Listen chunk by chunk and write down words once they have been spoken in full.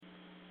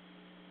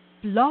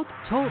Blog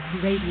Talk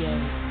Radio.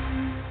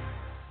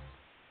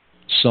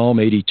 Psalm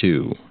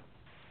 82,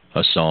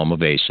 a psalm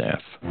of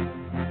Asaph.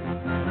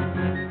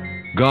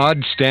 God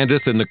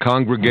standeth in the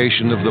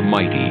congregation of the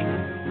mighty.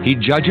 He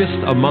judgeth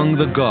among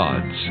the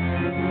gods.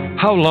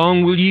 How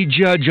long will ye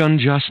judge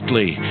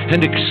unjustly,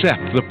 and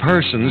accept the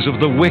persons of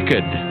the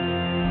wicked?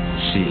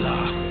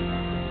 Selah.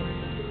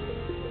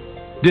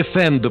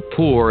 Defend the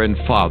poor and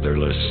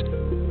fatherless.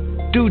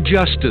 Do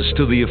justice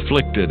to the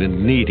afflicted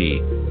and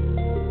needy.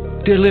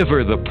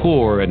 Deliver the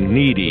poor and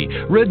needy.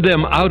 Rid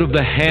them out of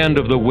the hand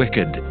of the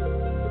wicked.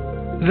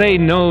 They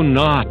know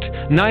not,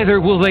 neither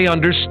will they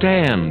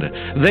understand.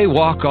 They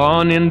walk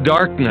on in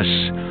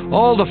darkness.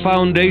 All the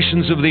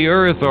foundations of the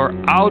earth are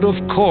out of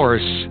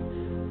course.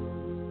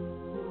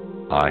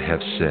 I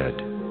have said,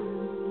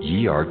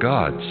 Ye are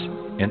gods,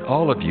 and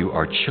all of you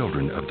are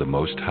children of the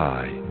Most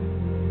High.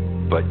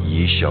 But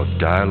ye shall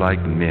die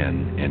like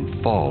men,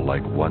 and fall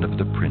like one of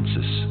the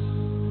princes.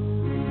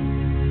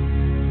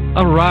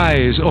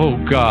 Arise, O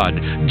God,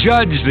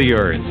 judge the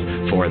earth,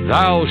 for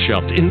thou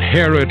shalt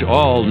inherit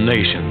all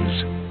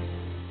nations.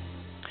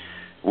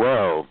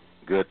 Well,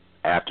 good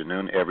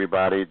afternoon,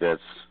 everybody that's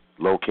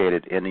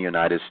located in the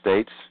United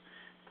States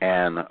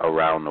and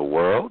around the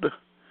world.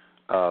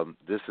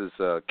 This is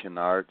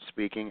Kennard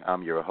speaking.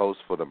 I'm your host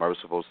for the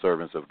Merciful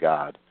Servants of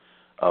God,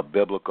 a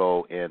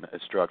biblical and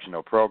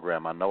instructional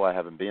program. I know I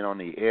haven't been on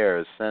the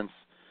air since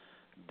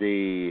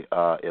the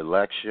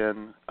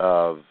election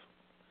of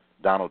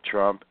Donald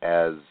Trump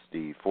as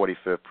the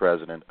 45th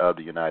President of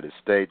the United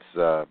States.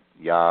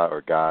 Yah,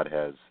 or God,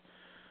 has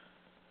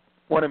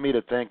wanted me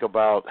to think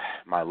about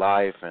my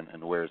life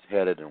and where it's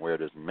headed and where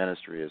this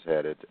ministry is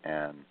headed.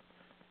 And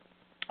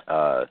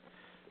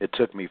it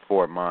took me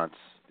 4 months,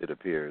 it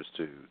appears,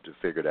 to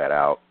figure that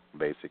out,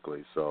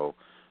 basically. So,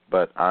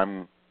 but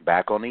I'm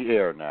back on the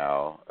air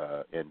now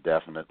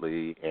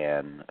indefinitely,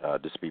 and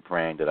just be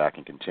praying that I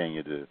can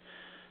continue to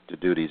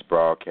do these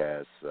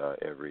broadcasts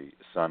every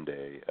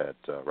Sunday at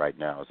right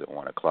now is at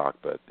 1 o'clock,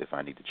 but if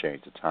I need to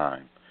change the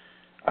time,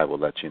 I will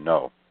let you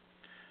know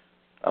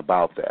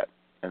about that.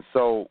 And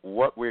so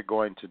what we're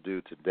going to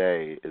do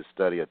today is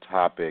study a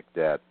topic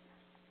that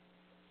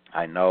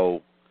I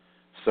know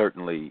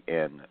certainly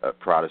in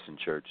Protestant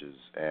churches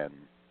and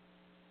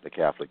the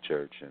Catholic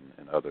Church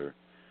and other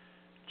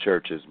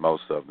churches,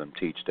 most of them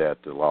teach that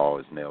the law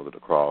is nailed to the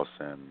cross.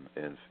 And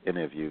if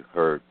any of you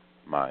heard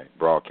my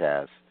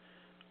broadcast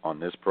on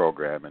this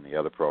program and the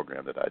other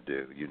program that I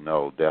do, you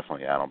know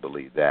definitely I don't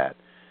believe that.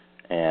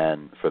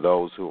 And for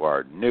those who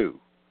are new,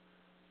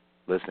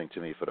 listening to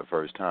me for the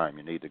first time,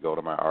 you need to go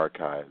to my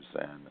archives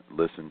and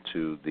listen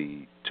to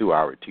the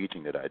 2-hour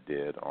teaching that I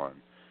did on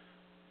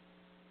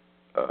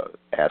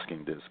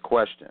asking this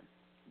question: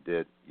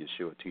 did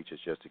Yeshua teach us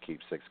just to keep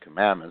 6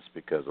 commandments?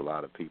 Because a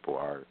lot of people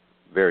are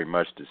very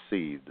much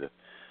deceived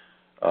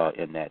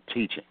in that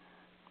teaching.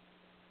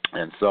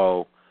 And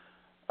so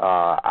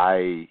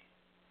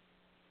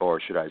or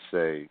should I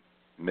say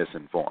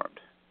misinformed.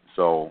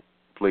 So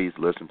please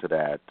listen to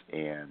that.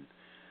 And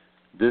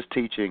this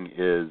teaching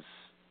is,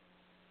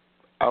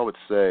 I would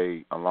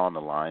say, along the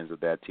lines of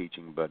that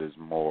teaching, but is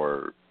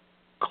more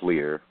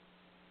clear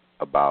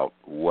about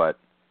what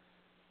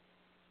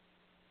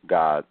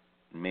God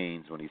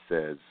means when he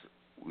says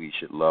we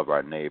should love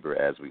our neighbor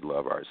as we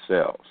love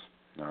ourselves.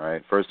 All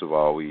right? First of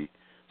all, we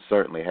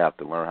certainly have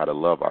to learn how to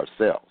love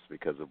ourselves,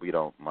 because if we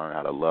don't learn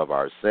how to love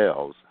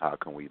ourselves, how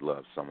can we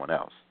love someone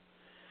else?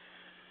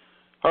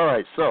 All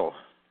right, so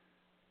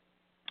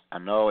I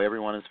know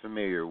everyone is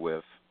familiar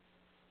with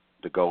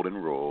the golden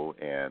rule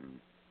and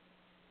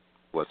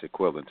what's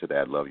equivalent to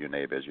that: love your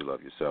neighbor as you love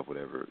yourself.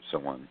 Whatever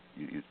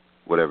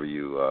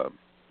you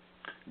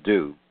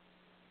do,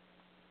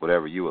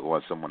 whatever you would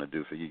want someone to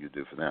do for you, you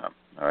do for them.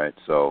 All right,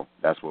 so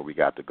that's where we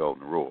got the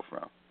golden rule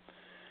from.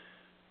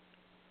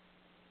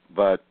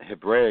 But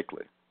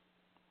Hebraically,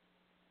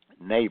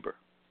 neighbor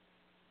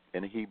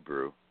in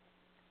Hebrew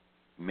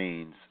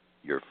means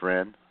your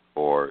friend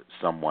or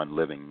someone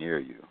living near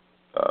you.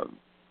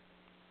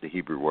 The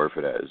Hebrew word for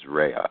that is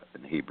Reah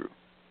in Hebrew,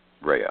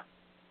 Reah.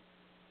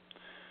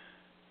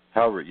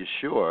 However,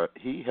 Yeshua,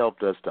 he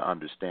helped us to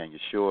understand.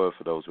 Yeshua,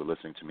 for those who are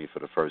listening to me for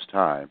the first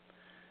time,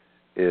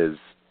 is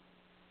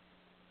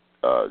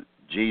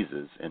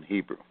Jesus in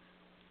Hebrew.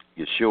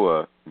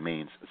 Yeshua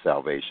means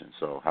salvation.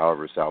 So,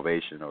 however,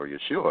 salvation or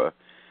Yeshua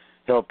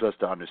helped us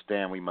to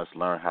understand we must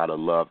learn how to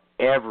love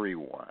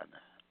everyone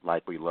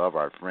like we love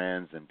our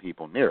friends and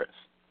people near us.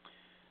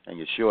 And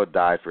Yeshua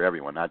died for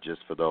everyone, not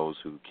just for those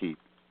who keep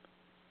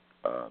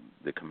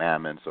the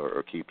commandments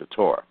or keep the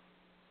Torah.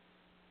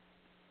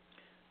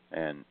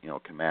 And, you know,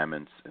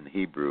 commandments in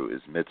Hebrew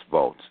is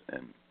mitzvot,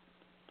 and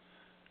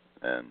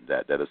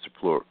that is the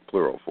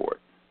plural for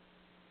it.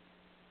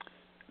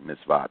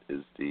 Mitzvot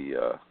is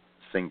the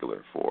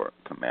singular for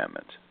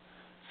commandment.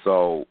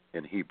 So,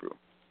 in Hebrew.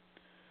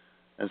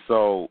 And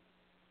so,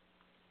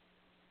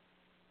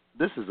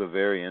 this is a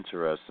very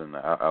interesting,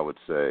 I would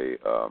say,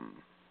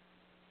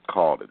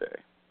 call today.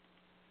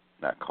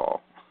 Not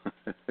call.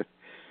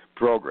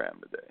 Program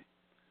today.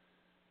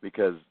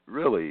 Because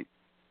really,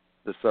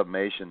 the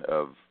summation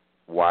of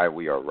why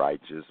we are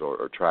righteous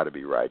or try to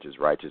be righteous.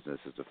 Righteousness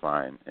is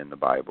defined in the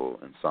Bible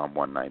in Psalm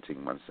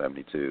 119,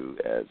 172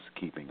 as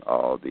keeping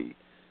all the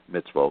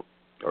mitzvot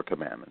or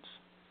commandments,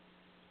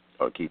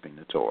 or keeping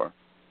the Torah,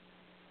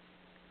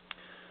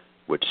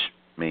 which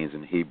means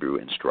in Hebrew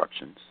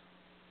instructions.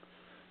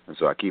 And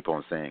so I keep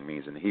on saying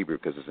means in Hebrew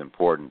because it's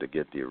important to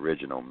get the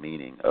original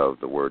meaning of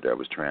the word that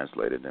was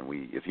translated. And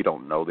if you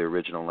don't know the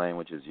original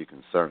languages, you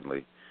can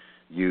certainly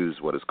use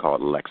what is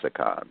called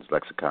lexicons.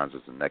 Lexicons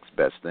is the next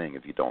best thing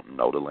if you don't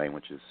know the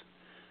languages.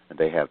 And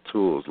they have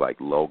tools like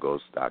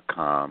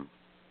logos.com,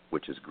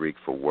 which is Greek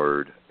for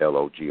word,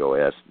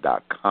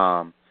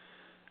 logos.com,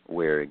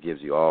 where it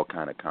gives you all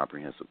kind of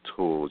comprehensive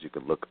tools. You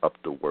can look up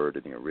the word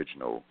in the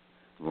original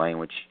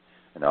language,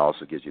 and it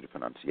also gives you the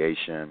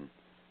pronunciation,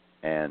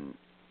 and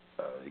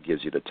it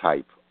gives you the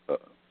type,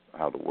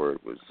 how the word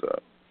was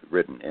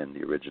written in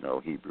the original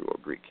Hebrew or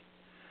Greek.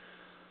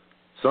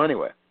 So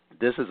anyway,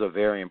 this is a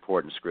very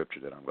important scripture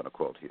that I'm going to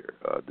quote here.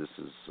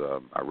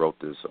 I wrote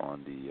this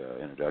on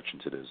the introduction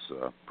to this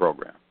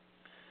program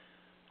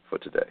for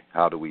today.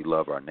 How do we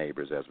love our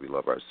neighbors as we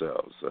love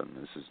ourselves? And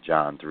this is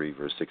John 3,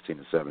 verse 16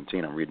 to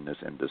 17. I'm reading this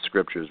in the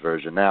Scriptures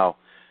version. Now,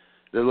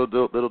 the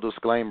little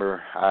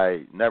disclaimer,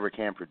 I never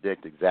can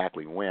predict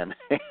exactly when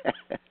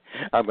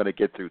I'm going to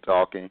get through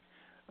talking.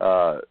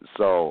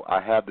 So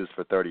I have this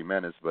for 30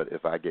 minutes, but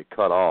if I get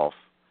cut off,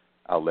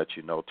 I'll let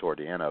you know toward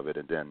the end of it,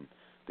 and then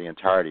the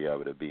entirety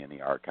of it will be in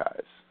the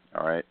archives.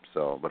 All right?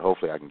 So, but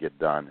hopefully I can get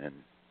done in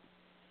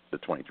the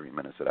 23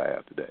 minutes that I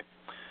have today.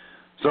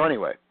 So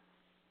anyway,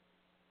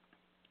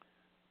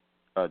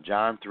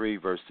 John 3,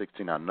 verse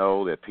 16. I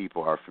know that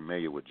people are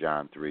familiar with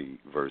John 3,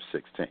 verse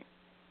 16.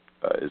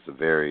 It's a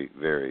very,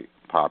 very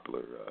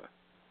popular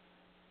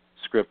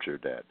scripture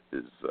that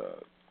is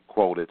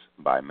quoted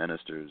by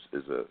ministers,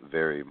 is a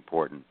very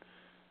important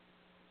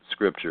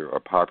scripture or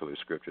popular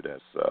scripture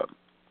that's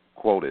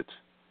quoted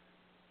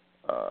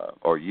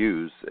or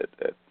used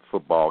at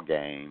football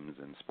games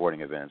and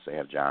sporting events. They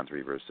have John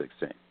 3, verse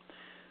 16.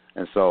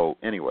 And so,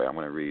 anyway, I'm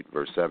going to read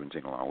verse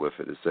 17 along with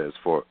it. It says,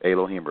 "For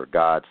Elohim, or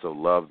God, so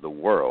loved the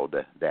world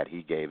that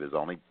he gave his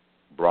only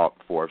brought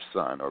forth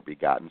Son, or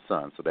begotten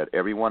Son, so that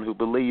everyone who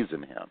believes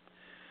in him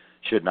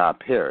should not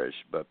perish,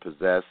 but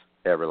possess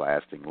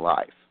everlasting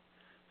life.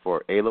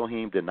 For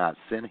Elohim did not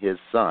send his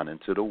Son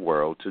into the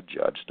world to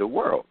judge the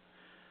world,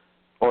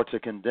 or to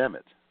condemn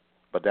it,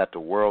 but that the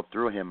world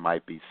through him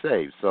might be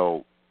saved."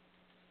 So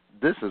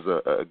this is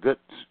a good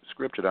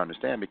scripture to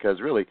understand,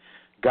 because really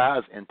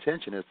God's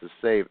intention is to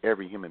save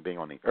every human being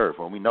on the earth.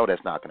 Well, we know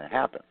that's not going to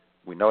happen.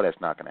 We know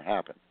that's not going to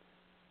happen.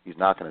 He's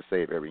not going to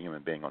save every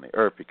human being on the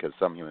earth, because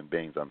some human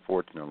beings,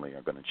 unfortunately,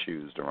 are going to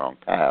choose the wrong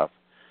path.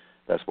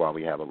 That's why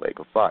we have a lake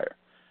of fire.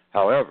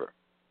 However,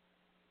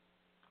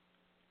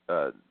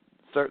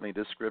 certainly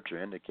this scripture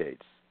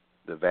indicates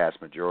the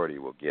vast majority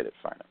will get it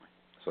finally.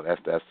 So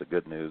that's the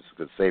good news,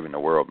 because saving the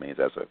world means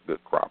that's a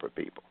good crop of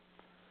people.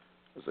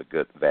 It's a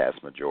good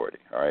vast majority,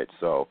 all right?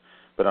 So,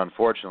 but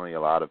unfortunately,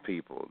 a lot of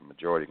people, the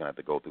majority, are going to have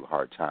to go through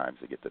hard times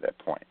to get to that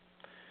point.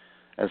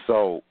 And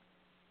so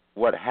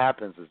what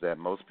happens is that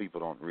most people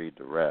don't read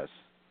the rest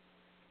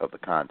of the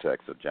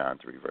context of John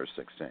 3, verse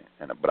 16.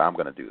 But I'm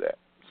going to do that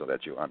so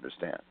that you'll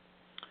understand.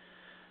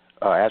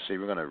 Actually,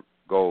 we're going to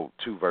go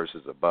 2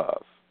 verses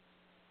above.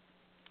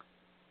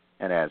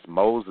 "And as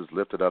Moses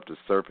lifted up the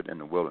serpent in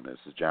the wilderness,"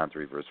 is John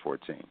 3, verse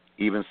 14,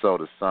 "even so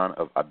the Son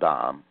of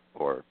Adam,"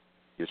 or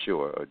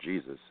Yeshua, or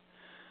Jesus,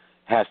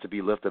 "has to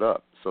be lifted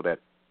up, so that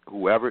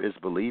whoever is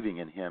believing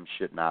in him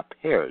should not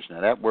perish."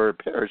 Now that word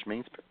perish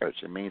means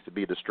perish. It means to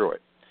be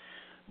destroyed,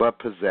 but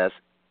possess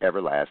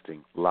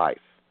everlasting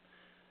life.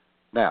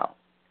 Now,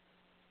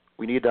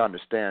 we need to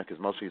understand, because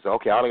most people say,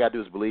 okay, all I got to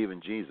do is believe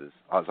in Jesus.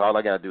 So all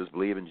I got to do is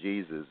believe in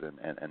Jesus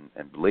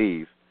and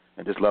believe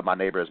and just love my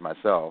neighbor as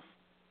myself,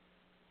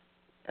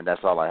 and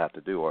that's all I have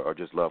to do, or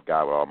just love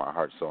God with all my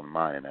heart, soul, and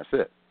mind, and that's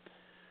it.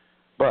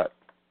 But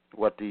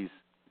what these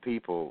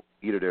people,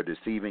 either they're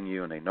deceiving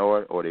you and they know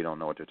it, or they don't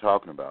know what they're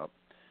talking about.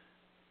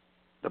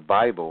 The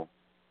Bible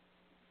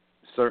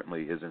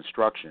certainly is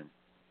instruction,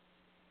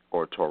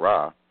 or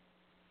Torah,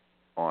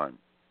 on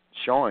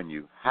showing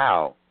you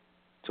how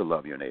to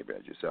love your neighbor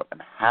as yourself,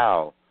 and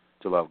how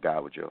to love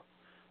God with your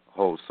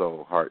whole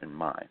soul, heart, and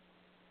mind.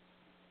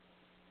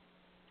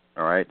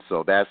 All right?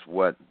 So that's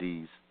what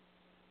these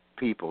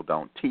people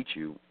don't teach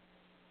you.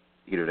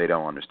 Either they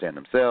don't understand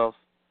themselves,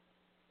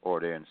 or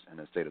they're in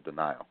a state of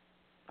denial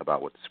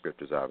about what the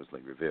scriptures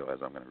obviously reveal,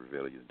 as I'm going to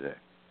reveal to you today.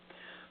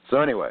 So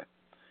anyway,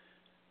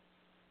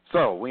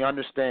 so we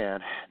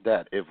understand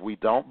that if we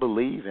don't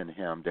believe in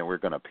him, then we're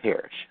going to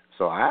perish.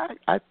 So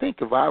I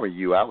think if I were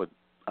you, I would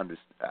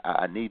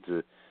I need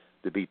to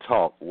be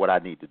taught what I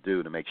need to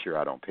do to make sure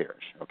I don't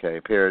perish.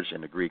 Okay, perish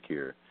in the Greek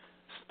here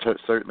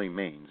certainly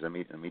means, let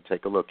me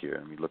take a look here.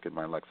 Let me look at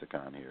my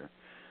lexicon here.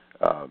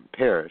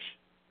 Perish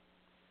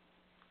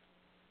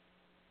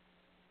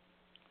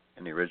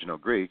in the original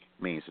Greek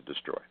means to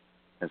destroy.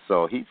 And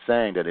so he's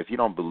saying that if you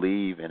don't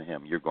believe in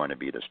him, you're going to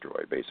be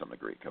destroyed based on the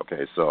Greek.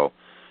 Okay, so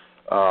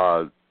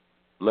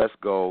let's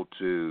go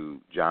to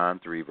John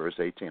 3, verse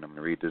 18. I'm going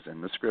to read this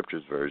in the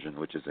Scriptures version,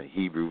 which is a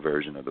Hebrew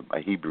version of a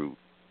Hebrew.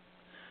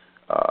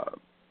 Let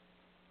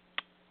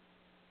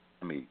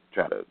me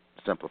try to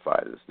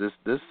simplify this.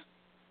 This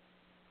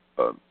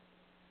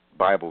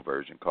Bible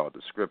version called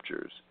the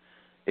Scriptures,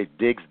 it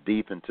digs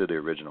deep into the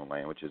original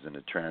languages and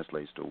it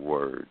translates the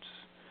words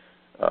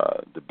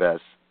the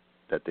best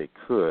that they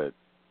could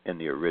in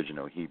the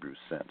original Hebrew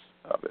sense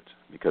of it,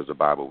 because the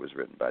Bible was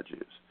written by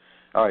Jews.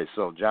 All right,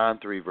 so John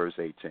 3, verse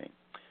 18.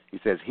 He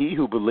says, he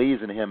who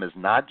believes in him is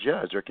not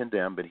judged or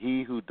condemned, but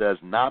he who does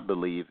not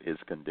believe is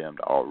condemned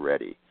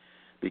already,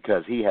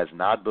 because he has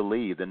not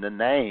believed in the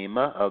name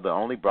of the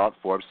only brought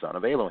forth Son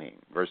of Elohim.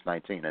 Verse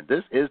 19, and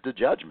this is the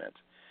judgment,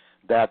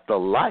 that the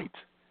light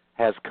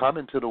has come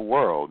into the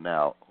world.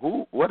 Now,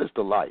 what is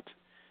the light?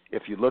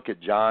 If you look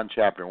at John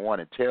chapter 1,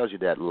 it tells you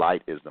that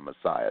light is the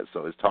Messiah.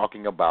 So it's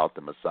talking about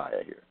the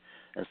Messiah here.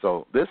 And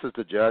so this is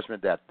the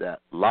judgment, that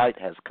light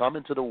has come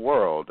into the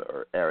world,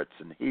 or eretz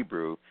in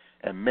Hebrew,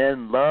 and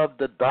men love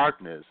the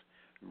darkness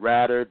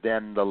rather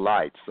than the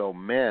light. So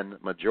men,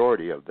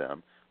 majority of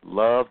them,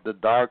 love the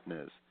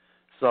darkness.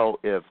 So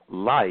if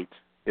light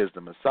is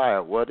the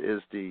Messiah, what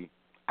is the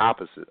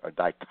opposite or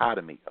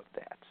dichotomy of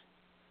that?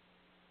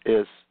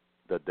 Is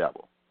the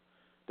devil.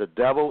 The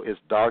devil is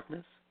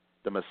darkness.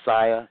 The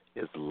Messiah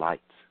is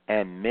light.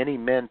 And many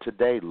men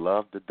today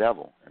love the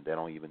devil, and they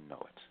don't even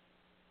know it.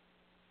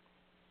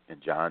 In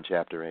John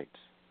chapter 8,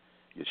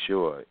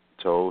 Yeshua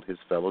told his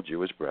fellow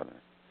Jewish brethren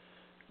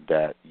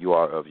that you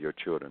are of your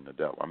children, the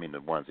devil. I mean,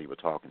 the ones he was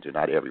talking to,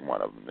 not every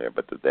one of them there,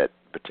 but that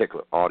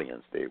particular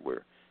audience, they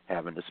were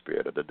having the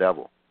spirit of the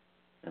devil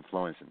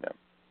influencing them.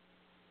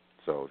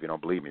 So if you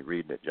don't believe me,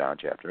 read it, John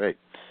chapter 8.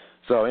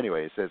 So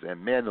anyway, it says,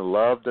 and men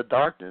love the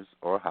darkness,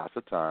 or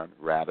Hasatan,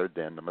 rather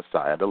than the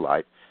Messiah, the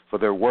light, for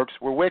their works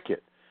were wicked.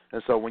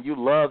 And so when you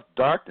love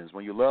darkness,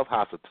 when you love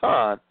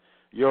Hasatan,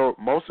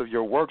 most of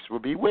your works will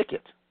be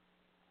wicked.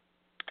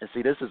 And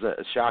see, this is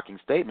a shocking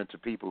statement to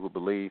people who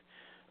believe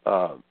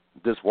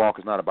this walk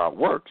is not about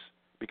works,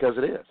 because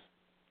it is.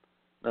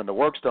 And the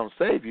works don't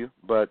save you,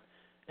 but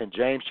in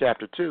James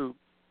chapter 2,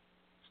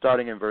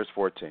 starting in verse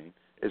 14,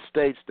 it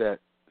states that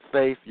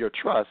faith, your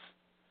trust,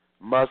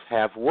 must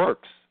have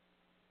works.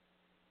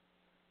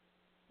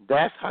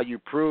 That's how you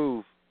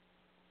prove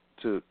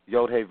to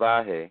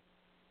Yod-Heh-Vah-Heh,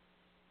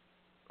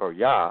 or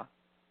Yah,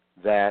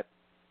 that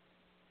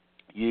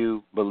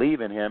you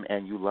believe in him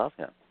and you love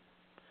him.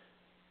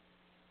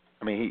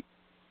 I mean,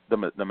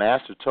 the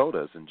Master told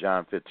us in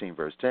John 15,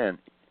 verse 10,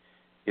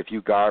 if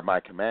you guard my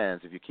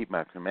commands, if you keep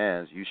my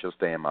commands, you shall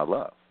stay in my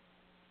love.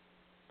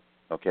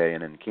 Okay,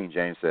 and then King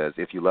James says,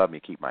 if you love me,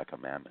 keep my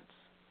commandments.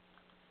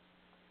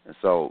 And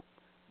so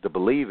the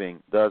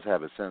believing does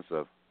have a sense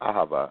of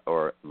ahava,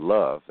 or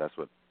love. That's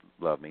what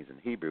love means in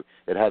Hebrew.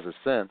 It has a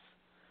sense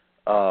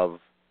of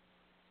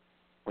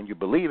when you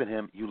believe in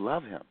him, you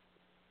love him.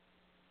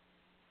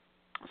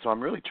 So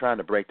I'm really trying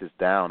to break this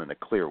down in a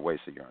clear way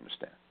so you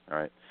understand. All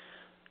right.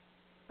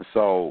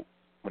 So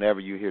whenever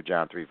you hear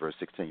John 3, verse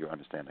 16, you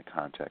understand the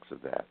context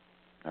of that.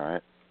 All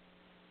right.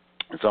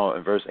 And so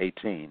in verse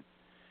 18,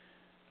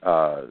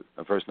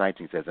 verse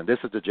 19 says, and this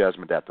is the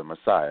judgment, that the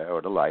Messiah,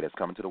 or the light, has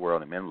come into the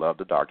world, and men love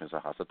the darkness,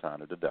 or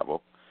Hasatan, or the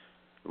devil,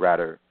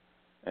 rather,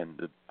 and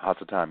the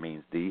Hasatan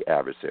means the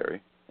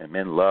adversary, and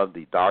men love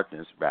the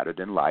darkness rather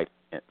than light,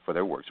 for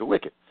their works are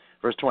wicked.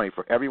 Verse 20,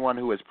 for everyone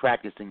who is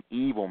practicing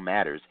evil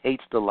matters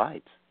hates the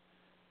light.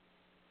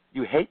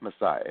 You hate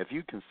Messiah. If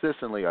you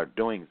consistently are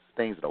doing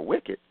things that are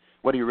wicked,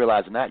 whether you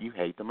realize or not, you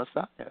hate the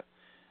Messiah,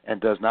 and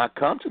does not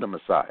come to the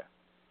Messiah,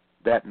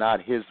 that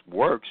not his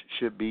works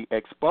should be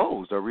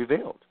exposed or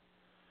revealed.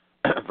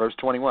 Verse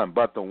 21,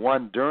 but the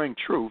one doing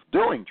truth.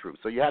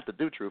 So you have to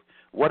do truth.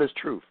 What is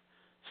truth?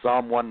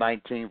 Psalm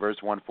 119, verse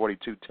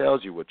 142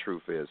 tells you what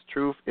truth is.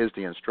 Truth is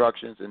the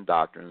instructions and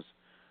doctrines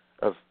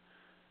of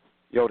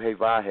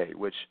Yod-Heh-Vah-Heh,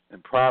 which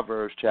in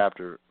Proverbs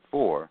chapter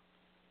 4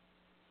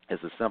 is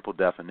a simple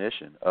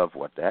definition of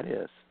what that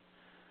is.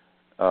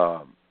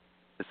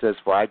 It says,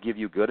 for I give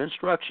you good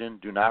instruction,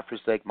 do not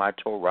forsake my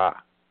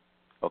Torah.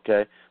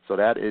 Okay? So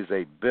that is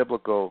a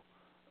biblical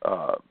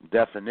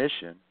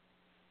definition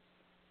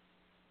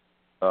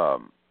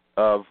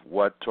of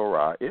what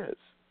Torah is.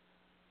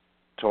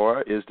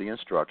 Torah is the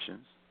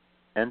instructions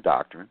and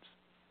doctrines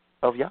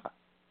of Yah.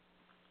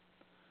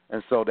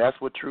 And so that's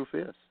what truth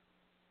is.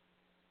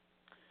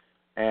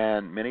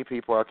 And many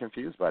people are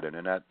confused by it.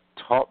 They're not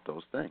taught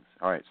those things.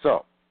 All right,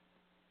 so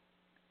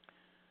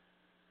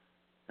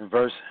in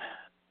verse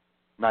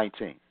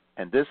 19,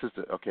 and this is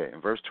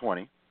in verse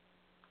 20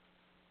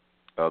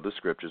 of the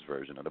Scriptures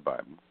version of the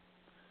Bible,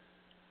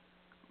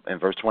 in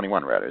verse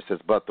 21 rather, it says,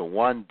 but the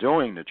one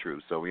doing the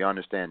truth, so we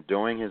understand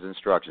doing his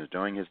instructions,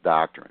 doing his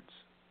doctrines,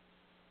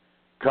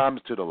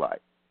 comes to the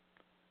light,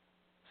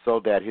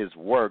 so that his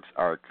works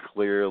are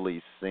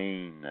clearly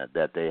seen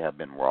that they have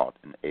been wrought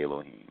in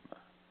Elohim.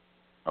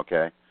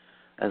 Okay?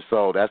 And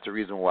so that's the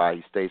reason why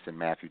he states in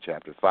Matthew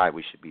chapter 5,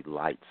 we should be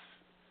lights.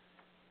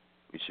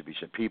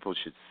 People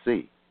should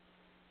see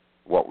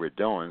what we're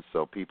doing,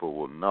 so people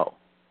will know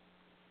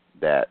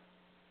that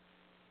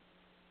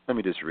let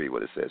me just read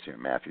what it says here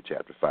in Matthew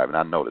chapter 5. And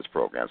I know this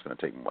program is going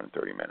to take more than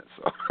 30 minutes.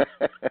 So.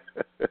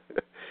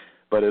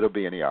 But it'll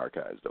be in the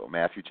archives, though.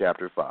 Matthew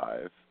chapter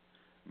 5.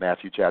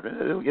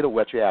 It'll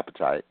whet your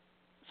appetite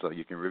so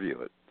you can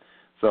review it.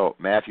 So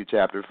Matthew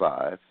chapter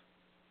 5.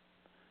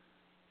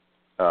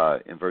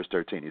 In verse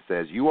 13, he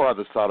says, "You are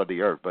the salt of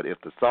the earth, but if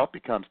the salt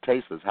becomes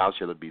tasteless, how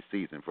shall it be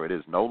seasoned? For it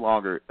is no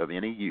longer of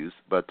any use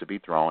but to be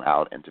thrown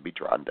out and to be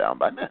trodden down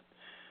by men."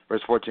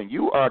 Verse 14,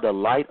 "You are the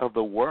light of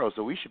the world,"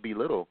 so we should be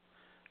little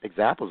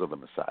examples of the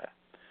Messiah.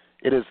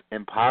 "It is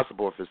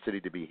impossible for a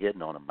city to be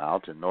hidden on a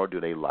mountain, nor do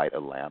they light a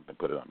lamp and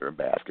put it under a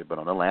basket, but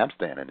on a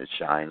lampstand, and it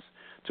shines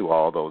to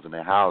all those in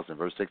the house." In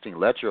verse 16,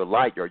 "Let your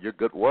light, or your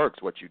good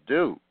works, what you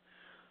do,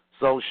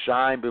 so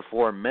shine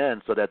before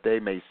men, so that they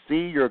may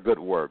see your good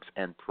works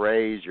and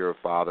praise your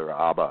Father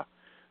Abba,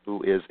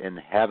 who is in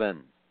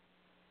heaven."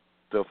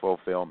 The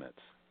fulfillment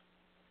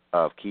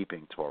of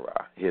keeping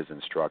Torah, his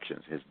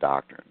instructions, his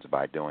doctrines,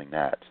 by doing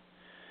that.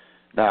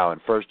 Now, in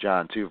 1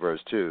 John 2,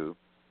 verse 2,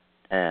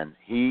 "And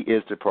he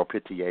is the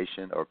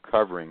propitiation, or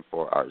covering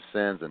for our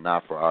sins, and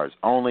not for ours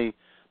only,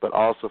 but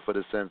also for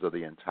the sins of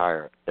the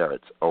entire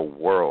earth," or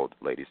world,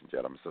 ladies and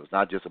gentlemen. So it's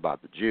not just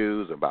about the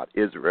Jews, about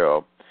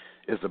Israel.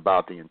 It's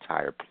about the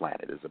entire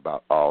planet. It's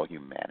about all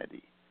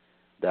humanity.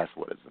 That's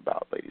what it's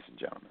about, ladies and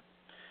gentlemen.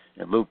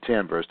 In Luke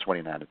 10, verse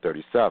 29 to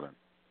 37,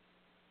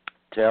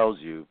 tells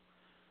you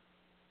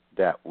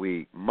that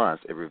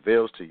it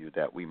reveals to you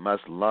that we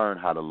must learn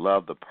how to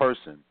love the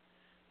person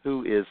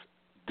who is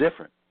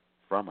different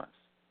from us.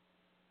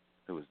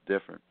 Who is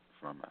different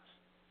from us.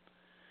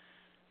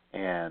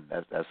 And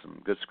that's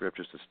some good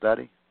scriptures to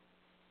study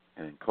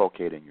and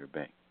inculcate in your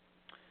being.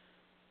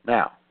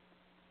 Now,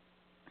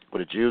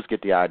 where the Jews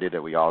get the idea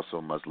that we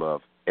also must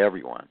love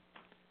everyone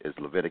is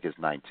Leviticus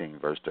 19,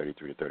 verse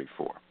 33 to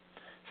 34.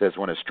 It says,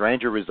 "When a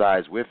stranger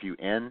resides with you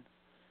in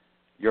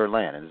your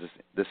land," and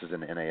this is in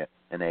the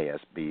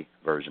NASB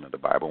version of the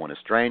Bible, "When a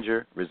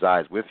stranger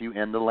resides with you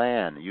in the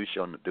land, you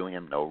shall do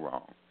him no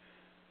wrong."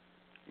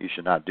 You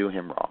should not do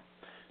him wrong.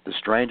 "The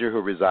stranger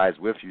who resides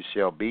with you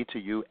shall be to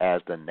you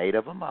as the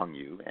native among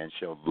you, and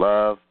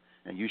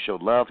you shall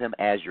love him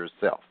as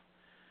yourself.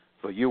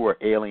 For you were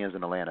aliens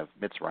in the land of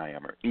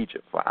Mitzrayim, or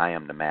Egypt, for I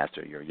am the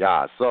master, your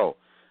Yah." So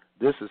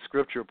this is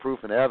scriptural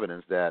proof and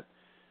evidence that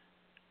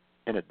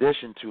in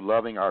addition to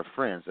loving our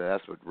friends, and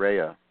that's what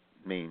Raya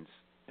means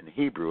in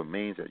Hebrew, it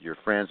means that your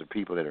friends are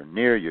people that are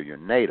near you, your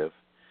native,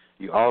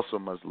 you also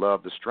must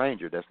love the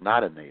stranger that's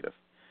not a native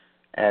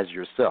as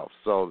yourself.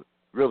 So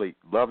really,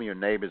 loving your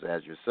neighbors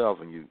as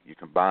yourself, and you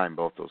combine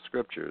both those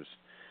scriptures,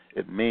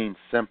 it means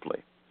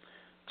simply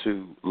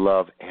to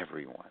love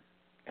everyone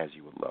as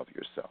you would love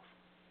yourself.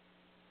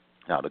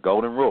 Now, the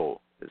golden rule,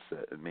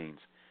 it means,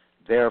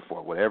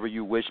 "Therefore, whatever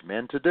you wish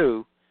men to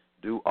do,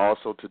 do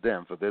also to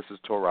them, for this is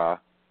Torah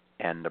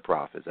and the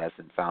prophets." That's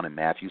found in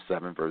Matthew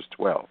 7, verse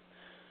 12,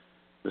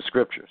 the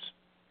scriptures.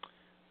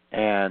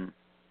 And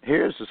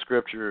here's the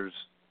scriptures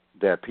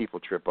that people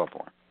trip up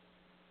on.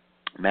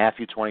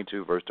 Matthew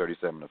 22, verse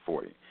 37 to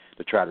 40,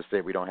 to try to say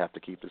we don't have to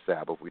keep the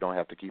Sabbath, we don't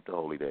have to keep the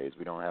holy days,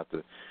 we don't have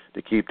to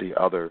keep the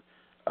other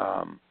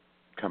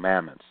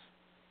commandments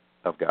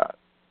of God.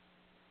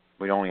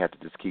 We only have to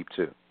just keep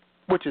two,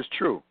 which is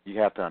true. You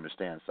have to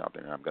understand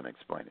something, and I'm going to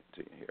explain it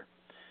to you here.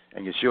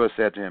 "And Yeshua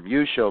said to him,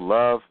 you shall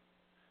love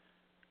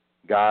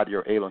God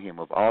your Elohim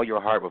with all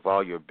your heart, with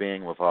all your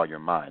being, with all your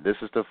mind.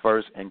 This is the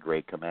first and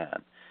great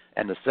command.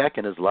 And the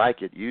second is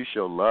like it, you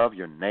shall love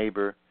your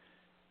neighbor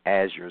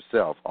as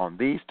yourself. On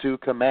these two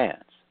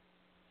commands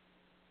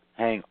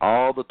hang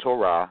all the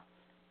Torah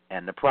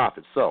and the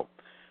prophets." So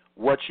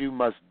what you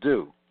must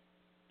do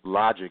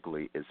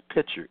logically is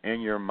picture in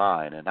your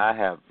mind, and I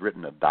have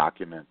written a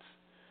document,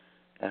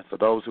 and for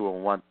those who will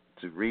want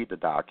to read the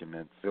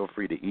document, feel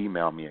free to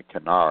email me at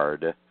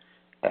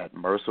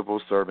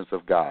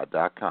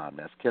kennard@mercifulservantsofgod.com.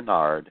 That's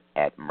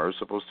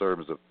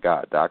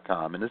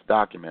kennard@mercifulservantsofgod.com. And this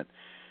document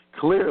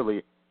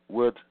clearly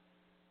would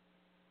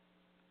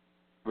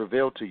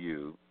reveal to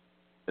you,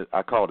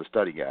 I call it a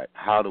study guide,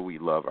 how do we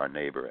love our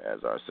neighbor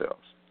as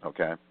ourselves,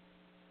 okay?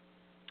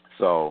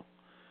 So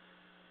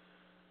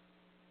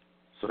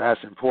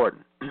that's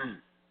important.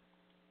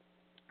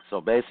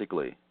 So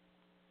basically,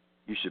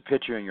 you should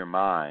picture in your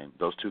mind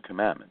those two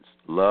commandments.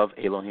 Love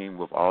Elohim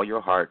with all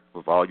your heart,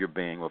 with all your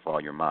being, with all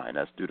your mind.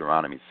 That's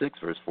Deuteronomy 6,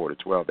 verse 4 to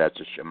 12. That's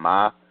the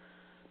Shema,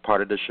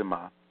 part of the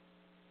Shema,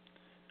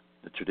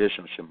 the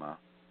traditional Shema.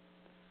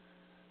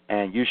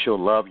 "And you shall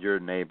love your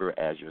neighbor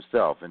as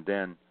yourself." And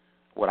then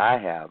what I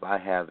have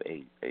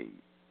a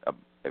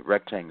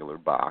rectangular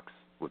box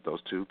with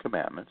those two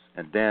commandments.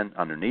 And then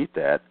underneath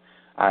that,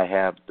 I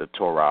have the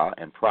Torah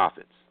and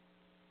prophets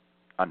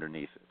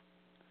underneath it.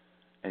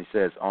 And he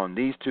says, on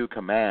these two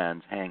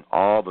commands hang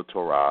all the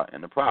Torah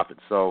and the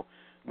prophets. So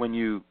when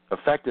you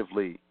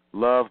effectively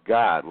love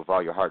God with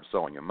all your heart,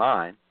 soul, and your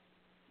mind,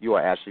 you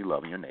are actually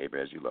loving your neighbor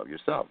as you love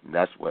yourself. And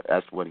that's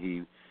what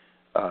he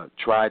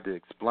tried to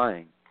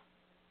explain,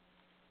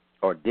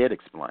 or did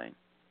explain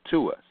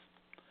to us,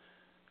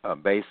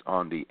 based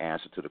on the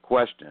answer to the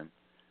question,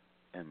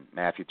 in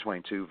Matthew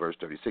 22, verse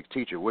 36,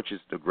 teacher, which is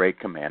the great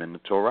command in the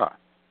Torah.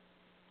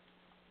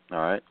 All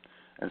right?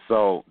 And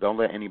so don't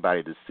let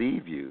anybody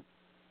deceive you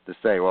to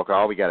say, well, okay,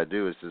 all we got to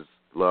do is just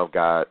love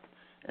God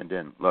and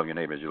then love your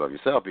neighbor as you love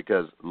yourself,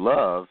 because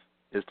love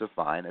is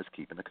defined as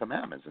keeping the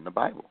commandments in the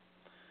Bible.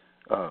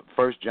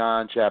 1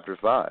 John chapter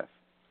 5.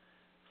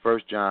 1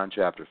 John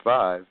chapter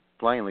 5,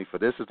 plainly, for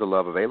this is the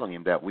love of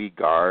Elohim, that we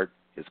guard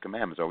his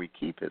commandments, or we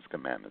keep his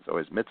commandments, or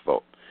his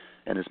mitzvot.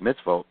 And his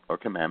mitzvot, or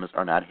commandments,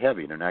 are not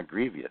heavy, they're not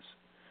grievous.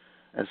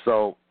 And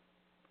so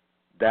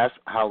that's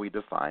how we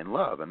define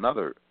love.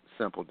 Another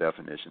simple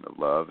definition of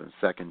love in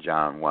 2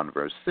 John 1,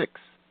 verse 6.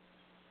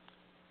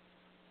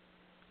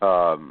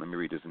 Let me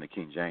read this in the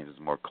King James. It's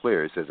more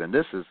clear. It says, and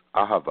this is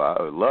ahava,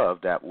 or love,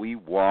 that we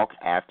walk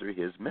after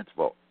his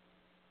mitzvot,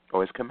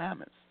 or his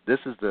commandments. This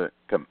is the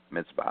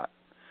mitzvah,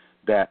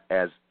 that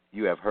as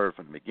you have heard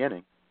from the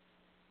beginning,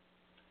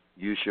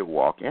 you should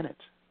walk in it.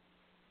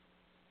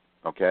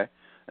 Okay?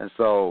 And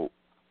so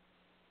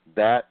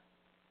that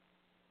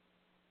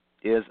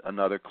is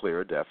another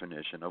clearer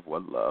definition of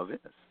what love is.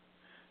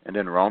 And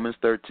then Romans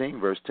 13,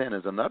 verse 10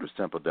 is another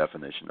simple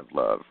definition of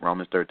love.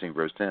 Romans 13,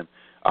 verse 10,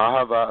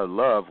 ahava,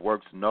 love,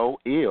 works no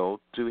ill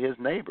to his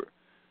neighbor,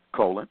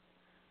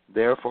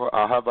 therefore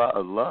ahava,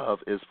 love,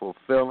 is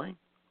fulfilling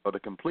or the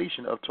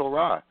completion of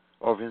Torah,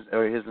 or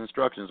his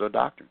instructions or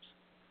doctrines.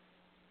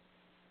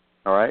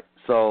 All right?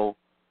 So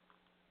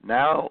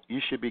now you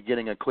should be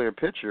getting a clear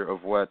picture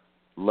of what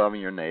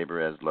loving your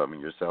neighbor as loving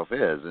yourself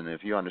is. And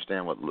if you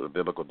understand what the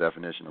biblical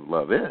definition of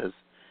love is,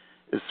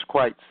 it's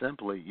quite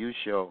simply, you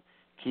shall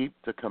keep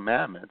the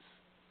commandments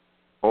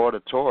or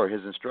the Torah,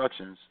 his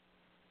instructions,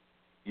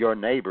 your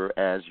neighbor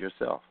as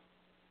yourself.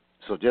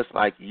 So just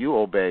like you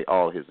obey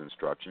all his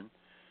instruction,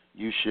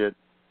 you should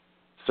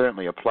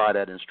certainly apply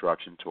that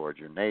instruction toward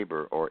your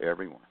neighbor or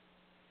everyone.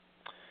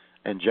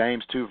 In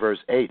James 2, verse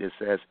 8, it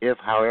says, if,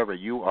 however,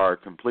 you are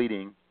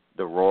completing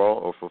the royal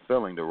or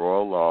fulfilling the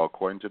royal law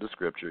according to the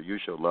scripture, you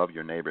shall love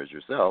your neighbor as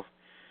yourself,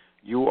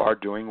 you are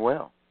doing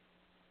well.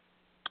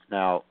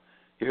 Now,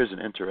 here's an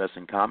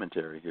interesting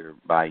commentary here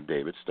by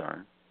David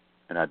Stern,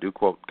 and I do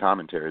quote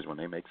commentaries when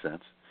they make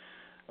sense.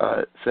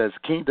 It says,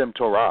 Kingdom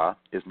Torah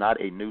is not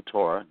a new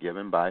Torah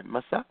given by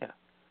Messiah.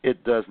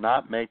 It does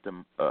not make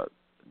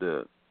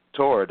the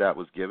Torah that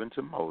was given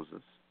to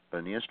Moses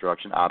and the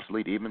instruction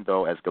obsolete, even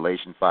though, as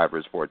Galatians 5,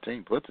 verse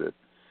 14 puts it,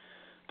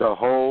 the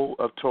whole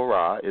of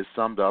Torah is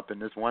summed up in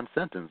this one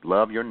sentence,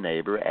 love your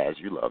neighbor as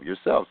you love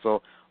yourself.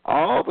 So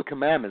all the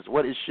commandments,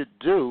 what it should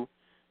do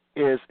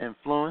is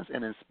influence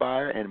and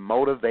inspire and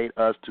motivate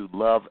us to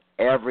love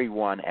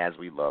everyone as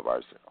we love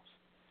ourselves.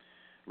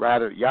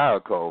 Rather,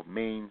 Yaakov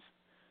means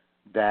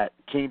that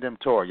Kingdom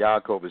Torah,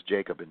 Yaakov is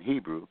Jacob in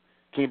Hebrew,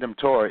 Kingdom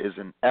Torah is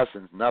in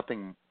essence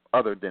nothing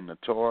other than the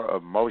Torah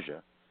of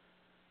Moses,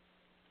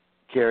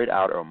 carried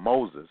out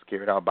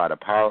by the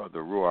power of the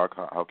Ruach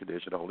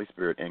HaKodesh, the Holy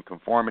Spirit, in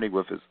conformity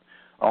with his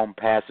own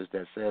passage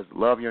that says,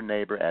 love your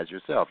neighbor as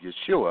yourself.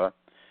 Yeshua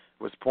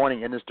was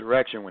pointing in this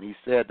direction when he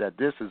said that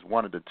this is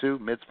one of the two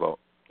mitzvot,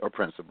 or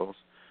principles,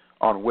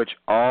 on which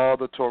all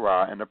the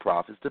Torah and the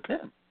prophets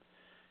depend.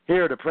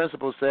 Here the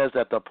principle says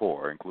that the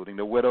poor, including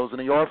the widows and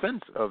the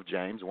orphans of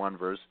James 1,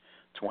 verse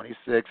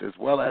 26, as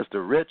well as the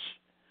rich,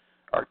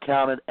 are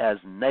counted as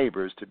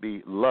neighbors to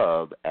be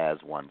loved as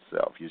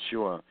oneself.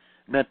 Yeshua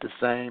meant the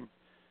same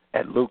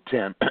at Luke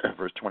 10,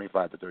 verse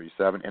 25 to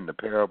 37, in the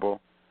parable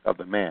of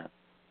the man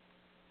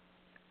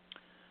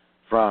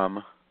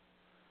from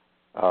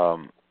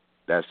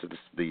that's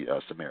the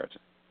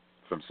Samaritan,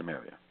 from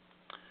Samaria.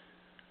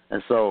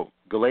 And so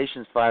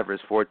Galatians 5,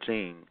 verse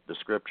 14, the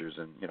scriptures,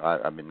 and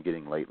I've been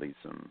getting lately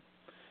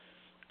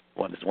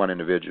this one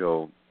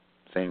individual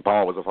saying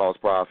Paul was a false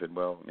prophet.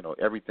 Well,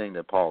 everything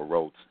that Paul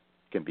wrote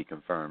can be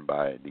confirmed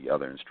by the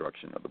other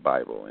instruction of the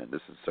Bible, and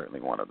this is certainly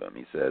one of them.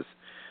 He says,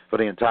 for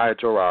the entire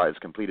Torah is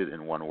completed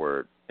in one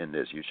word, in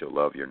this, you shall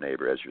love your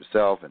neighbor as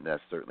yourself, and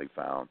that's certainly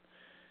found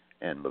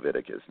in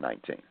Leviticus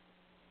 19,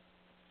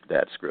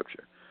 that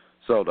scripture.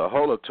 So the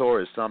whole of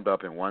Torah is summed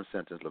up in one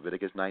sentence,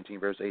 Leviticus 19,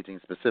 verse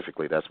 18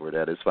 specifically, that's where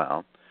that is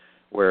found,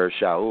 where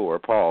Shaul, or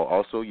Paul,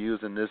 also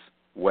used in this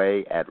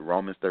way at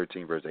Romans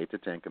 13, verse 8 to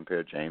 10,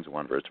 compared James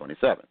 1, verse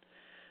 27.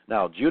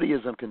 Now,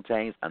 Judaism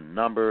contains a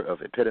number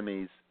of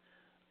epitomes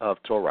of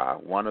Torah.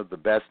 One of the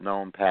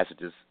best-known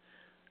passages,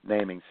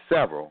 naming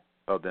several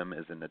of them,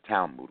 is in the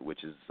Talmud,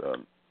 which is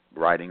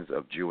writings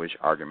of Jewish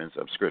arguments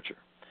of Scripture.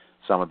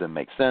 Some of them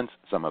make sense,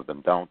 some of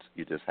them don't.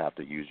 You just have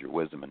to use your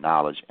wisdom and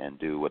knowledge and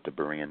do what the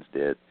Bereans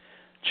did.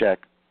 Check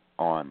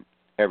on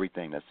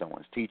everything that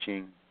someone's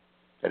teaching.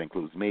 That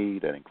includes me,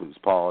 that includes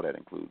Paul, that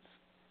includes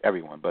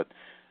everyone. But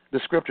the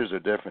Scriptures are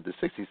different. The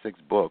 66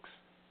 books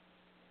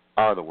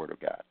are the Word of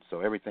God.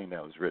 So everything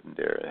that was written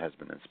there has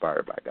been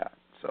inspired by God.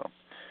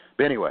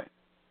 But anyway,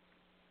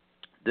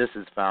 this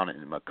is found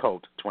in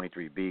Makot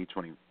 23b,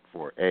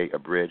 24a,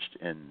 abridged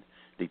in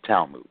the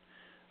Talmud.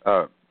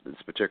 This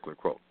particular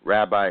quote.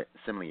 Rabbi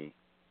Simlai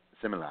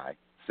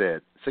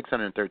said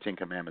 613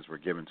 commandments were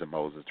given to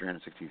Moses,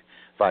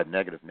 365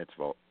 negative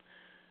mitzvot,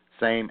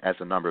 same as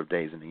the number of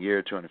days in the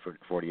year,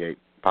 248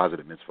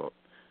 positive mitzvot.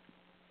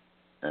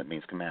 That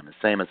means commandments.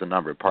 Same as the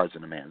number of parts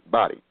in a man's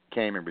body.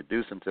 Came and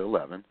reduced them to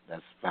 11.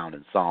 That's found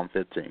in Psalm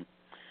 15.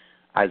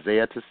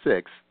 Isaiah to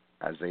 6.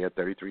 Isaiah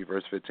 33,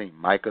 verse 15.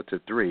 Micah to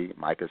 3.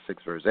 Micah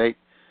 6, verse 8.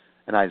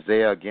 And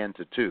Isaiah again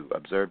to 2.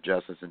 Observe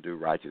justice and do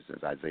righteousness.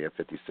 Isaiah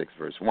 56,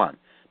 verse 1.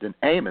 Then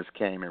Amos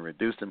came and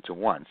reduced them to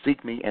 1.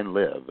 Seek me and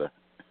live.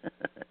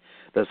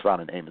 That's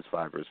found in Amos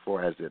 5, verse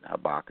 4, as did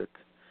Habakkuk.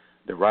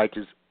 The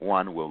righteous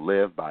one will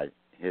live by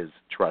his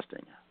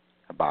trusting.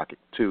 Habakkuk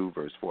 2,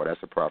 verse 4.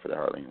 That's a prophet that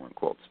hardly anyone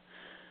quotes.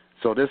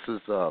 So this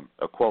is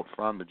a quote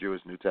from the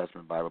Jewish New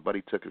Testament Bible, but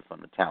he took it from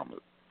the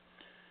Talmud.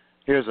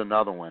 Here's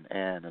another one,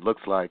 and it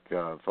looks like,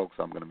 folks,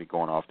 I'm going to be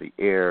going off the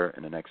air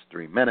in the next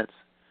 3 minutes,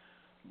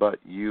 but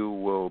you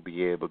will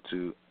be able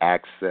to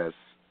access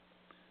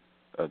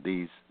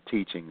these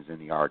teachings in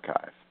the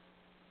archive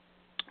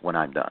when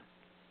I'm done,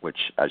 which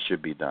I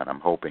should be done, I'm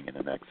hoping, in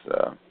the next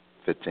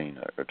 15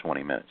 or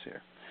 20 minutes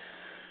here.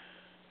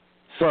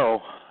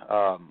 So,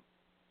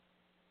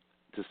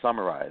 to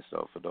summarize,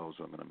 though, for those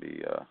who are going to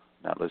be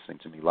not listening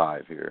to me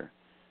live here,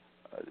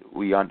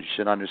 we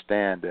should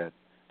understand that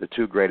the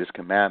two greatest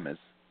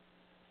commandments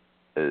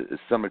is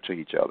similar to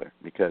each other,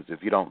 because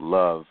if you don't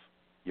love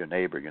your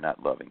neighbor, you're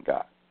not loving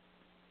God.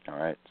 All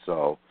right?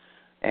 So,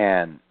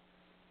 and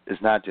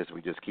it's not just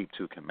we just keep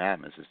two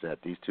commandments, it's that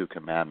these two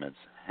commandments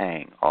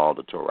hang all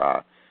the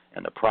Torah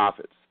and the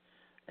prophets.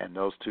 And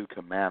those two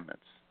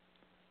commandments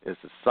is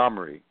a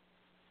summary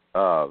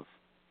of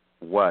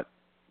what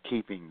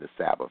keeping the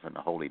Sabbath and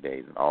the holy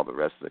days and all the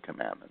rest of the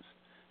commandments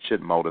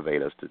should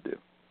motivate us to do,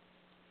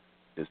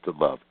 is to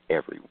love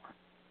everyone.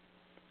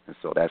 And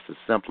so that's the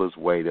simplest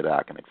way that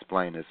I can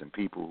explain this. And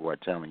people who are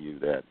telling you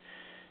that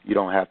you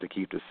don't have to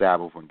keep the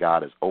Sabbath when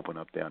God has opened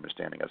up the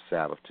understanding of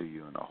Sabbath to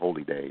you in the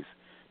holy days,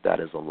 that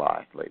is a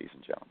lie, ladies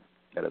and gentlemen.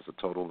 That is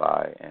a total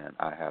lie, and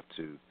I have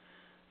to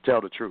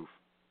tell the truth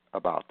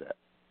about that.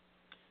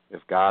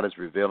 If God is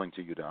revealing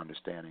to you the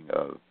understanding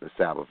of the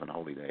Sabbath and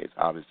holy days,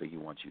 obviously he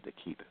wants you to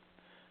keep it,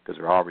 because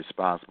we're all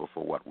responsible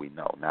for what we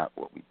know, not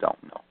what we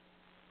don't know.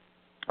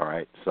 All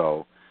right?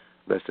 So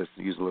let's just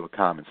use a little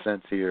common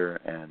sense here,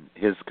 and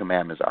his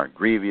commandments aren't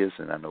grievous,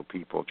 and I know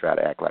people try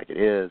to act like it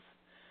is,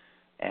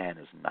 and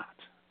it's not.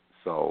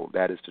 So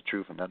that is the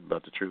truth and nothing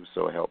but the truth,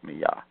 so help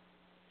me Yah.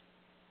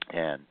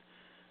 And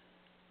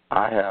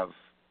I have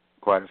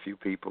quite a few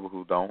people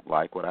who don't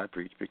like what I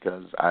preach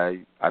because I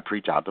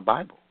preach out the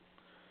Bible.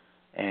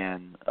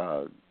 And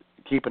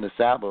keeping the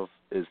Sabbath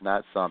is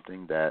not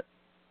something that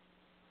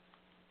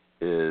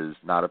is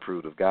not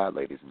approved of God,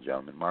 ladies and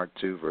gentlemen. Mark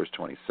 2, verse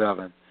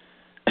 27,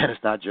 and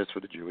it's not just for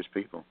the Jewish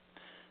people.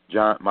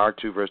 Mark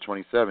 2, verse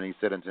 27, he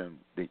said unto him,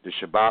 the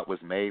Shabbat was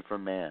made for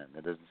man.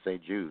 It doesn't say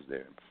Jews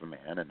there, for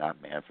man, and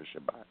not man for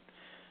Shabbat.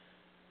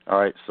 All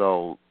right,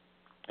 so,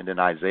 and then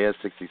Isaiah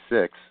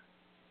 66,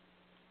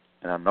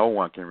 and no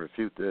one can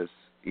refute this,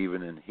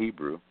 even in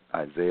Hebrew,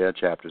 Isaiah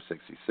chapter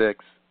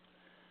 66,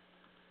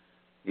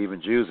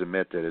 even Jews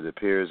admit that it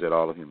appears that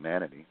all of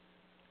humanity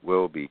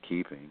will be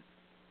keeping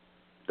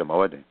the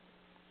Moedim.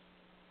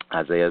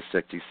 Isaiah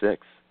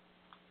 66,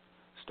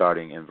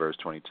 starting in verse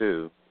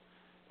 22,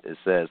 it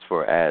says,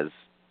 for as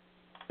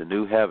the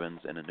new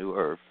heavens and the new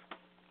earth,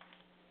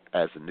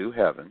 as the new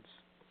heavens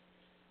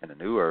and the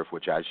new earth,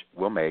 which I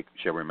will make,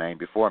 shall remain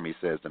before me,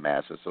 says the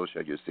Master, so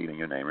shall your seed and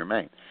your name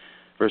remain.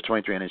 Verse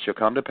 23, and it shall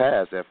come to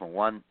pass that from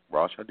one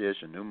Rosh Hashanah,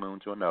 a new moon,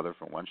 to another,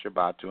 from one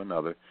Shabbat to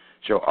another,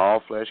 shall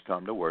all flesh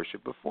come to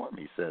worship before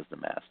me, says the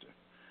Master.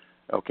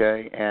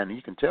 Okay, and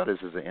you can tell this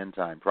is an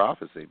end-time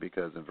prophecy,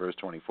 because in verse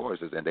 24 it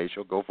says, and they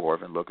shall go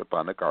forth and look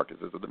upon the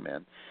carcasses of the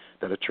men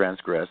that have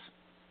transgressed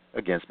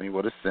against me.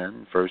 What is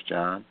sin? 1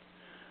 John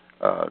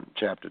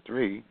chapter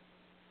 3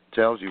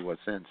 tells you what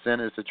sin. Sin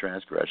is the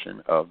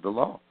transgression of the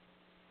law.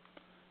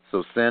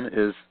 So sin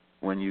is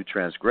when you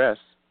transgress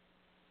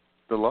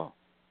the law.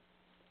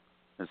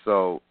 And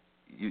so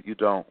you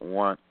don't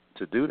want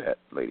to do that,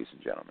 ladies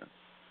and gentlemen,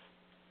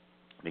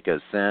 because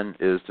sin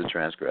is the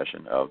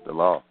transgression of the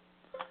law.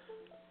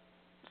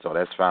 So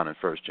that's found in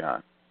 1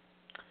 John.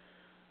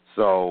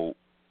 So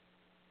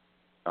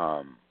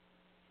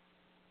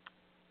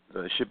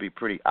it should be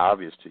pretty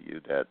obvious to you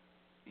that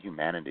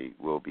humanity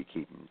will be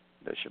keeping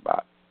the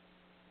Shabbat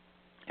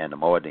and the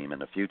Moedim in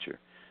the future.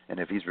 And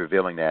if he's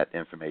revealing that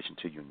information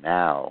to you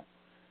now,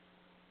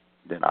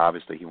 then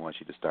obviously he wants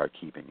you to start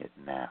keeping it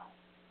now.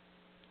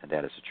 And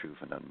that is the truth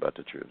and nothing but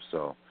the truth.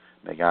 So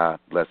may God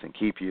bless and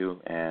keep you,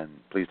 and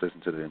please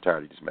listen to the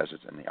entirety of this message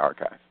in the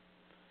archive.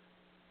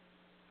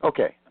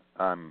 Okay,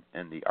 I'm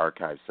in the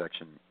archive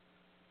section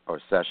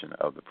or session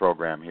of the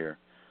program here.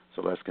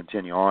 So let's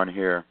continue on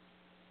here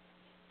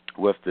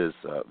with this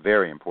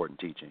very important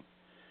teaching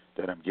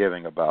that I'm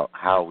giving about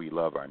how we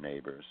love our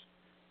neighbors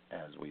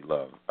as we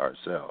love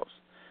ourselves.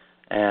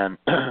 And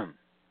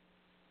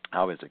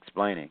I was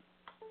explaining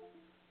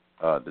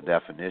the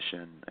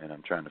definition, and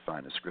I'm trying to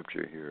find the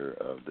scripture here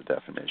of the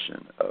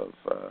definition of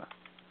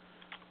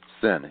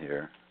sin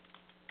here.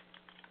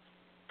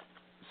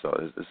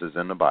 So this is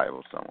in the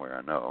Bible somewhere,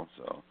 I know.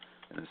 So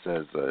And it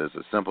says, it's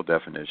a simple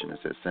definition. It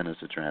says sin is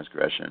the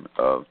transgression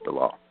of the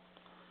law.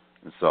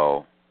 And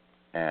so,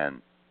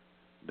 and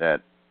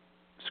that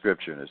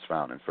scripture is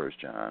found in 1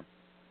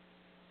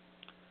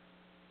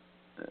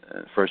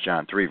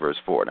 John 3, verse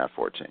 4, not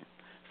 14.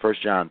 1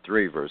 John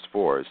 3, verse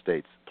 4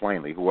 states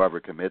plainly, whoever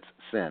commits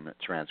sin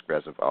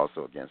transgresseth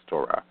also against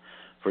Torah.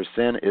 For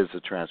sin is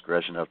the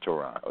transgression of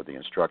Torah, or the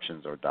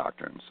instructions or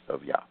doctrines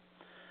of Yah.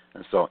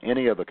 And so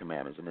any of the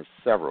commandments, and there's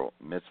several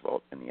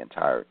mitzvot in the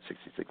entire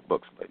 66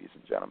 books, ladies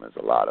and gentlemen.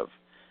 There's a lot of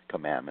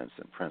commandments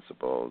and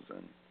principles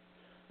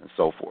and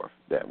so forth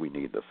that we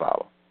need to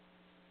follow.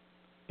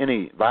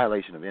 Any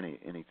violation of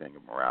anything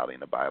of morality in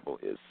the Bible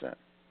is sin,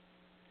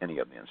 any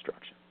of the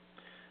instruction.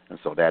 And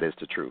so that is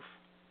the truth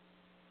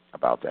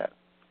about that.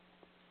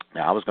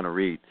 Now, I was going to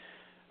read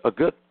a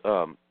good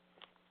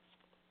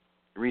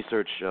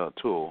research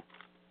tool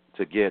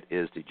to get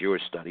is the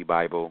Jewish Study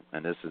Bible,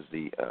 and this is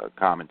the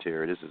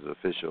commentary. This is the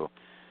official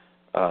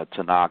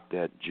Tanakh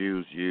that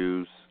Jews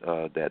use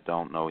that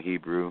don't know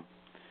Hebrew.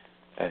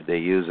 They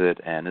use it,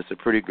 and it's a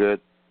pretty good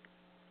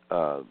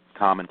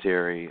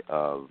commentary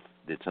of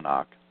the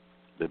Tanakh.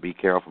 To be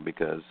careful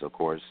because, of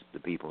course, the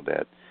people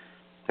that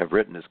have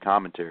written this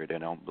commentary, they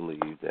don't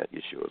believe that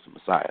Yeshua is the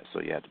Messiah.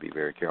 So you have to be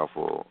very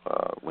careful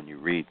when you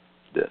read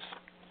this.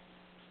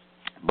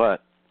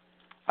 But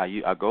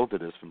I go to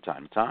this from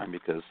time to time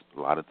because a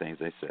lot of things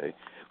they say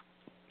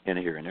in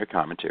here in their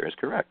commentary is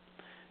correct.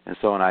 And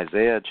so in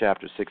Isaiah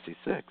chapter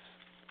 66,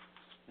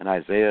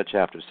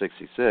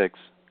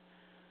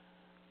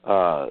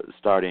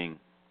 starting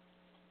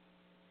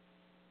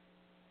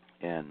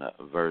in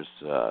verse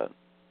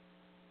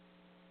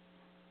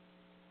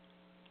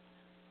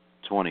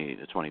 20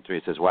 to 23,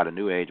 it says, while the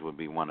new age would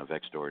be one of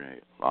extraordinary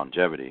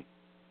longevity,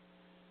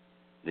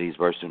 these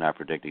verses do not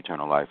predict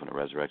eternal life and the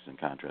resurrection in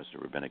contrast to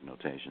rabbinic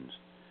notations.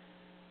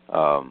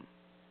 I'm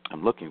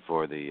looking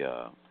for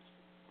the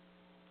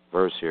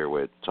verse here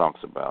where it talks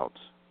about,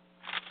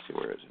 let's see,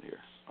 where is it here?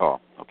 Oh,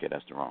 okay,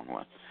 that's the wrong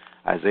one.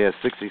 Isaiah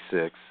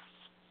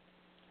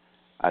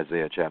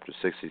chapter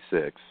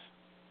 66.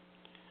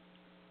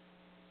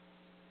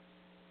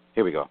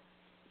 Here we go.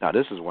 Now,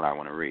 this is what I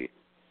want to read.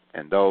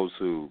 And those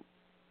who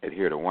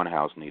adhere to one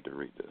house need to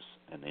read this.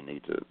 And they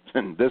need to,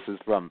 and this is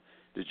from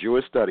the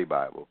Jewish Study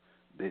Bible.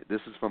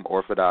 This is from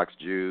Orthodox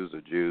Jews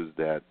or Jews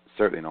that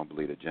certainly don't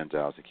believe that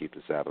Gentiles to keep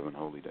the Sabbath and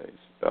holy days.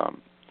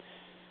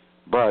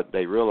 But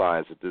they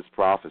realize that this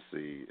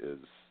prophecy is,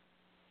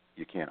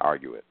 you can't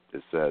argue it.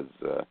 It says,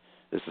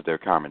 this is their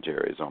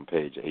commentary. It's on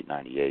page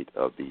 898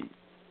 of the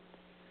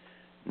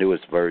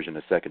newest version,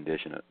 the second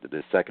edition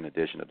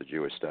of the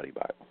Jewish Study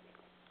Bible.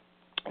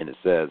 And it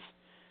says,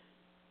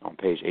 on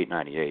page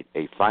 898,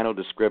 a final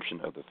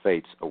description of the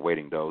fates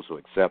awaiting those who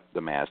accept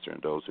the Master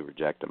and those who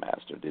reject the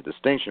Master. The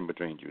distinction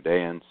between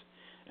Judeans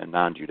and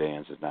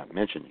non-Judeans is not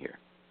mentioned here.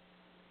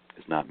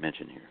 It's not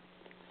mentioned here.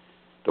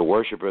 The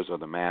worshippers of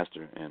the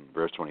Master in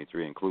verse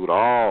 23 include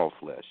all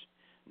flesh,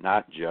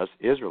 not just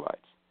Israelites.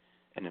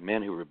 And the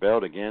men who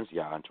rebelled against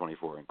Yah in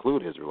 24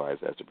 include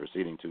Israelites, as the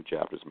preceding two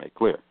chapters make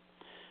clear.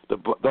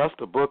 Thus,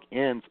 the book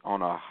ends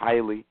on a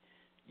highly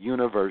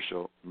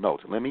universal note.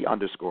 Let me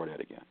underscore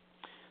that again.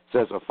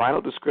 Says a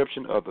final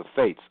description of the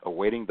fates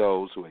awaiting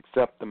those who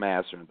accept the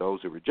Master and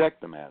those who reject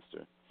the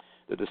Master.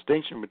 The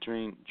distinction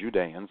between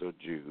Judeans or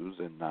Jews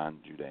and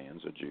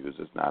non-Judeans or Jews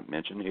is not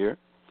mentioned here.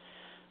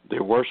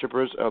 The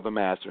worshippers of the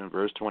Master in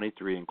verse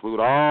 23 include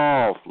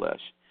all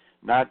flesh,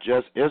 not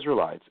just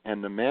Israelites.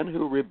 And the men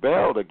who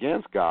rebelled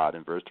against God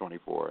in verse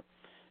 24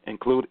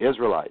 include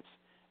Israelites,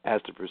 as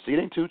the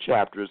preceding two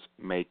chapters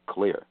make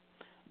clear.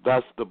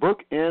 Thus, the book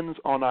ends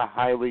on a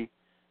highly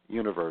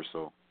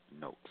universal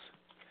note.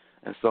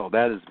 And so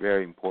that is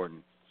very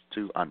important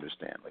to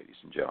understand, ladies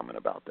and gentlemen,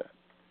 about that.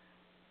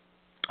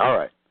 All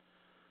right.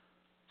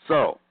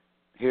 So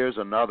here's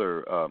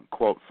another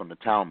quote from the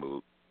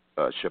Talmud,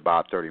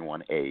 Shabbat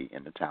 31a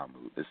in the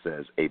Talmud. It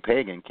says, a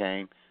pagan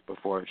came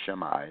before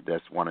Shammai.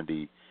 That's one of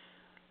the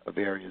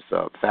various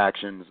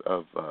factions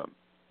of,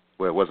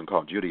 well, it wasn't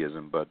called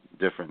Judaism, but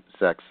different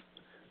sects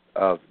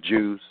of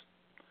Jews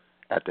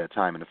at that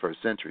time in the first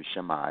century.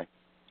 Shammai,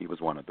 he was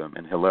one of them,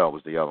 and Hillel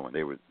was the other one.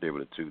 They were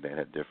the two that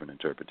had different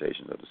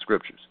interpretations of the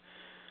scriptures.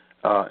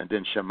 And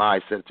then Shammai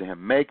said to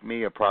him, make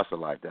me a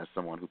proselyte. That's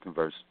someone who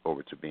converts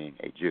over to being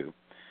a Jew,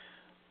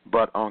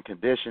 but on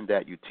condition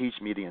that you teach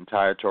me the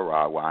entire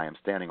Torah while I am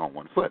standing on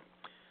one foot.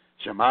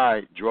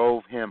 Shammai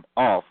drove him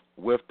off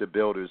with the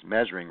builder's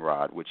measuring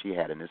rod, which he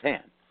had in his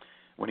hand.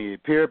 When he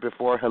appeared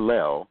before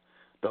Hillel,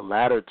 the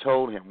latter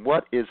told him,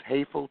 what is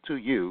hateful to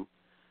you,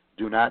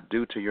 do not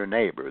do to your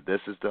neighbor.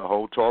 This is the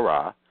whole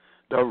Torah.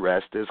 The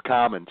rest is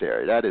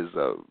commentary. That is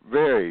a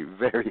very,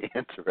 very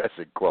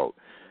interesting quote.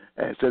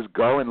 And it says,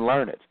 go and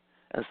learn it.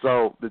 And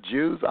so the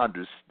Jews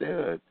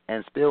understood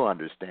and still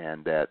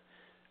understand that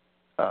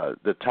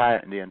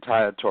the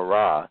entire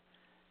Torah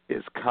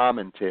is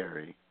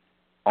commentary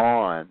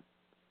on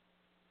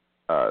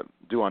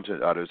do unto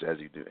others as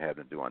you have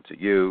them do unto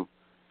you.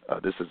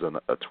 This is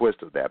a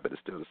twist of that, but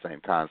it's still the same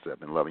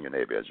concept in loving your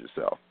neighbor as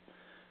yourself.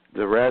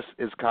 The rest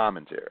is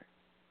commentary.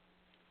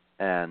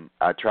 And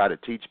I try to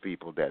teach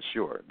people that,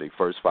 sure, the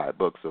first 5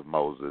 books of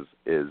Moses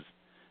is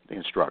the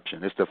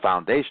instruction. It's the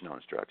foundational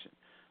instruction.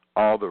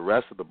 All the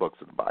rest of the books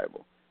of the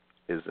Bible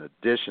is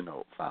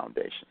additional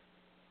foundation.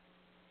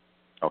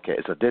 Okay,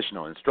 it's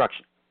additional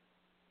instruction.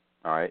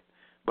 All right?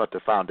 But the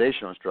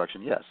foundational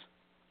instruction, yes,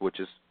 which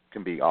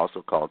can be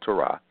also called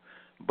Torah.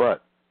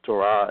 But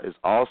Torah is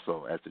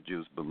also, as the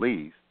Jews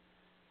believe,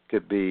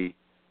 could be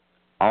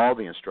all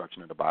the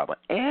instruction of the Bible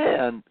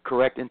and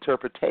correct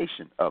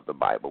interpretation of the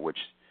Bible, which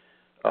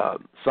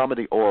some of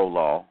the oral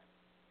law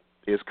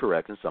is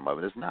correct and some of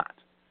it is not.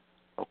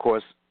 Of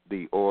course,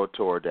 the oral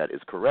Torah that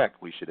is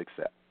correct we should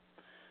accept.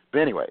 But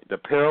anyway, the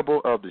parable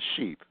of the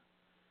sheep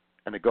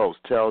and the goats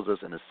tells us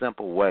in a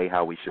simple way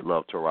how we should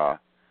love Torah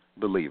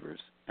believers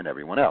and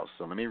everyone else.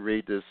 So let me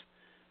read this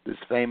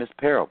famous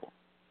parable.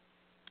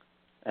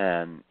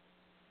 And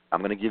I'm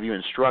going to give you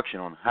instruction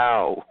on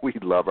how we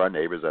love our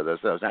neighbors as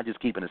ourselves, not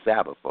just keeping the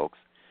Sabbath, folks.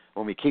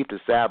 When we keep the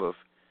Sabbath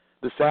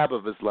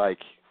is like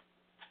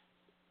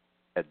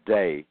a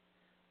day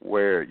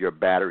where your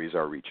batteries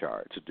are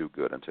recharged to do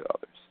good unto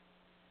others.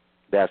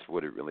 That's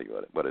what it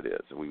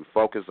is. We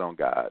focus on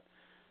God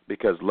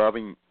because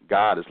loving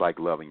God is like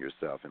loving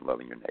yourself and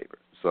loving your neighbor.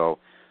 So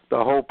the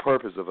whole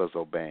purpose of us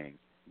obeying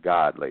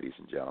God, ladies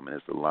and gentlemen,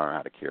 is to learn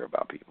how to care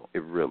about people.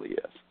 It really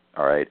is.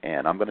 All right?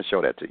 And I'm going to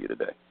show that to you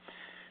today.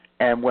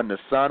 And when the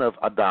son of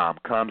Adam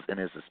comes in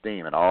his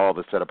esteem and all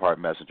the set-apart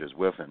messengers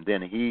with him,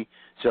 then he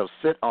shall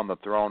sit on the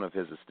throne of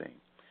his esteem.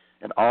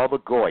 And all the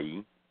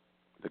goyim,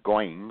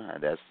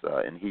 and that's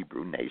in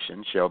Hebrew,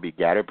 nation, shall be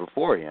gathered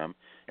before him,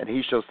 and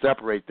he shall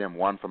separate them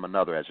one from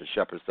another as a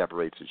shepherd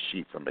separates his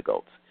sheep from the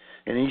goats.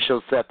 And he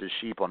shall set the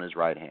sheep on his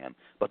right hand,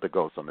 but the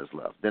goats on his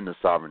left. Then the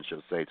sovereign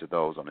shall say to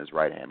those on his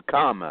right hand,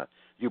 Come,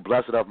 you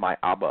blessed of my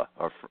Abba,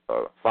 or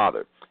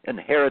Father,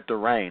 inherit the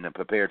reign and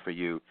prepared for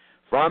you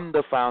from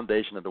the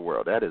foundation of the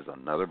world. That is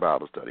another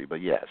Bible study,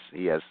 but yes,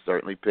 he has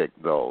certainly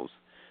picked those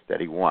that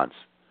he wants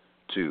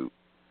to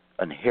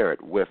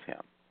inherit with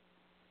him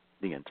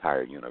the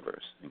entire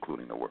universe,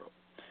 including the world.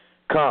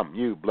 Come,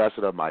 you blessed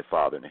of my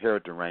Father,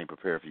 inherit the reign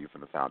prepared for you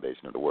from the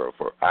foundation of the world.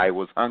 For I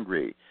was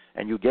hungry,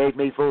 and you gave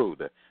me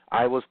food.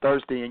 I was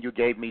thirsty, and you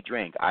gave me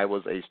drink. I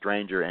was a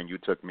stranger, and you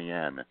took me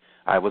in.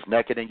 I was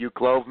naked, and you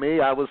clothed me.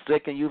 I was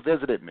sick, and you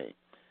visited me.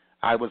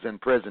 I was in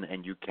prison,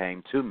 and you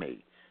came to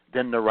me.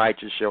 Then the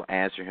righteous shall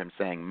answer him,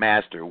 saying,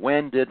 Master,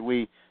 when did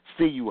we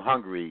see you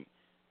hungry,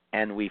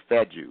 and we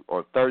fed you,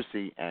 or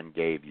thirsty, and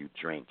gave you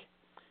drink?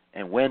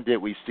 And when did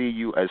we see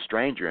you a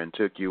stranger, and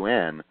took you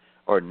in,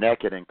 or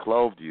naked, and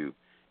clothed you?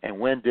 And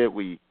when did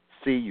we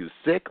see you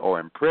sick, or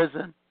in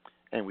prison,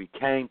 and we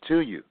came to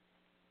you?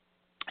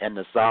 And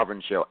the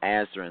sovereign shall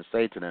answer and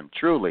say to them,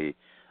 Truly,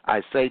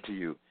 I say to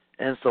you,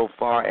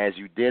 insofar as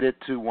you did it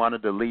to one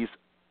of the least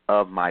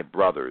of my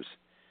brothers,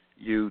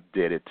 you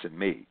did it to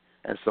me.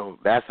 And so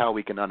that's how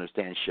we can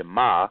understand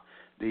Shema.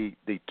 The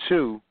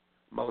 2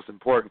 most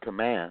important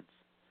commands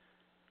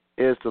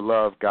is to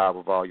love God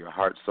with all your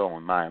heart, soul,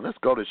 and mind. Let's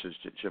go to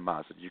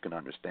Shema so that you can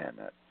understand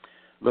that.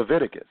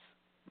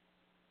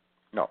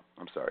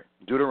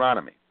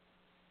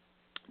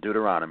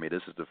 Deuteronomy,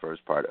 this is the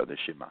first part of the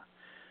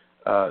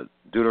Shema.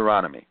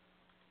 Deuteronomy,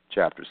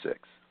 chapter 6.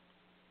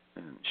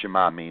 And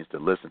Shema means to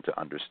listen, to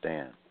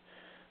understand.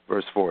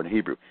 Verse 4 in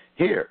Hebrew.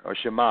 Hear, or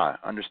Shema,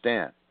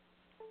 understand,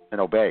 and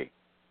obey,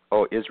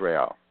 O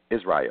Israel.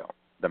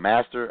 The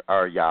master,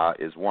 our Yah,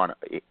 is one,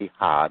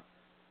 Ihad,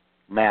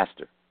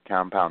 master,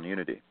 compound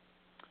unity.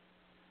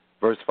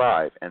 Verse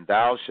 5, and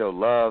thou shalt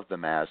love the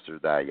master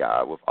thy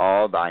Yah with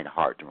all thine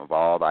heart, and with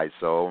all thy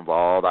soul, and with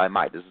all thy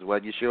might. This is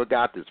what Yeshua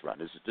got this from.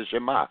 This is the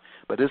Shema.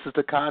 But this is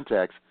the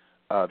context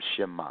of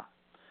Shema.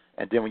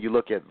 And then when you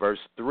look at verse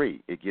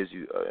 3, it gives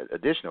you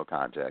additional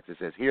context. It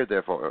says, Hear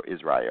therefore,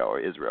 Israel,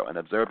 and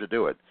observe to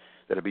do it,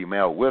 that it be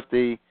male with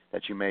thee,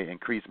 that you may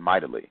increase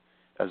mightily.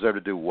 Observe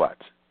to do what?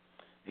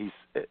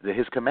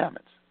 His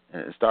commandments.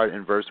 And it started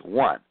in verse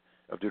 1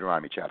 of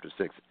Deuteronomy chapter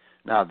 6.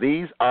 Now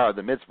these are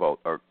the mitzvot,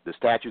 or the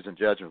statutes and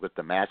judgments which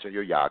the master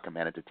your Yah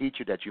commanded to teach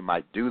you, that you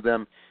might do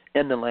them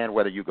in the land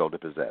whether you go to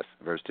possess.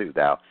 Verse 2,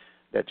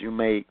 that you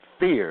may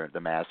fear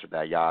the master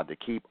thy Yah, to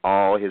keep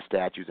all his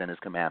statutes and his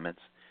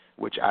commandments,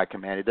 which I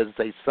commanded. It doesn't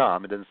say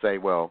some. It doesn't say,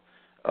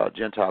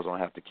 Gentiles don't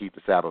have to keep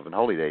the Sabbath and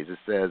holy days. It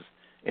says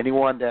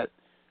anyone that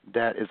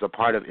is a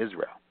part of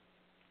Israel.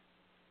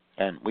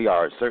 And we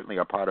are certainly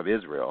a part of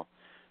Israel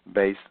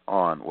based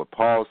on what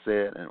Paul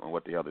said and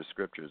what the other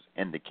scriptures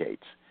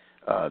indicates,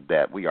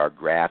 that we are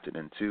grafted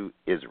into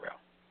Israel.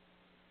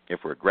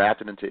 If we're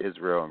grafted into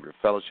Israel and we're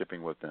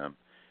fellowshipping with them,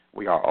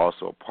 we are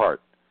also a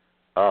part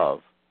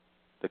of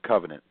the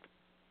covenant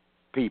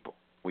people.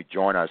 We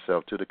join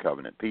ourselves to the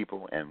covenant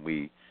people, and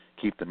we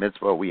keep the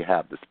mitzvah. We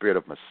have the spirit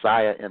of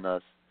Messiah in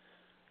us.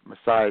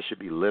 Messiah should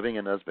be living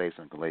in us based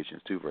on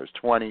Galatians 2, verse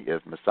 20.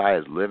 If Messiah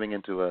is living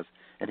into us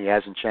and he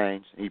hasn't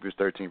changed, Hebrews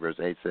 13, verse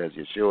 8 says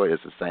Yeshua is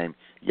the same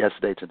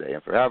yesterday, today,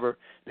 and forever,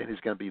 then he's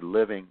going to be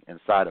living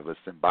inside of us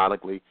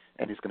symbolically,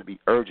 and he's going to be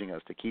urging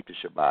us to keep the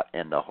Shabbat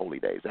and the holy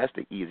days. That's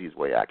the easiest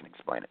way I can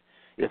explain it.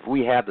 If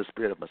we have the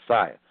spirit of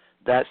Messiah,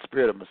 that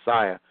spirit of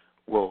Messiah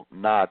will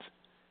not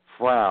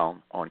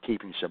frown on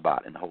keeping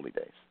Shabbat in holy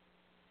days.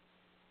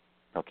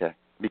 Okay?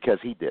 Because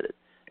he did it.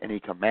 And he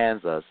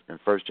commands us in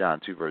 1 John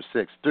 2, verse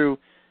 6, through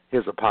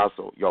his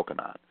apostle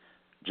Yochanan,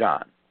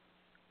 John,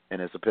 in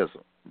his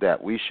epistle,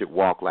 that we should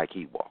walk like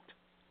he walked.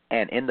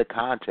 And in the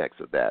context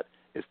of that,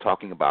 it's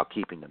talking about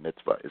keeping the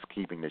mitzvah, it's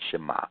keeping the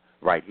Shema,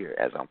 right here,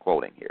 as I'm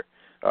quoting here.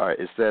 All right,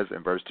 it says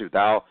in verse 2,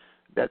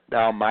 that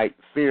thou might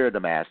fear the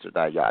master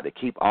thy Yah, to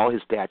keep all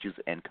his statutes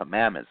and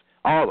commandments,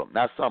 all of them,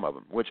 not some of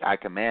them, which I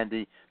command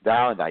thee,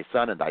 thou and thy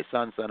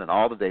son's son, and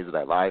all the days of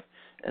thy life,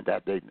 and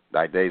that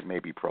thy days may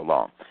be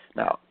prolonged.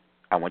 Now,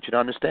 I want you to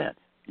understand,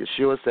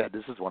 Yeshua said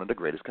this is one of the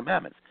greatest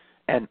commandments.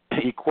 And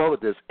he quoted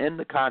this in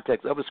the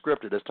context of a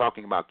scripture that's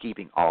talking about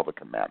keeping all the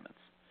commandments.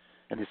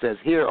 And he says,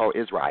 Hear, O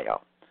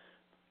Israel,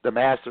 the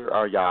master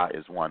our Yah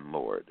is one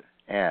Lord.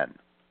 And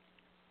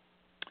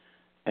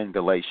in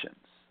Galatians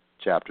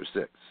chapter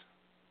 6,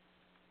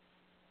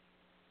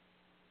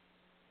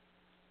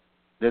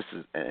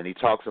 and he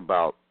talks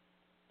about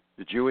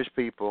the Jewish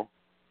people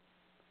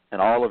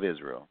and all of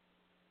Israel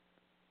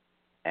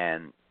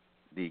and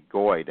the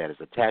Goy that has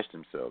attached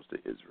themselves to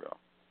Israel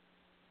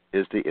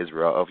is the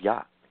Israel of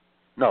Yah.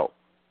 No,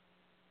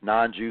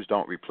 non-Jews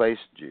don't replace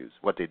Jews.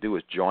 What they do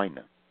is join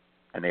them,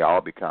 and they all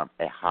become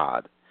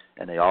ehad,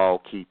 and they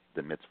all keep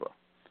the mitzvah.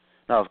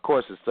 Now, of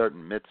course, there's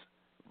certain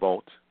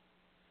mitzvot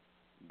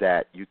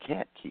that you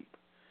can't keep.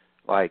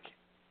 Like,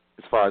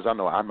 as far as I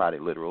know, I'm not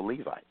a literal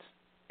Levite.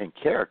 In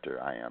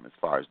character, I am, as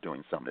far as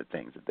doing some of the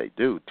things that they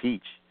do,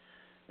 teach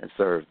and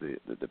serve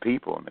the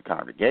people in the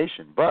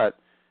congregation. But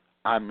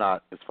I'm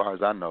not, as far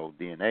as I know,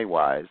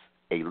 DNA-wise,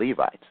 a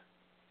Levite.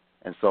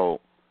 And so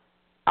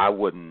I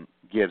wouldn't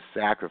give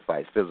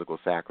sacrifice, physical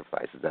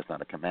sacrifices. That's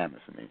not a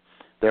commandment for me.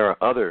 There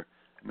are other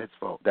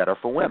mitzvot that are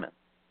for women.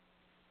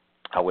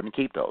 I wouldn't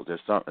keep those.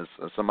 There's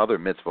some other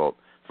mitzvot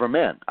for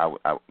men.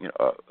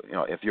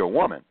 If you're a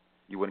woman,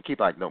 you wouldn't keep,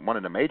 like one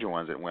of the major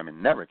ones that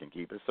women never can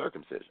keep is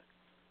circumcision.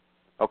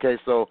 Okay,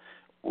 so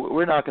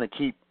we're not going to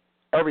keep,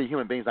 every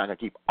human being's not going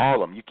to keep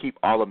all of them. You keep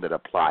all of them that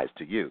applies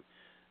to you.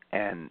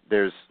 And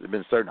there's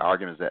been certain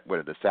arguments that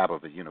whether the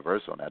Sabbath is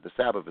universal or not. The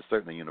Sabbath is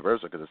certainly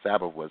universal because the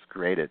Sabbath was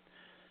created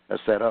or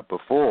set up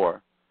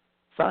before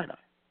Sinai.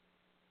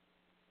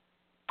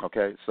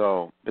 Okay,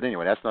 so, but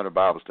anyway, that's not a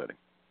Bible study.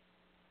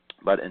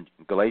 But in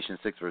Galatians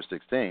 6, verse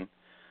 16,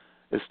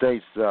 it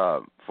states,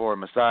 for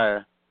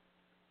Messiah,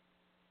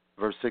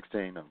 verse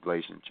 16 of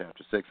Galatians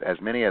chapter 6, as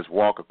many as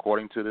walk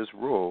according to this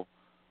rule,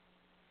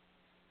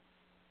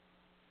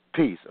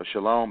 peace or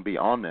shalom be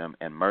on them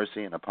and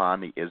mercy and upon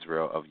the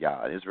Israel of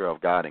Yah. Israel of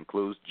God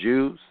includes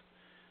Jews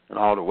and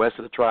all the rest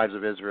of the tribes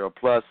of Israel,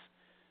 plus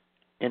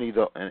any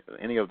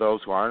of those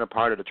who aren't a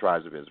part of the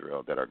tribes of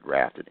Israel that are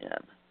grafted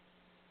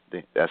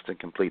in. That's the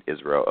complete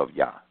Israel of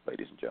Yah,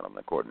 ladies and gentlemen,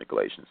 according to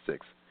Galatians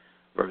 6,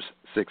 verse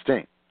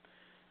 16.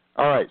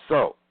 All right,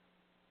 so,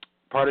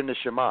 part in the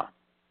Shema.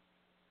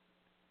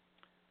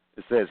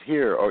 It says,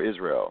 Hear, O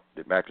Israel,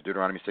 back to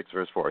Deuteronomy 6,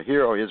 verse 4,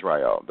 Hear, O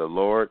Israel, the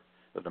Lord,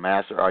 the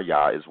master our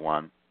Yah is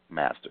one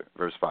master.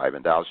 Verse 5,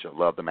 and thou shalt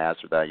love the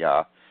master thy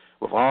Yah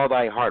with all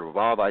thy heart, with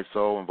all thy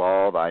soul, and with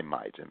all thy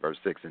might. And verse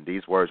 6, and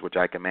these words which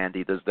I command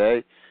thee this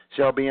day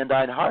shall be in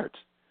thine heart.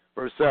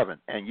 Verse 7,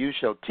 and you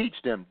shall teach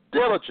them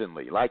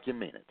diligently, like you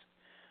mean it,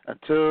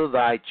 unto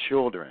thy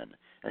children,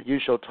 and you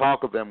shall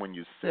talk of them when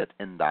you sit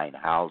in thine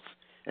house,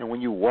 and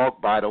when you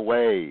walk by the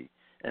way,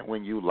 and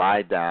when you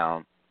lie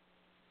down,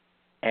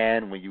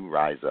 and when you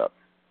rise up.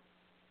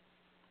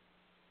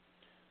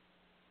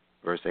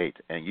 Verse 8,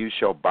 and you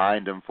shall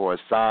bind them for a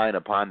sign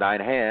upon thine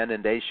hand,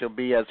 and they shall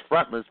be as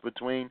frontlets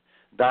between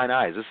thine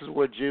eyes. This is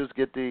where Jews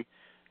get the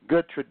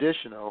good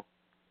traditional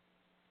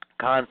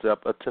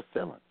concept of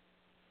tefillin.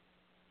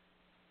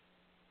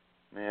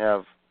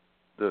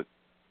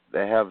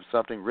 They have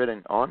something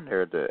written on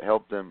there to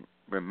help them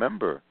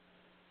remember,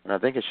 and I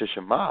think it's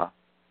Shema,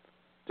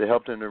 to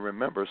help them to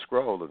remember,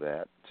 scroll of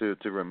that, to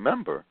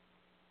remember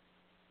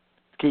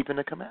keeping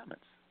the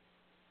commandments.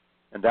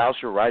 And thou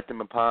shalt write them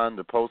upon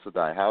the posts of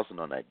thy house and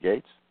on thy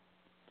gates.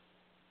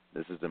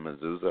 This is the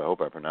mezuzah. I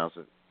hope I pronounce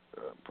it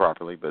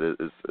properly, but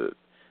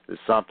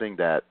it's something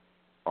that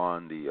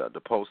on the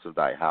posts of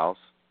thy house,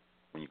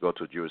 when you go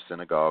to a Jewish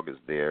synagogue, is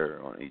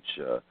there on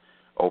each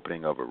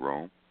opening of a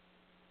room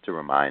to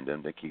remind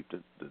them to keep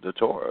the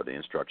Torah, the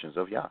instructions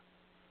of Yah.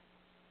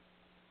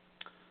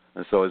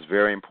 And so it's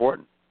very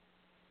important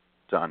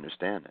to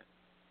understand it.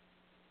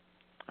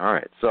 All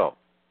right, so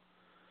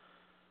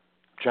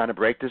trying to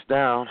break this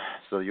down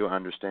so you'll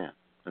understand.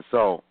 And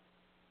so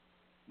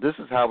this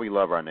is how we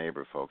love our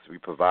neighbor, folks. We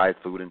provide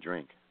food and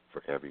drink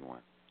for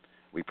everyone.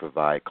 We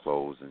provide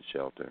clothes and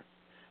shelter.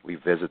 We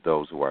visit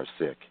those who are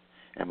sick,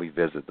 and we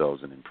visit those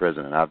in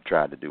prison. And I've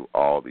tried to do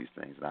all these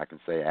things, and I can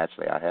say,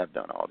 actually, I have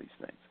done all these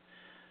things.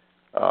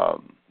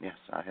 Yes,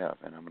 I have,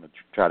 and I'm going to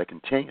try to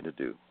continue to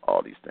do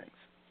all these things.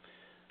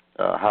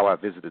 How I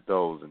visited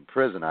those in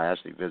prison, I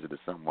actually visited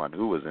someone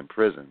who was in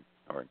prison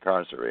or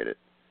incarcerated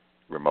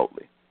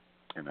remotely.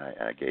 And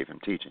I gave him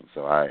teaching.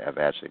 So I have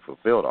actually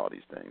fulfilled all these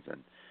things.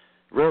 And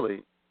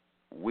really,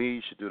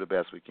 we should do the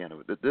best we can.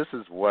 This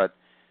is what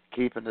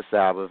keeping the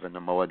Sabbath and the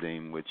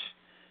Moedim, which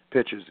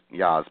pictures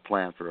Yah's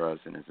plan for us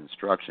and his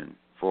instruction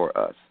for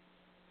us,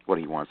 what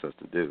he wants us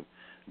to do.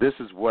 This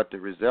is what the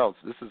results,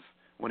 this is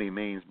what he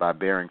means by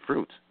bearing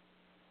fruit.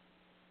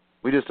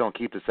 We just don't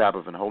keep the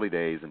Sabbath and holy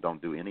days and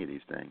don't do any of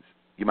these things.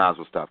 You might as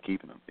well stop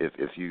keeping them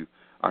if you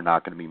are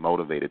not going to be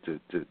motivated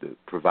to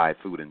provide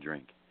food and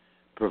drink,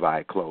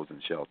 provide clothes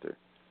and shelter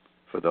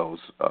for those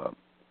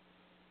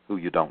who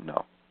you don't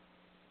know.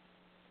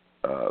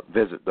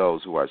 Visit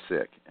those who are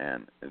sick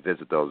and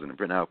visit those in the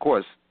prison. Now, of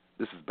course,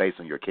 this is based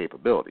on your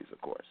capabilities,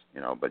 of course,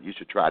 but you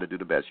should try to do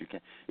the best you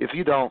can. If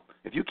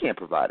you can't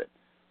provide it,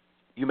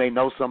 you may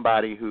know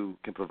somebody who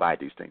can provide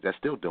these things. They're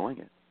still doing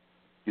it.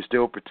 You're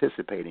still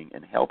participating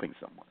in helping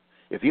someone.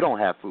 If you don't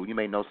have food, you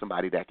may know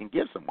somebody that can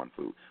give someone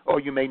food, or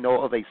you may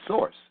know of a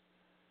source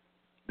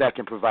that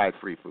can provide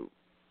free food.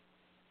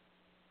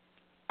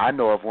 I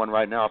know of one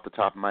right now off the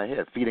top of my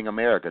head,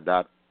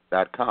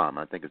 feedingamerica.com,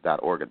 I think it's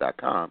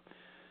 .org.com.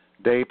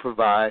 They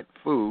provide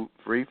food,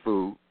 free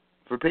food,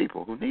 for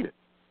people who need it.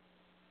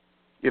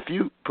 If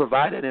you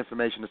provide that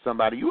information to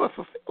somebody, you have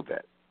fulfilled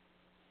that.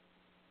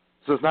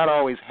 So it's not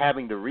always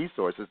having the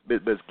resources,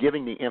 but it's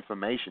giving the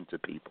information to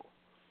people.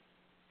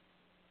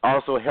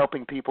 Also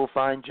helping people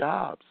find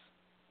jobs.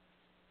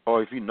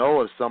 Or if you know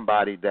of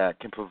somebody that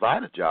can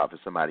provide a job for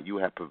somebody, you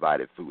have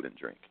provided food and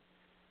drink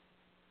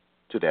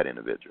to that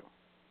individual,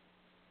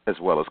 as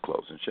well as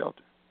clothes and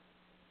shelter.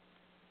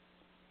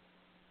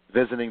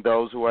 Visiting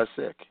those who are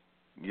sick.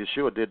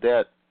 Yeshua did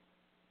that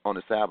on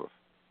the Sabbath,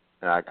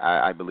 and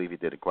I believe he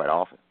did it quite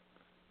often.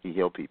 He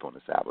healed people on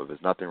the Sabbath.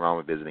 There's nothing wrong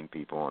with visiting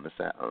people on the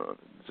Sabbath.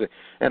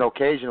 And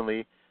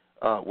occasionally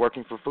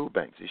working for food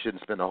banks. You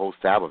shouldn't spend the whole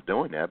Sabbath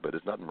doing that, but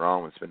there's nothing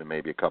wrong with spending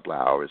maybe a couple of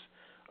hours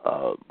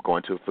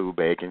going to a food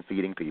bank and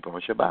feeding people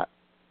on Shabbat.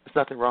 There's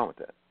nothing wrong with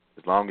that,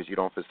 as long as you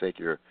don't forsake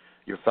your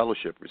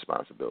fellowship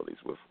responsibilities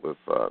with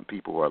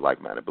people who are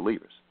like-minded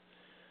believers.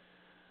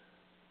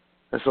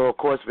 And so, of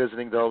course,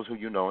 visiting those who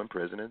you know in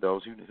prison and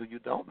those who you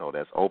don't know,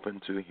 that's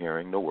open to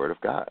hearing the Word of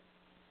God.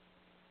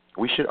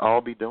 We should all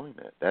be doing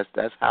that.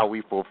 That's how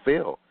we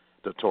fulfill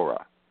the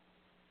Torah,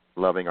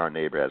 loving our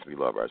neighbor as we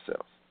love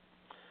ourselves.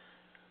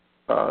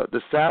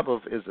 The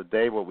Sabbath is a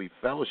day where we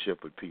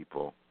fellowship with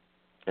people,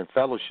 and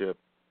fellowship,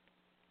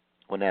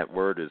 when that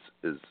word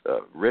is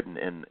written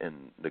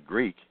in the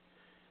Greek,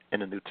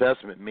 in the New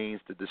Testament,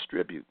 means to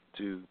distribute,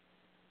 to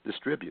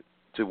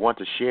want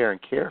to share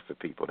and care for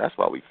people. That's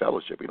why we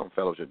fellowship. We don't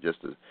fellowship just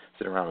to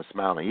sit around and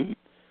smile and eat.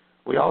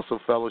 We also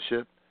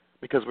fellowship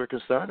because we're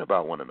concerned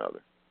about one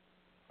another,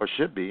 or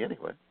should be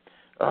anyway.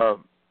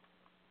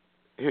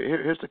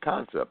 Here's the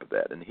concept of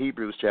that in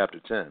Hebrews chapter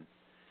 10.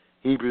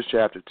 Hebrews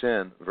chapter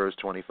 10, verse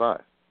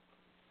 25.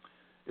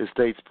 It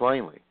states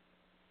plainly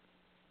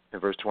in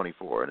verse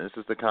 24, and this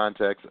is the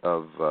context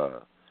of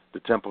the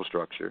temple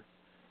structure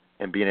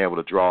and being able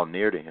to draw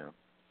near to him.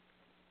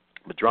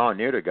 But drawing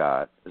near to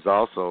God is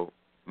also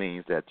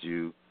means that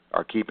you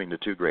are keeping the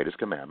two greatest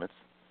commandments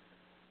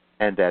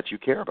and that you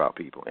care about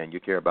people and you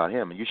care about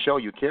him. And you show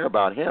you care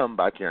about him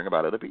by caring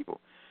about other people.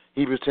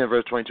 Hebrews 10,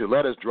 verse 22,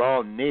 let us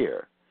draw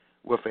near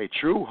with a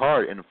true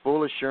heart and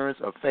full assurance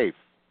of faith,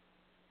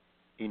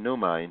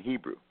 enuma in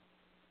Hebrew.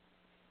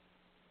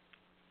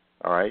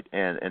 All right,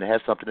 and it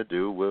has something to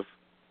do with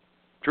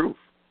truth.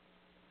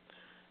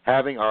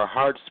 Having our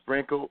hearts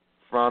sprinkled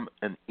from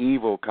an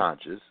evil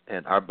conscience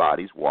and our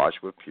bodies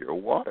washed with pure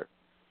water.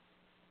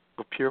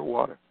 With pure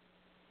water.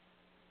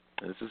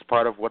 And this is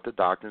part of what the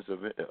doctrines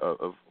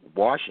of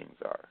washings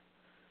are,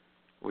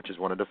 which is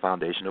one of the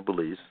foundational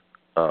beliefs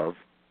of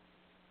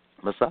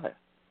Messiah,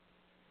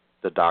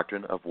 the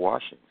doctrine of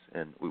washings.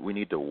 And we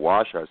need to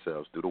wash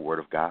ourselves through the Word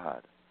of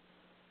God.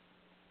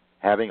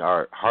 Having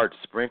our hearts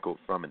sprinkled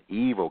from an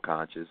evil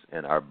conscience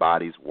and our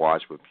bodies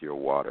washed with pure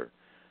water.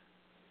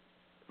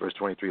 Verse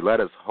 23,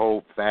 let us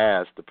hold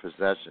fast the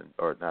profession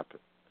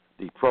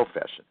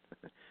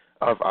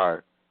of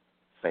our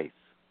faith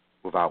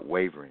without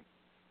wavering.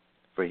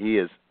 For he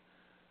is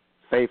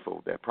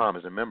faithful that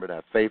promise. Remember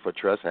that faith or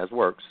trust has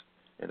works.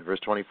 In verse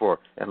 24,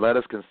 and let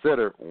us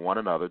consider one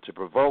another to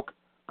provoke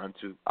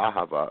unto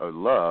ahava, or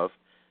love.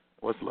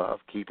 What's love?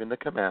 Keeping the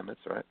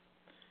commandments, right?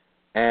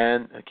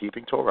 And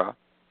keeping Torah.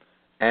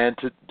 And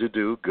to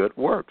do good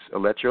works. Or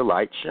let your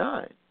light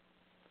shine.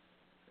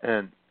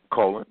 And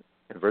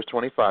in verse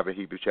 25 of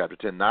Hebrews chapter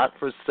 10, not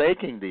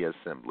forsaking the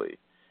assembly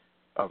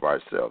of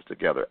ourselves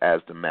together, as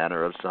the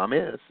manner of some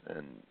is.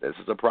 And this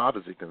is a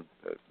prophecy.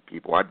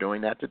 People are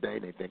doing that today,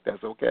 and they think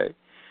that's okay.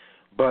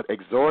 But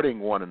exhorting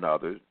one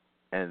another,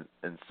 and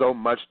so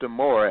much the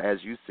more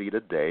as you see the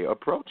day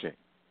approaching.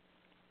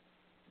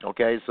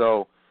 Okay,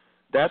 so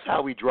that's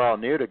how we draw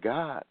near to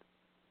God,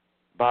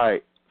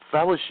 by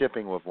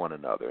fellowshipping with one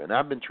another. And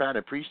I've been trying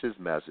to preach this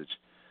message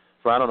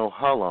for I don't know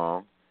how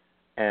long,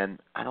 and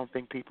I don't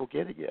think people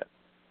get it yet.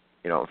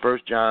 1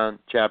 John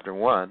chapter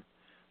 1,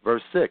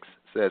 verse 6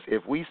 says,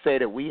 if we say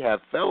that we have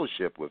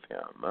fellowship with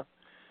him,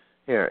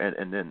 here,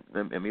 and then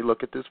let me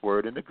look at this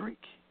word in the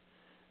Greek.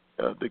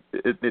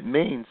 It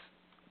means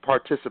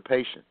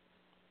participation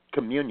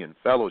communion,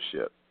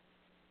 fellowship.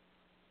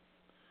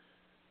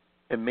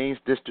 It means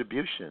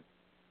distribution,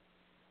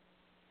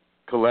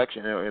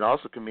 collection. It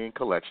also can mean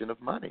collection of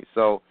money.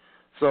 So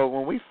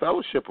when we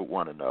fellowship with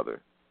one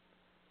another,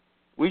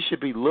 we should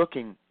be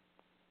looking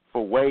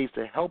for ways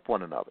to help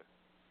one another.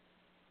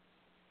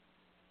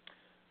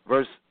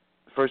 1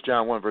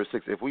 John 1, verse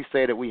 6, if we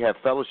say that we have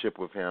fellowship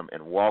with him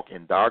and walk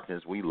in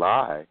darkness, we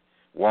lie.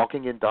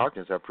 Walking in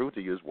darkness, I prove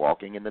to you, is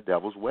walking in the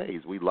devil's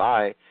ways. We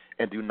lie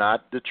and do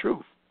not the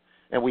truth.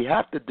 And we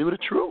have to do the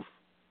truth.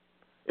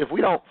 If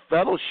we don't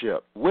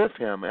fellowship with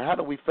him, and how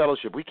do we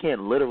fellowship? We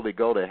can't literally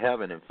go to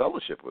heaven and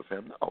fellowship with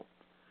him. No.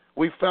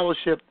 We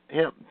fellowship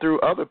him through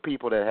other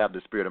people that have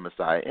the Spirit of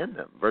Messiah in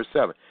them. Verse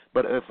 7.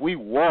 But if we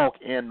walk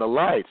in the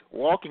light,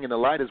 walking in the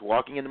light is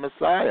walking in the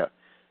Messiah.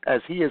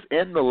 As he is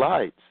in the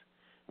light,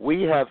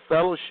 we have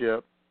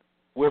fellowship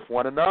with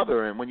one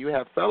another. And when you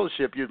have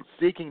fellowship, you're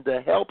seeking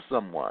to help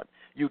someone.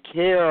 You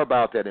care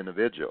about that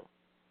individual.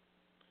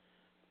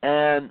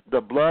 And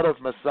the blood of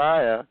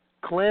Messiah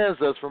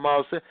cleanses us from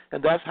all sin.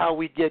 And that's how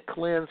we get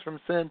cleansed from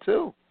sin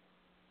too.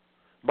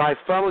 By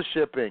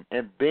fellowshipping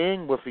and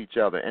being with each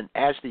other and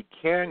actually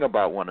caring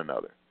about one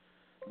another.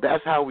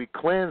 That's how we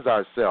cleanse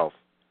ourselves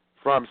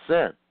from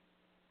sin.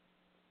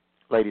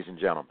 Ladies and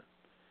gentlemen.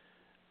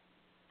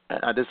 And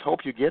I just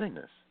hope you're getting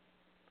this.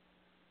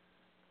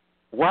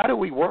 Why do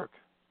we work?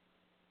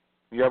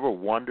 You ever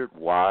wondered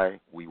why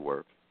we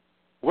work?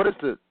 What is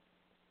the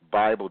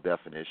Bible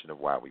definition of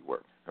why we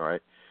work? All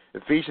right.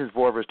 Ephesians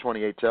 4, verse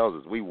 28 tells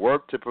us we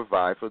work to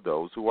provide for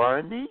those who are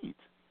in need.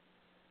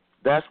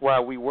 That's why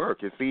we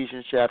work.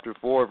 Ephesians chapter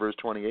 4, verse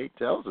 28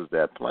 tells us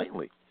that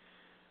plainly.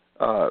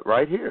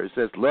 Right here, it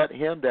says, let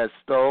him that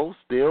stole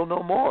steal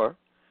no more,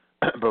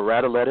 but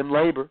rather let him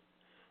labor,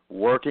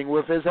 working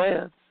with his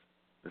hands.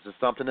 This is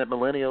something that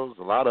millennials,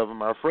 a lot of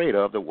them are afraid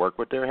of, to work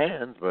with their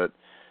hands, but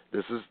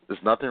there's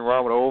nothing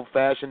wrong with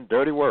old-fashioned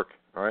dirty work,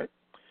 all right?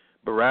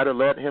 But rather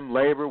let him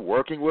labor,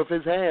 working with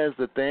his hands,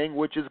 the thing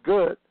which is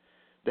good,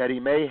 that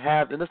he may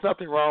have, and there's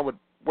nothing wrong with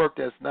work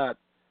that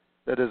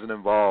doesn't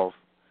involve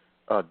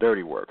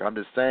dirty work. I'm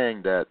just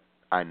saying that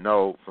I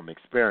know from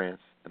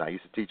experience, and I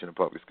used to teach in the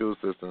public school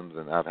systems,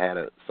 and I've had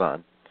a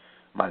son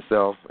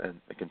myself,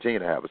 and I continue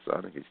to have a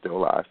son, and he's still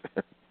alive,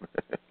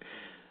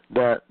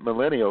 that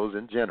millennials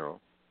in general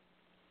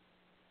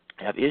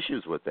have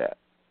issues with that.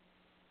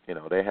 You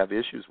know, they have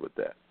issues with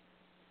that.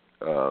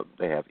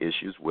 They have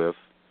issues with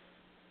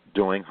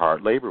doing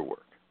hard labor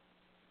work.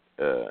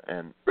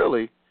 And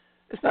really,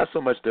 it's not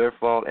so much their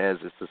fault as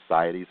it's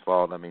society's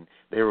fault. I mean,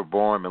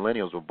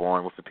 millennials were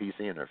born with a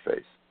PC in their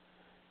face.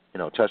 You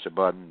know, touch a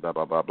button, blah,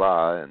 blah, blah,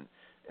 blah,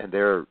 and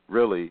they're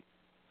really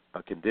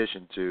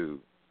conditioned to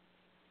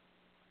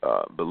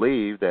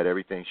believe that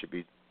everything should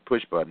be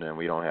push button and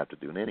we don't have to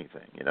do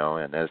anything, you know,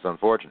 and that's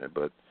unfortunate.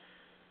 But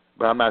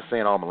I'm not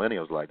saying all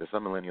millennials like this.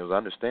 Some millennials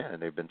understand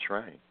and they've been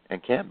trained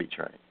and can be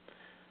trained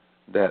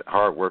that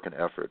hard work and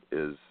effort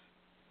is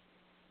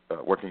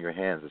working your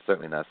hands is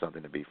certainly not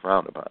something to be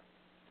frowned upon.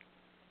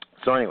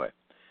 So anyway,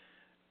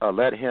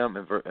 let him,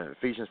 in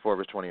Ephesians 4,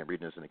 verse 20, I'm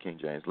reading this in the King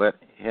James, let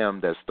him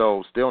that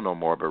stole steal no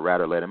more, but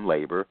rather let him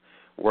labor,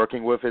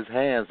 working with his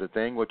hands the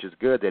thing which is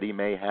good, that he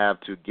may have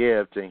to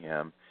give to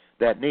him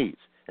that needs.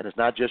 And it's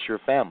not just your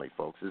family,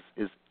 folks.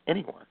 It's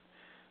anyone.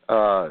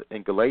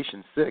 In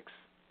Galatians 6,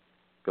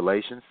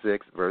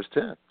 verse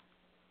 10,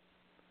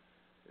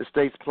 it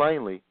states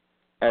plainly,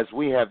 as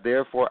we have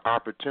therefore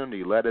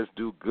opportunity, let us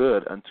do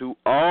good unto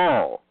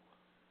all,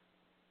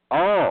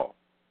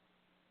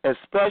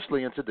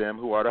 especially unto them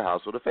who are the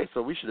household of faith.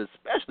 So we should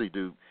especially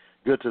do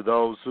good to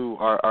those who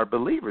are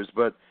believers,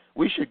 but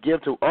we should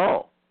give to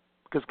all,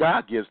 because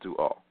God gives to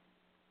all.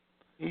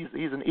 He's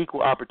an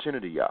equal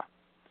opportunity Yah,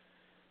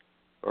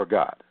 or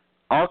God.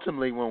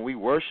 Ultimately, when we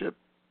worship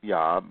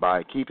Yah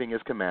by keeping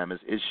his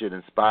commandments, it should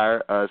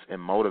inspire us and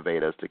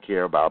motivate us to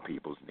care about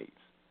people's needs.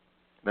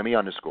 Let me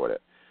underscore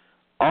that.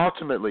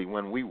 Ultimately,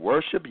 when we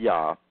worship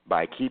Yah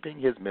by keeping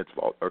his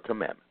mitzvot, or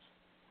commandments,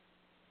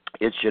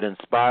 it should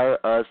inspire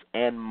us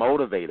and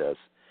motivate us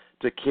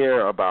to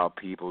care about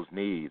people's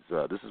needs.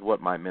 This is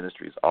what my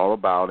ministry is all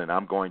about, and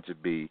I'm going to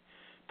be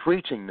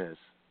preaching this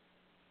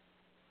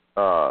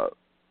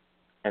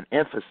and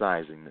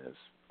emphasizing this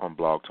on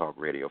Blog Talk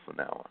Radio from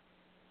now on.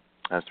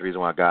 That's the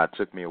reason why God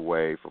took me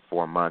away for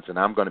 4 months, and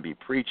I'm going to be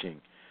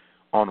preaching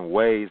on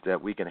ways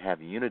that we can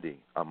have unity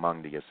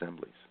among the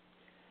assemblies.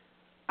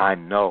 I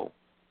know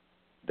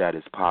that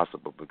is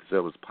possible because it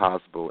was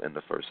possible in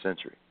the first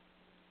century,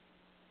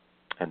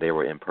 and they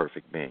were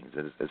imperfect beings.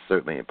 It's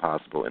certainly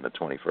impossible in the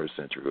 21st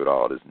century with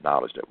all this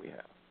knowledge that we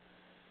have.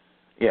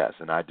 Yes,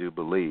 and I do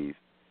believe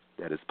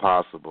that it's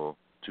possible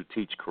to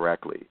teach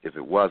correctly. If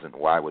it wasn't,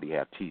 why would he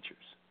have teachers?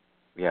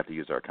 We have to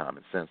use our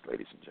common sense,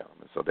 ladies and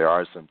gentlemen. So there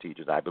are some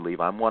teachers. I believe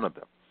I'm one of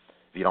them.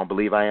 If you don't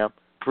believe I am,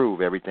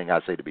 prove everything I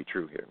say to be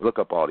true here. Look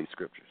up all these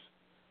scriptures.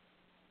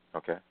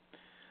 Okay?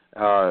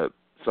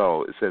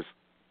 So it says,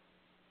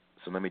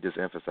 so let me just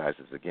emphasize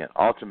this again.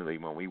 Ultimately,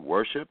 when we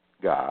worship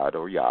God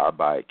or Yah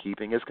by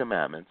keeping his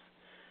commandments,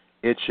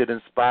 It should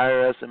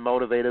inspire us and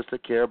motivate us to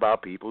care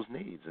about people's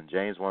needs. In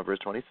James 1, verse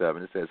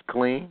 27, it says,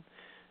 clean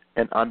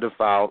and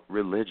undefiled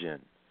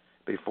religion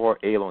before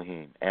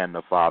Elohim and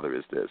the Father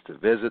is this, to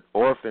visit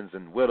orphans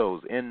and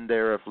widows in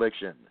their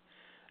affliction,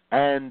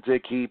 and to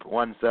keep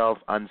oneself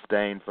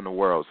unstained from the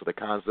world. So the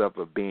concept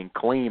of being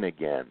clean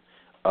again,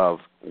 of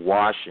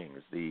washings,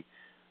 the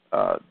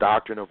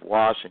doctrine of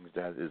washings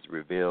that is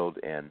revealed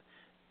in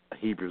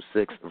Hebrews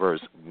 6,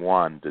 verse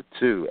 1 to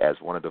 2 as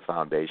one of the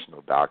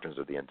foundational doctrines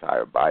of the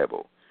entire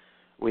Bible.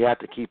 We have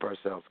to keep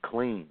ourselves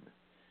clean.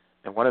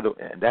 And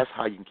that's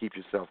how you can keep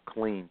yourself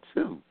clean,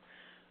 too.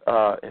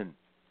 And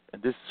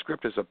these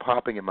scriptures are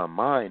popping in my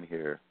mind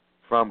here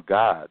from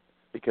God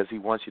because he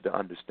wants you to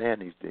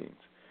understand these things.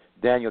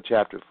 Daniel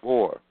chapter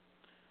 4,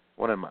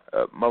 one of my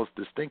most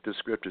distinctive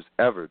scriptures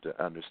ever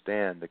to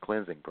understand the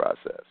cleansing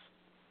process.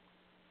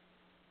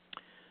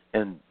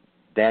 In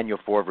Daniel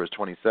 4, verse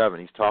 27,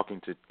 he's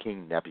talking to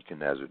King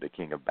Nebuchadnezzar, the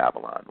king of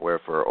Babylon.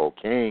 Wherefore, O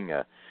king,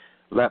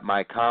 let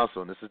my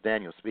counsel, and this is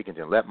Daniel speaking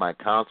to him, let my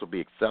counsel be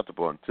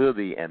acceptable unto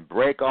thee, and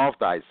break off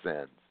thy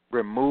sins.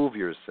 Remove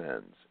your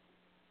sins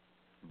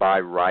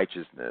by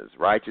righteousness.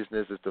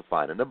 Righteousness is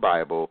defined in the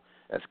Bible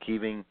as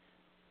keeping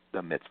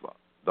the mitzvah,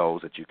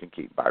 those that you can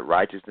keep by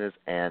righteousness.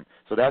 And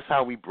so that's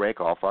how we break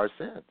off our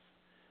sins,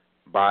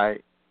 by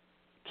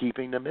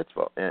keeping the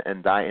mitzvah,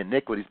 and thy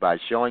iniquities by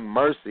showing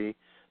mercy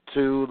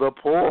to the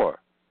poor,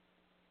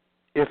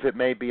 if it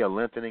may be a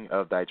lengthening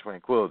of thy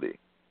tranquility.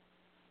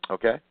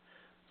 Okay?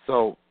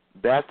 So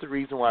that's the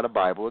reason why the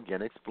Bible,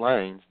 again,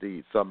 explains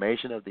the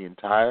summation of the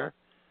entire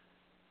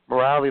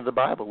morality of the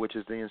Bible, which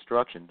is the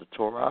instruction, the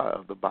Torah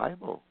of the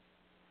Bible,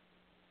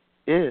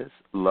 is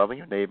loving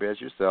your neighbor as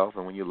yourself.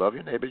 And when you love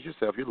your neighbor as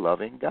yourself, you're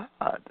loving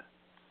God,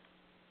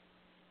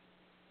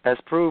 as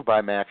proved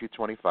by Matthew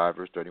 25,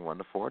 verse 31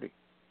 to 40.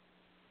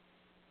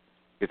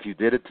 If you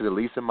did it to the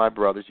least of my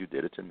brothers, you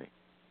did it to me.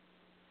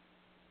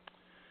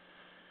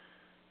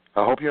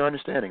 I hope you're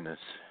understanding this,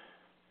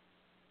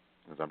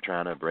 because I'm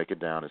trying to break it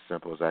down as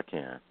simple as I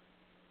can.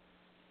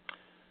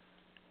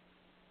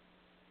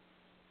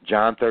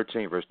 John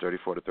 13, verse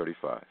 34 to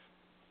 35.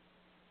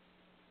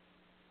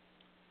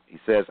 He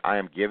says, I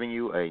am giving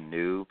you a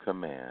new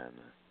command,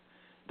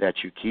 that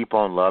you keep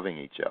on loving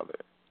each other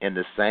in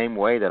the same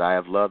way that I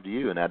have loved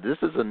you. Now, this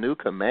is a new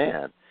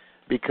command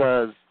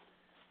because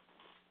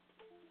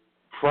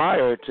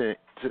prior to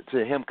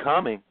him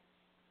coming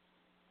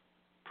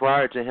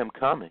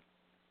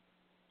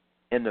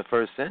in the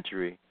first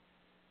century,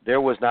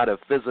 there was not a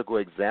physical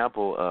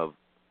example of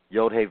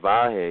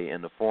Yod-Heh-Vah-Heh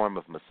in the form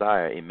of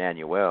Messiah,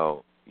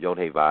 Emmanuel,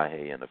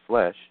 Yod-Heh-Vah-Heh in the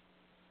flesh.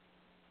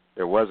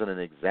 There wasn't an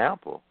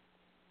example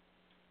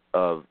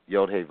of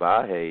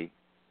Yod-Heh-Vah-Heh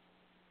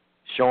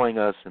showing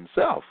us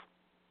himself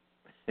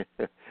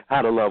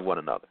how to love one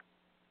another.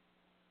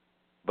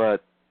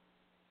 But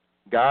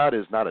God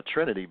is not a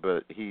trinity,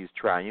 but he's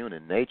triune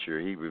in nature.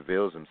 He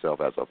reveals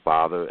himself as a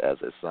Father, as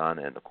a Son,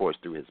 and, of course,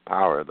 through his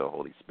power, the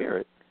Holy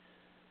Spirit,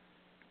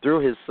 through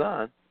his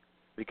Son,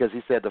 because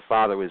he said the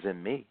Father was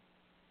in me.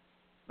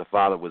 The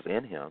Father was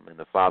in him, and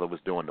the Father was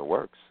doing the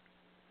works.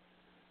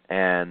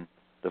 And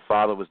the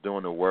Father was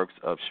doing the works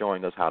of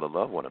showing us how to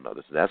love one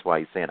another. So that's why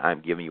he's saying,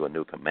 I'm giving you a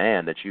new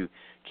command, that you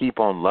keep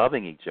on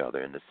loving each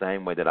other in the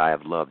same way that I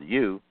have loved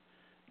you.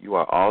 You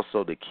are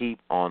also to keep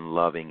on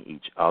loving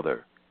each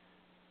other.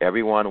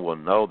 Everyone will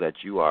know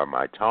that you are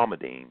my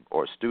Talmudim,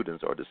 or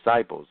students or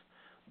disciples,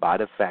 by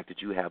the fact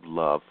that you have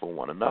love for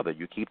one another.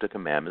 You keep the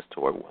commandments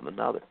toward one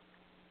another.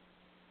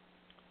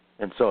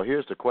 And so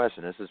here's the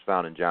question. This is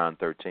found in John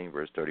 13,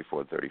 verse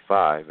 34 and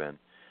 35. And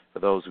for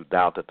those who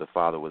doubt that the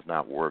Father was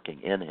not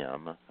working in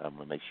him, I'm going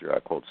to make sure I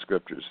quote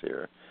scriptures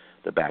here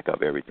to back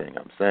up everything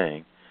I'm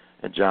saying.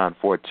 In John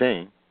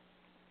 14,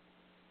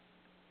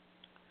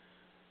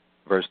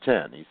 verse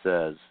 10, he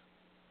says,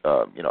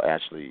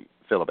 actually,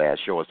 Philip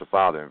asked, show us the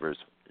Father. In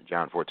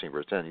John 14,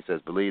 verse 10, he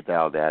says, believe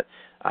thou that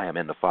I am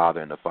in the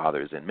Father and the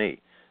Father is in me.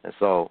 And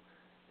so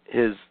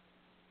this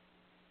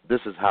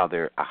is how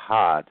they're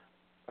ahad,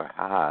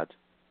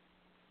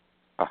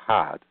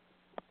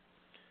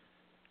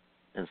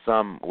 in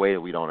some way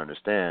that we don't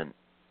understand.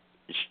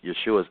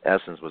 Yeshua's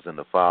essence was in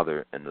the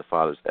Father, and the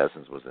Father's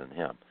essence was in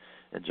him.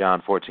 In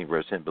John 14,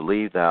 verse 10,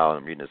 believe thou,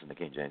 I'm reading this in the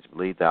King James,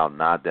 believe thou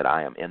not that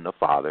I am in the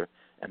Father,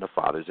 and the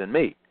Father's in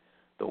me.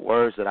 The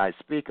words that I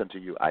speak unto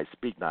you, I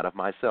speak not of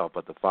myself,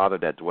 but the Father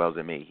that dwells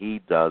in me, he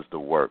does the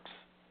works.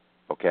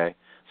 Okay?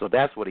 So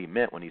that's what he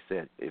meant when he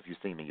said, if you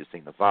see me, you've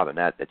seen the Father.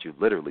 Not that you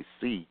literally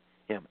see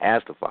him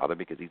as the Father,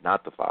 because he's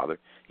not the Father.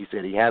 He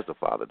said he has the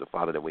Father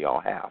that we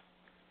all have,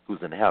 who's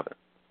in heaven.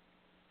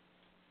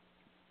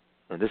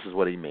 And this is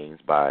what he means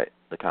by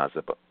the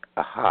concept of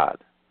ahad.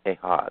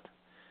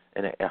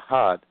 And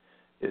ahad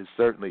is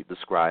certainly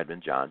described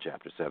in John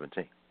chapter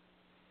 17.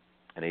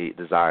 And he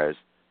desires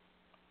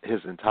his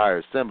entire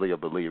assembly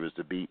of believers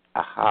to be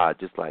ahad,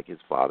 just like his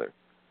Father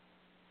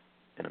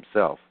and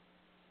himself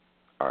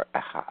are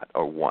ahad,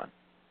 or one.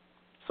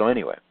 So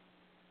anyway,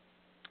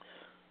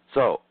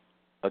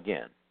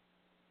 again,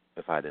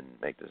 if I didn't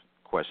make this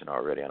question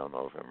already. I don't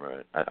know if I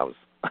remember. I was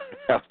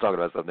I was talking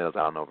about something else.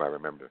 I don't know if I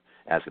remember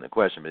asking a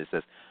question, but it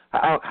says,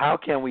 how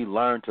can we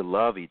learn to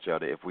love each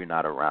other if we're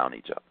not around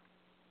each other?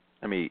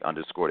 Let me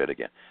underscore that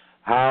again.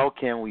 How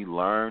can we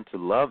learn to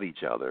love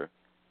each other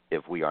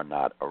if we are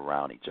not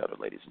around each other,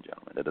 ladies and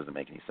gentlemen? That doesn't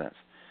make any sense.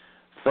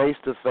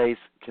 Face-to-face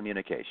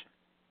communication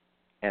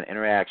and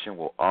interaction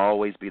will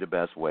always be the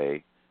best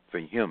way for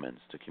humans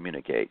to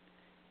communicate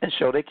and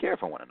show they care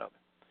for one another.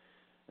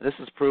 This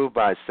is proved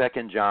by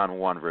 2 John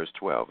 1, verse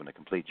 12 in the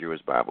Complete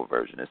Jewish Bible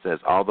Version. It says,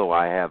 although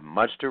I have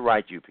much to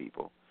write you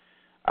people,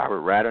 I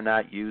would rather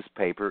not use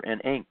paper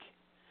and ink.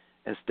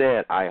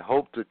 Instead, I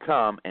hope to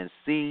come and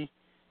see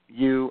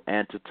you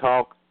and to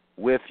talk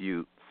with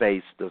you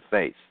face to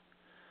face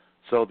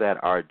so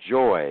that our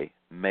joy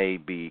may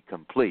be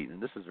complete.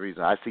 And this is the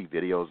reason I see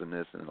videos in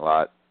this and a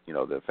lot,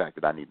 the fact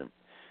that I need them.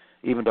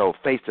 Even though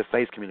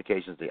face-to-face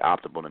communication is the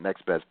optimal, the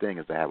next best thing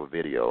is to have a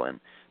video. And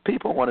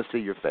people want to see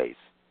your face.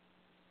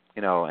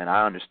 And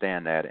I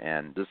understand that,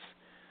 and just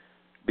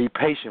be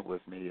patient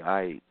with me.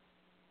 I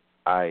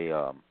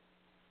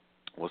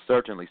will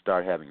certainly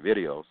start having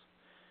videos,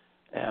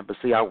 but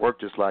see, I work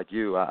just like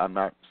you. I'm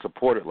not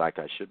supported like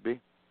I should be,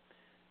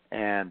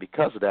 and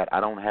because of that, I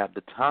don't have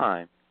the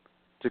time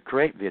to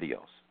create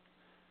videos.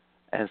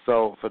 And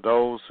so, for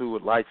those who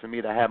would like for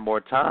me to have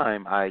more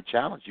time, I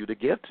challenge you to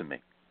give to me,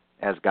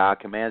 as God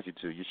commands you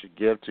to. You should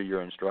give to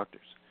your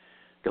instructors.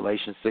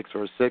 Galatians 6,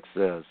 verse 6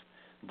 says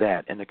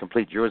that in the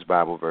Complete Jewish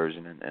Bible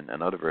Version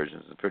and other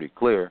versions, it's pretty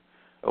clear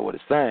of what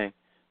it's saying,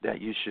 that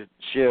you should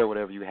share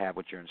whatever you have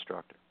with your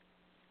instructor.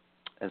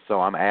 And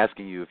so I'm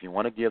asking you, if you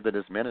want to give to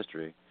this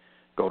ministry,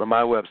 go to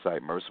my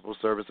website,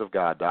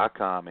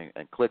 mercifulserviceofgod.com,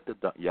 and click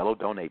the yellow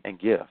donate and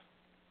give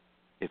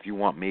if you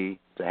want me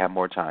to have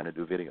more time to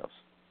do videos.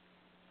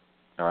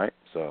 All right?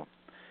 So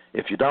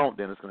if you don't,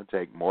 then it's going to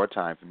take more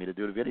time for me to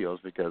do the videos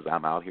because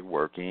I'm out here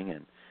working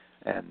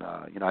and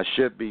I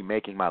should be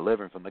making my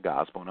living from the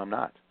gospel, and I'm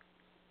not.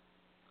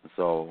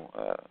 So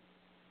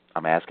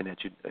I'm asking that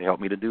you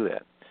help me to do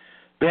that.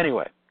 But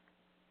anyway,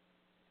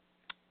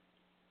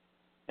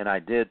 and I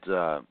did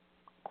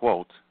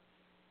quote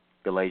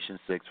Galatians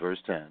 6, verse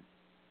 10,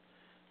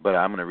 but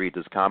I'm going to read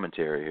this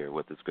commentary here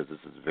with this because this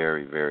is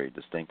very, very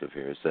distinctive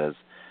here. It says,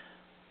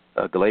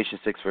 Galatians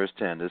 6, verse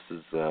 10, this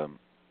is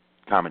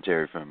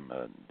commentary from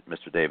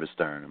Mr. David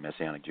Stern, a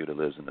Messianic Jew that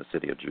lives in the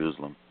city of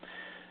Jerusalem.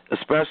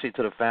 Especially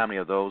to the family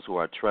of those who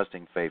are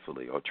trusting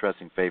faithfully,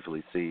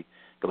 see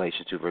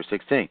Galatians 2, verse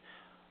 16,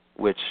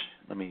 which,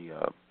 let me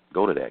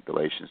go to that,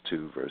 Galatians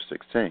 2, verse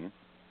 16,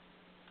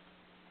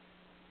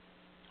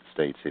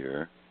 states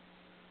here,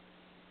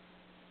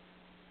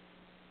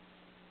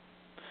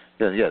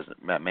 yes,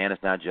 man is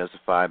not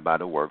justified by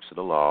the works of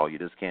the law. You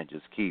just can't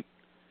just keep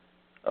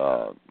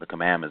the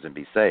commandments and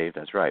be saved,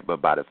 that's right,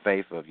 but by the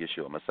faith of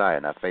Yeshua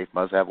Messiah. Now, faith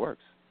must have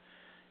works.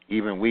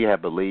 Even we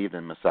have believed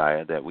in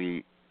Messiah that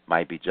we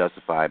might be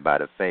justified by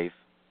the faith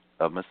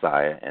of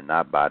Messiah and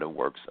not by the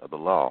works of the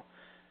law.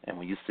 And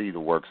when you see the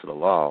works of the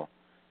law,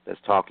 that's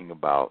talking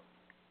about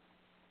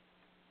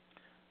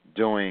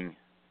doing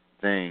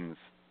things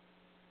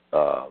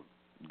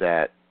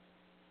that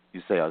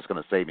you say, it's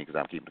going to save me because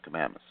I'm keeping the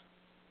commandments.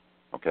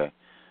 Okay?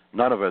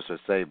 None of us are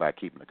saved by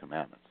keeping the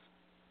commandments.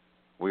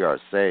 We are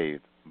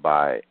saved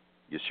by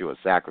Yeshua's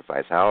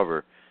sacrifice.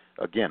 However,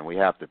 again, we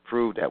have to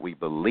prove that we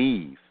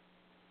believe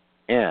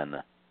in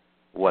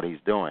what he's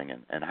doing.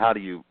 And how do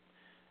you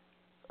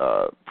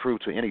prove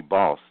to any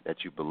boss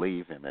that you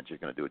believe him, that you're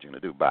going to do what you're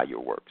going to do? By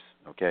your works.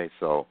 Okay?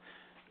 So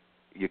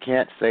you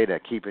can't say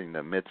that keeping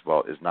the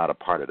mitzvah is not a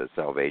part of the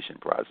salvation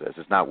process.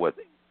 It's not what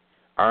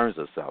earns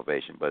us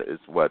salvation, but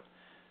it's what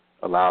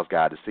allows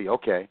God to see,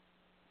 okay,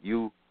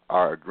 you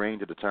are agreeing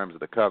to the terms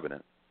of the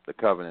covenant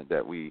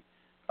that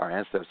our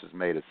ancestors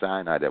made at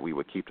Sinai, that we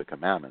would keep the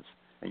commandments,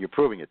 and you're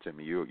proving it to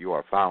me. You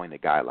are following the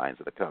guidelines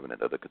of the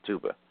covenant, of the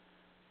ketubah,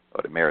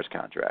 or the marriage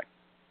contract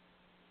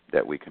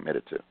that we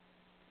committed to.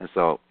 And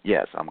so,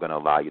 yes, I'm going to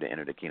allow you to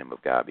enter the kingdom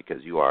of God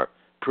because you are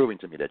proving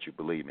to me that you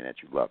believe me, that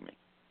you love me.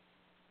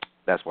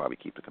 That's why we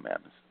keep the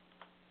commandments,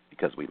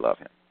 because we love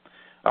him.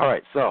 All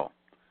right, so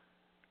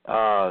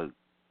it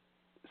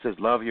says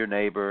love your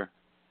neighbor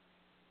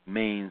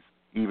means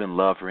even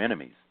love for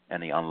enemies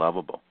and the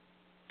unlovable.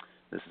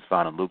 This is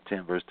found in Luke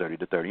 10, verse 30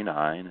 to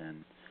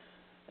 39,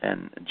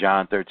 and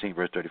John 13,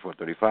 verse 34 to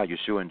 35.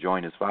 Yeshua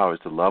enjoined his followers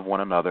to love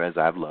one another as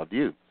I've loved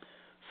you.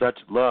 Such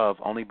love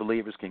only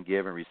believers can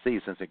give and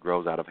receive since it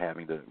grows out of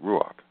having the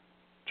Ruach.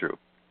 True.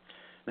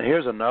 Now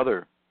here's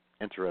another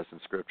interesting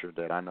scripture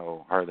that I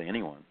know hardly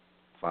anyone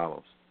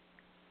follows.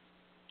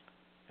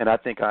 And I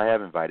think I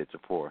have invited to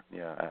pour.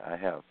 Yeah, I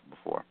have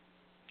before.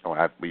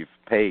 We've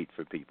paid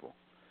for people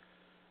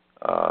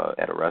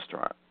at a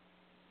restaurant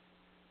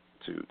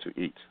to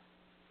eat.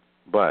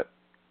 But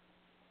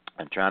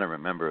I'm trying to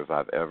remember if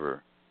I've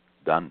ever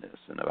done this.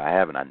 And if I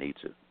haven't, I need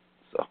to.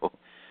 So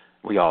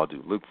we all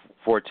do. Luke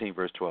 14,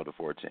 verse 12 to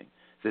 14. It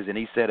says, and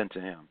he said unto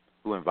him,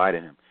 who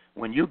invited him,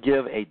 when you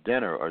give a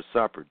dinner or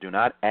supper, do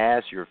not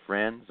ask your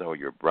friends or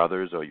your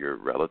brothers or your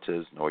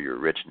relatives nor your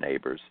rich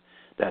neighbors,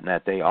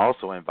 that they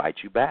also invite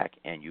you back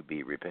and you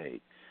be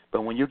repaid.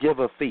 But when you give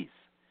a feast,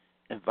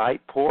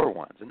 invite poor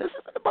ones. And this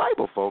is in the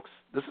Bible, folks.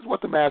 This is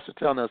what the Master is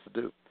telling us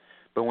to do.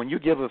 But when you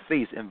give a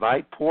feast,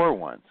 invite poor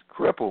ones,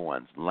 crippled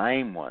ones,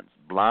 lame ones,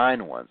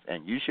 blind ones,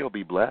 and you shall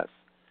be blessed,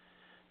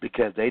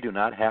 because they do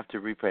not have to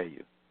repay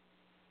you.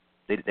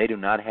 They do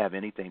not have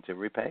anything to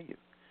repay you.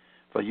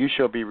 For you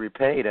shall be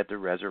repaid at the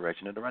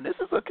resurrection of the right. This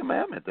is a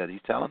commandment that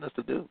he's telling us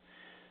to do.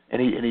 And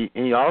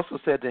he also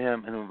said to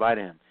him and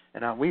invited him.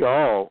 And now we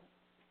all,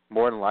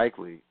 more than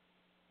likely,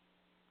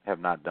 have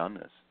not done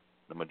this,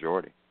 the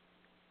majority.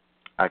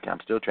 I'm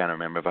still trying to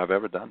remember if I've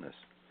ever done this.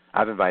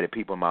 I've invited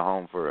people in my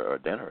home for a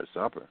dinner or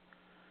supper.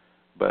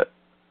 But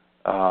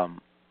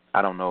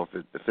I don't know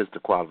if it's the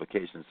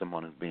qualification of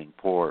someone as being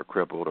poor or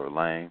crippled or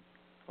lame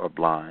or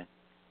blind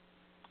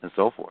and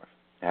so forth.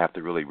 I have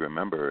to really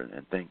remember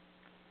and think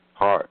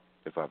hard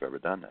if I've ever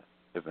done that.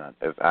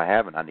 If I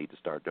haven't, I need to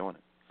start doing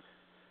it.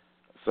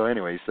 So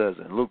anyway, he says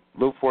in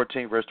Luke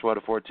 14, verse 12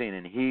 to 14,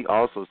 and he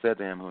also said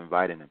to him who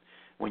invited him,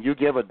 when you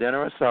give a dinner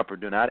or supper,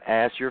 do not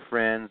ask your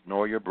friends,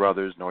 nor your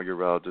brothers, nor your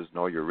relatives,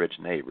 nor your rich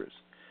neighbors,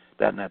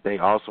 that they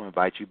also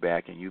invite you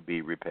back and you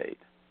be repaid.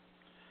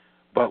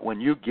 But when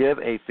you give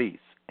a feast,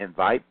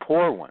 invite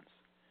poor ones,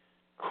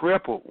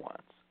 crippled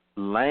ones,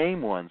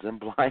 lame ones, and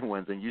blind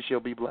ones, and you shall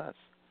be blessed,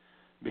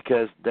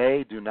 because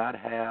they do not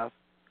have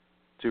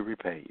to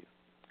repay you.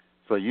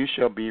 For you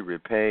shall be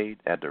repaid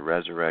at the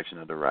resurrection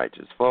of the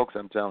righteous. Folks,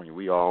 I'm telling you,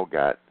 we all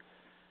got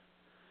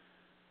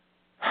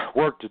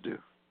work to do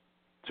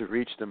to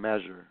reach the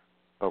measure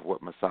of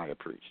what Messiah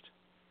preached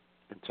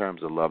in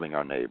terms of loving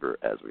our neighbor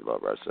as we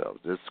love ourselves.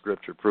 This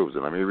scripture proves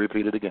it. Let me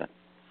repeat it again.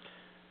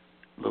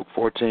 Luke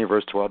 14,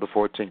 verse 12 to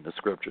 14, the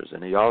scriptures.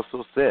 And he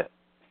also said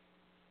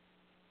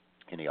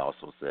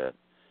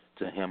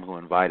to him who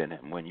invited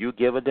him, when you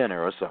give a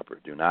dinner or supper,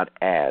 do not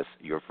ask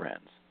your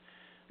friends,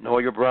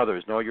 nor your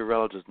brothers, nor your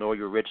relatives, nor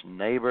your rich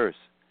neighbors,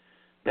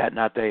 that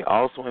not they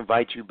also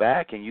invite you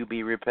back and you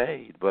be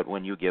repaid. But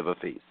when you give a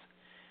feast,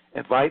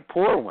 invite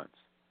poor ones,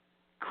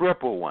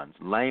 crippled ones,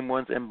 lame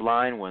ones, and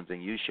blind ones,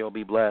 and you shall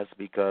be blessed,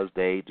 because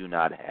they do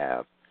not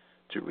have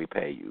to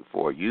repay you.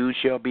 For you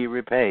shall be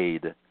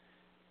repaid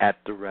at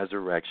the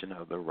resurrection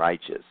of the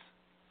righteous.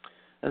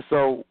 And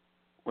so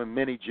when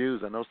many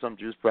Jews, I know some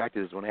Jews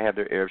practice, when they have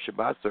their Erev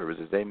Shabbat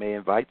services, they may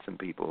invite some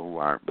people who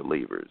aren't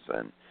believers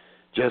and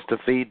just to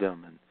feed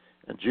them.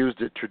 And Jews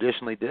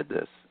traditionally did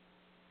this.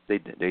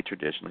 They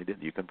traditionally did.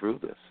 You can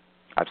prove this.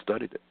 I've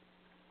studied it.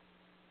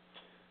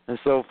 And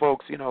so,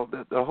 folks, you know,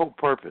 the whole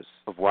purpose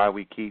of why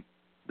we keep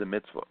the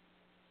mitzvah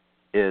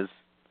is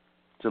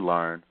to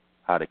learn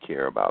how to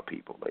care about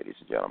people, ladies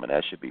and gentlemen.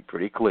 That should be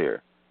pretty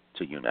clear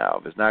to you now.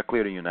 If it's not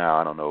clear to you now,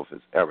 I don't know if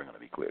it's ever going to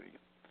be clear to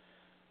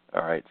you.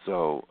 All right,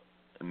 so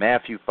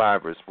Matthew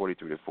 5, verse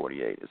 43 to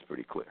 48 is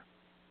pretty clear.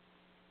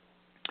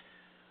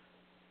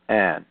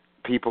 And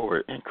people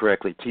were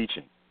incorrectly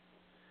teaching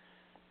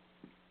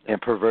and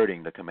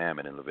perverting the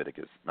commandment in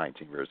Leviticus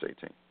 19, verse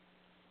 18.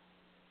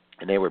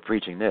 And they were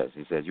preaching this.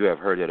 He said, you have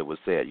heard that it was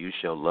said, you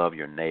shall love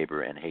your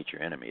neighbor and hate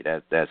your enemy.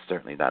 That's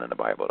certainly not in the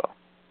Bible at all.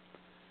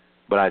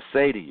 But I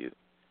say to you,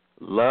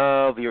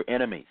 love your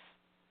enemies.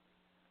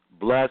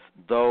 Bless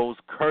those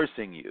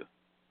cursing you.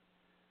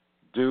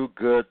 Do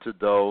good to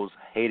those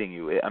hating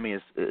you. I mean,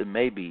 it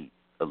may be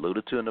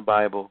alluded to in the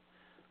Bible,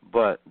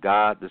 but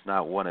God does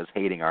not want us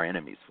hating our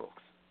enemies,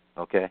 folks.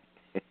 Okay?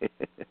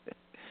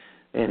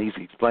 And he's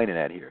explaining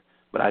that here.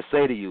 But I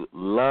say to you,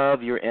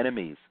 love your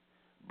enemies.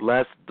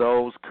 Bless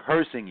those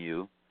cursing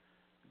you.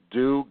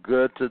 Do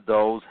good to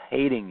those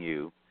hating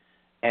you.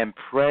 And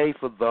pray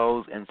for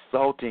those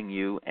insulting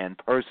you and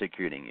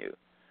persecuting you.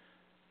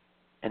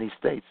 And he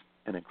states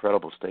an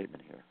incredible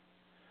statement here.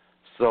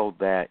 So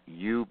that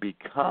you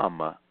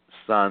become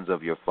sons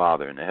of your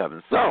Father in the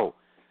heavens. So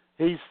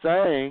he's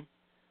saying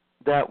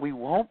that we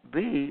won't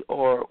be,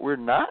 or we're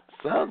not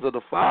sons of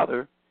the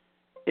Father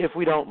if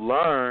we don't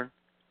learn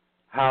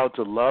how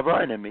to love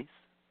our enemies,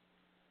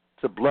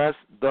 to bless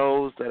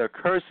those that are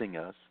cursing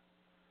us,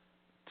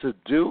 to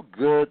do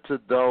good to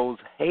those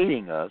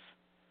hating us,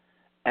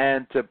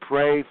 and to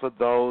pray for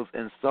those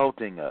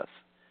insulting us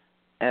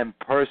and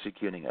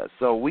persecuting us.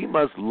 So we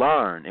must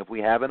learn, if we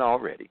haven't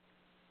already,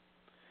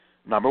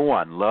 number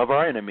one, love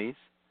our enemies.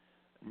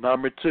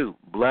 Number two,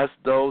 bless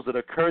those that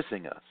are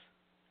cursing us.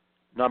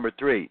 Number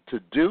three,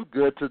 to do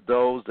good to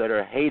those that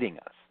are hating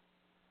us.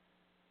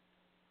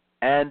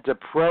 And to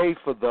pray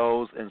for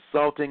those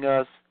insulting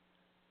us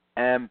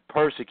and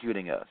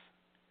persecuting us.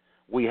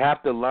 We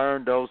have to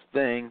learn those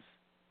things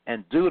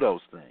and do those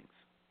things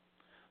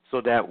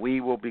so that we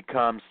will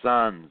become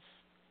sons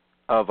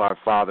of our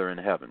Father in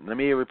heaven. Let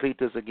me repeat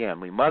this again.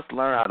 We must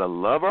learn how to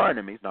love our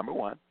enemies, number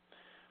one.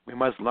 We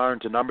must learn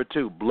to, number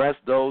two, bless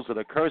those that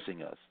are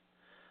cursing us.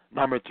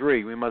 Number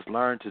three, we must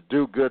learn to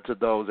do good to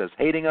those that's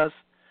hating us.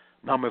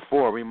 Number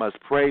four, we must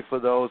pray for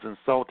those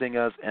insulting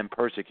us and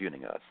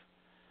persecuting us.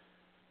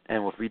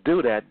 And if we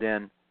do that,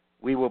 then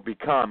we will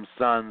become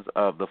sons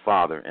of the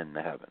Father in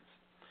the heavens.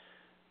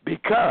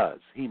 Because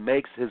he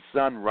makes his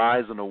sun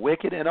rise on the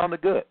wicked and on the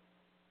good,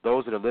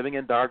 those that are living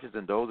in darkness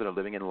and those that are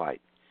living in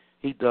light.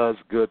 He does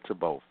good to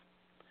both,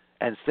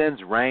 and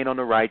sends rain on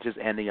the righteous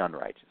and the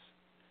unrighteous.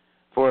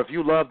 For if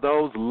you love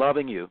those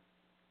loving you,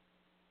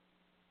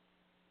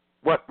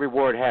 what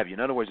reward have you? In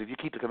other words, if you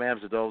keep the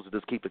commandments of those that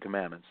just keep the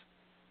commandments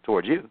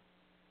towards you,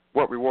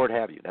 what reward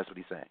have you? That's what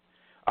he's saying.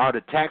 Are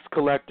the tax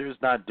collectors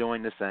not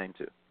doing the same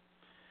too?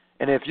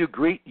 And if you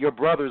greet your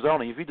brothers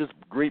only, if you just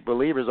greet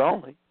believers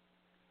only,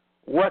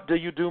 what do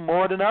you do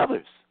more than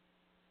others?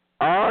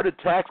 Are the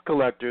tax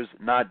collectors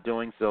not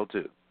doing so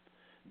too?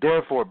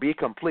 Therefore, be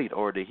complete,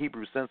 or the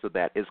Hebrew sense of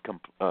that is,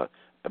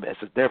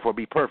 therefore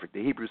be perfect.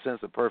 The Hebrew sense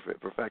of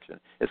perfection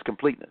is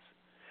completeness.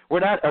 We're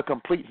not a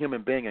complete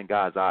human being in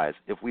God's eyes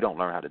if we don't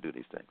learn how to do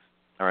these things.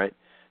 All right?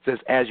 It says,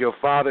 as your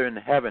Father in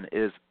heaven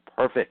is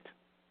perfect.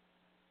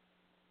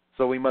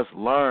 So we must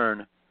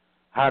learn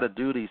how to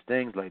do these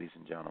things, ladies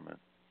and gentlemen,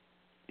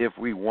 if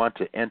we want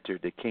to enter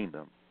the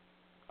kingdom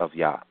of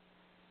Yah,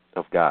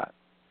 of God.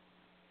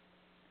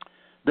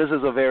 This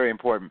is a very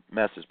important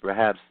message,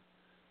 perhaps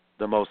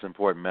the most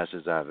important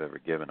message I've ever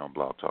given on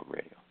Blog Talk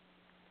Radio.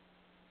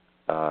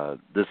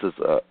 This is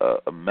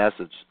a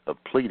message of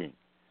pleading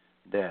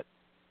that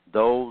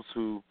those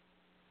who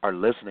are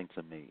listening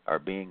to me are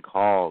being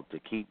called to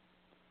keep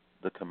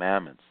the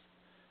commandments.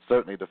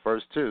 Certainly the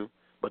first two,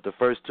 but the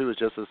first two is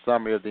just a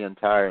summary of the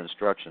entire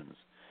instructions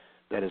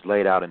that is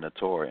laid out in the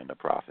Torah and the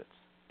prophets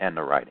and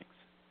the writings.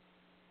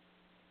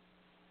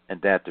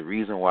 And that the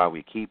reason why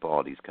we keep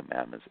all these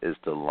commandments is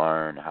to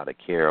learn how to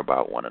care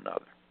about one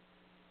another.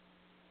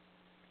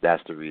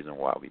 That's the reason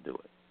why we do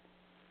it.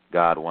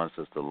 God wants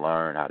us to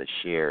learn how to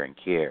share and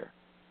care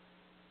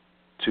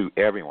to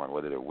everyone,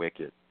 whether they're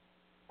wicked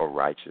or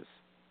righteous,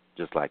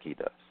 just like he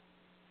does.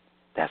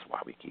 That's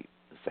why we keep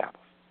the Sabbath.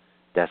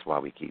 That's why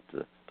we keep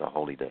the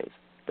holy days.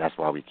 That's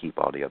why we keep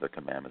all the other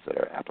commandments that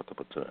are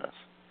applicable to us,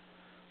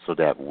 so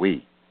that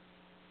we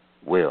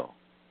will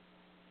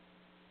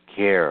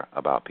care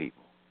about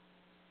people.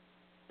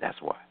 That's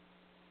why.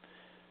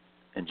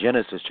 In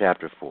Genesis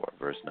chapter 4,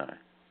 verse 9,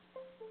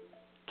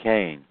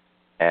 Cain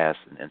asked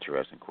an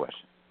interesting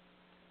question.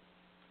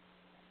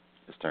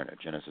 Let's turn to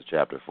Genesis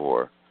chapter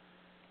 4,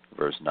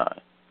 verse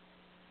 9.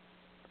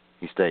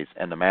 He states,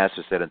 and the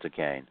master said unto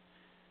Cain,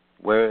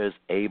 where is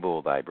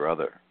Abel thy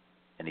brother?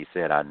 And he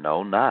said, I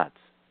know not.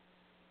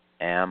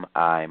 Am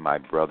I my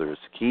brother's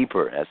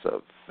keeper? That's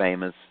a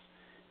famous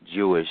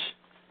Jewish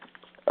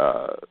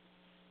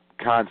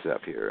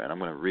concept here. And I'm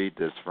going to read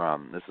this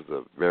this is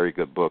a very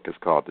good book. It's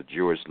called The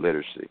Jewish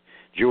Literacy.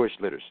 Jewish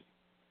Literacy,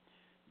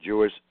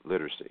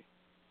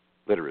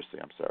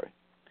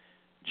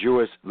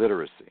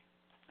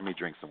 Let me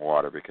drink some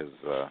water because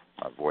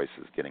my voice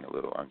is getting a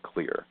little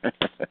unclear.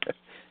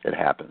 It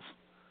happens.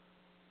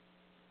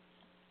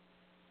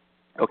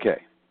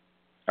 Okay.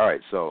 All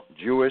right, so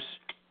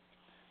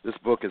this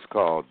book is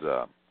called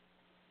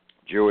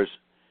Jewish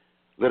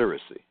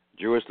Literacy.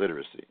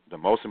 The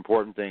most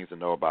important things to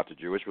know about the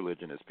Jewish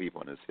religion, its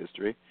people, and its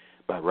history,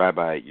 by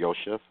Rabbi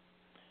Yosef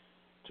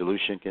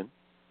Telushkin.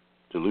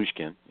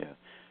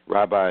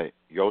 Rabbi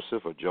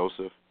Yosef or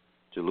Joseph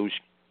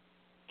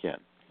Telushkin.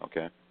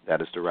 Okay,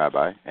 that is the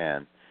rabbi,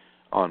 and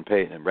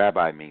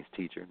rabbi means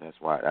teacher.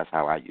 That's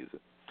how I use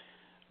it.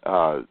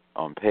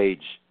 On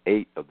page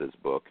 8 of this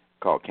book,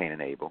 called Cain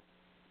and Abel,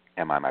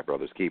 Am I my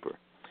brother's keeper?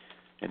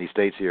 And he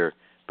states here,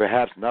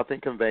 perhaps nothing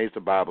conveys the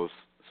Bible's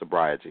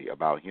sobriety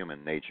about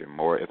human nature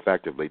more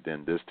effectively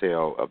than this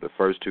tale of the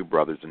first two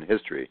brothers in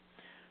history,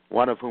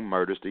 one of whom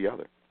murders the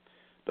other.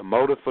 The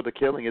motive for the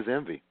killing is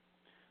envy.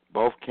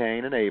 Both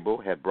Cain and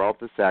Abel had brought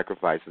the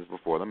sacrifices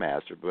before the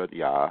master, but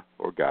Yah,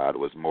 or God,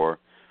 was more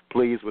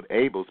pleased with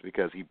Abel's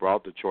because he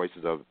brought the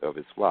choices of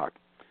his flock,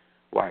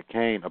 while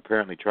Cain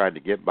apparently tried to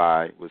get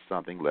by with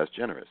something less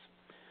generous.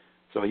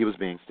 So he was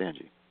being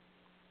stingy.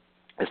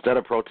 Instead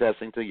of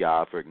protesting to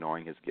Yah for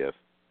ignoring his gift,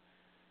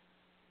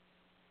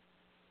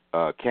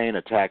 Cain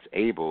attacks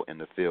Abel in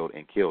the field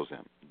and kills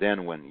him.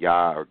 Then when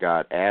Yah, or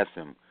God, asks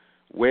him,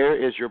 where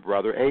is your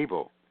brother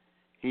Abel?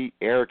 He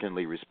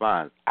arrogantly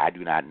responds, I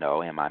do not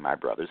know. Am I my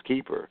brother's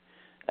keeper?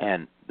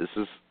 And this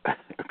is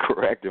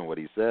correct in what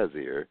he says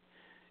here.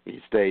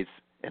 He states,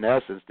 in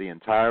essence, the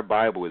entire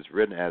Bible is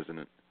written as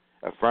an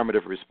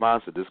affirmative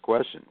response to this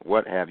question,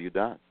 what have you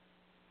done?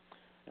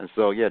 And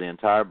so, the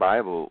entire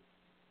Bible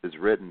is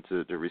written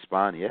to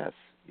respond, yes,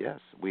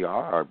 we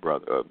are our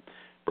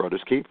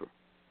brother's keeper.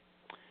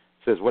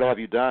 It says, what have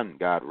you done?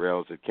 God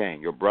rails at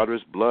Cain. Your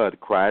brother's blood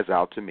cries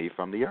out to me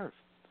from the earth.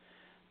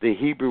 The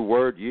Hebrew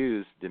word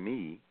used,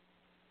 demei,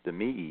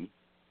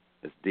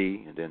 is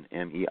D and then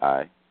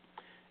M-E-I,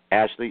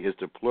 actually is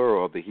the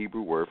plural of the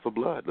Hebrew word for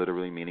blood,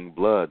 literally meaning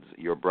bloods.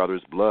 Your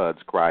brother's bloods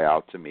cry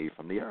out to me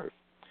from the earth,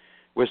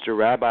 which the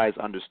rabbis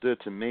understood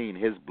to mean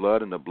his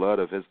blood and the blood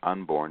of his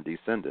unborn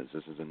descendants.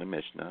 This is in the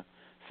Mishnah,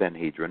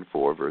 Sanhedrin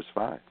 4, verse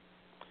 5.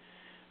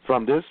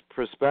 From this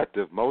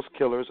perspective, most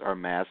killers are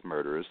mass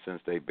murderers since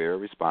they bear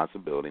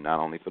responsibility not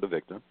only for the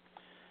victim,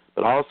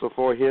 but also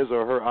for his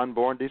or her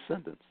unborn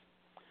descendants,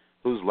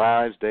 whose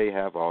lives they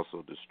have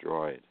also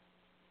destroyed.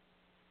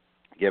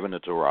 Given the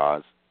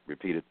Torah's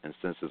repeated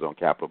instances on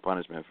capital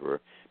punishment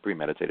for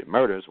premeditated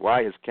murders,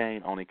 why is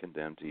Cain only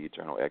condemned to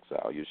eternal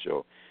exile? You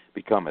shall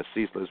become a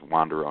ceaseless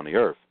wanderer on the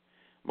earth.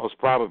 Most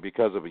probably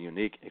because of a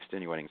unique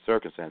extenuating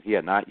circumstance. He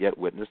had not yet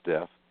witnessed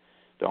death.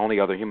 The only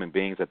other human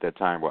beings at that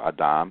time were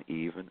Adam,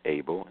 Eve, and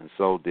Abel, and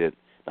so did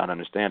not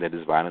understand that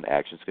his violent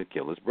actions could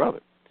kill his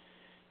brother.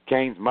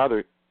 Cain's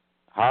mother,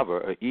 Hava,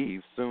 or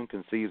Eve, soon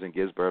conceives and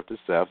gives birth to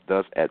Seth,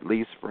 thus at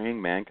least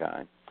freeing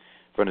mankind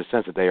from the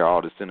sense that they are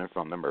all descended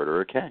from the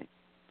murderer Cain.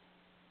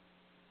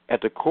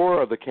 At the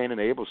core of the Cain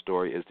and Abel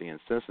story is the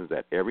insistence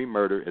that every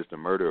murder is the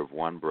murder of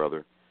one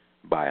brother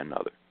by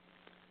another.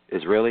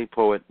 Israeli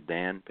poet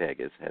Dan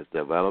Pegas has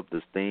developed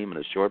this theme in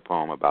a short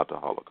poem about the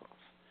Holocaust,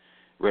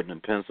 written in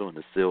pencil in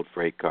a sealed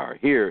freight car.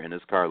 Here in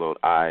this carload,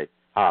 I,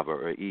 Hava,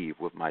 or Eve,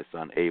 with my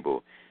son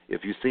Abel.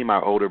 If you see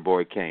my older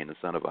boy Cain, the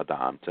son of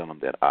Adam, tell him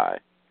that I.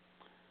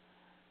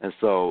 And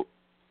so,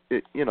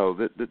 this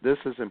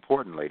is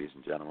important, ladies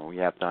and gentlemen. We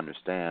have to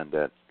understand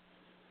that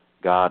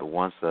God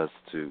wants us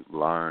to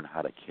learn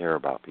how to care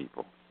about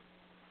people.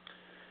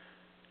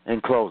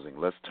 In closing,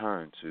 let's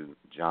turn to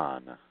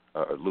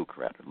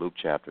Luke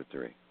chapter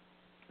 3.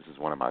 This is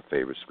one of my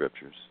favorite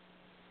scriptures,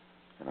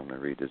 and I'm going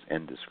to read this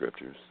in the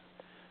scriptures.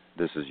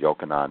 This is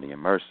Yochanan the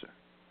Immerser,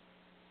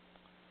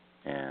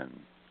 and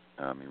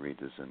let me read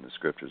this in the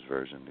scriptures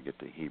version to get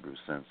the Hebrew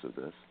sense of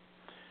this.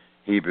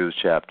 Luke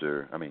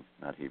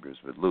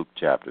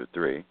chapter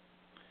 3,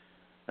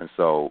 and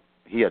so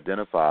he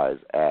identifies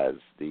as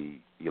the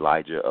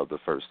Elijah of the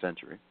first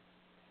century.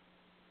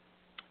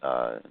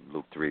 In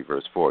Luke 3,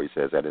 verse 4, he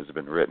says that it has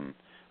been written,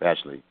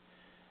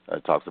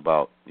 it talks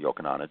about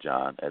Yochanan of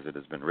John, as it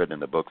has been written in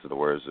the books of the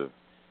words of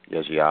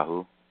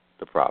Yeshayahu,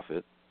 the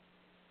prophet,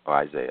 or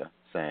Isaiah,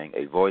 saying,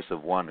 a voice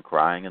of one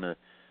crying in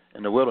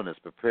the wilderness,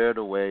 prepare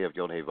the way of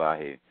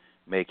Yod-Heh-Vah-Heh,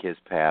 make his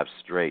path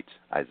straight,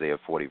 Isaiah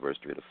 40, verse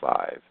 3 to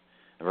 5.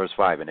 And verse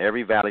 5, and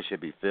every valley shall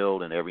be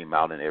filled, and every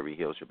mountain and every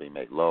hill shall be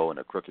made low, and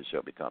the crooked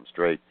shall become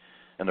straight,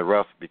 and the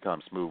rough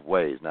become smooth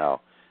ways.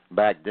 Now,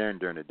 back then,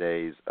 during the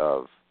days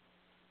of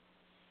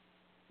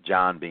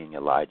John being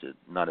Elijah,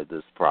 none of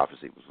this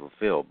prophecy was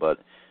fulfilled, but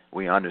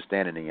we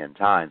understand in the end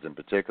times, in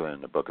particular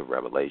in the book of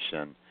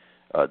Revelation,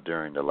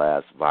 during the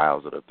last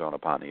vials that are thrown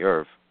upon the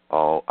earth,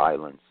 all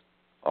islands,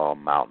 all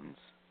mountains,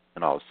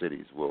 and all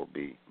cities will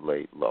be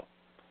laid low.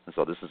 And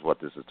so this is what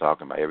this is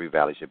talking about. Every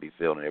valley shall be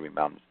filled, and every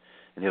mountain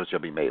and hill shall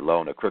be made low,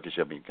 and the crooked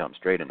shall become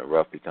straight, and the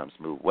rough become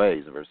smooth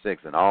ways. In verse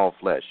 6, and all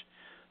flesh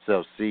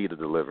shall see the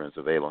deliverance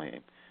of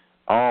Elohim.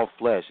 All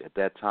flesh at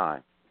that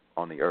time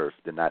on the earth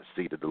did not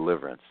see the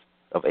deliverance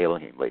of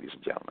Elohim, ladies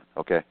and gentlemen,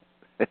 okay?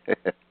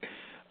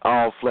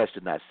 All flesh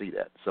did not see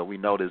that. So we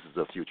know this is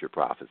a future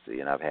prophecy,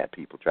 and I've had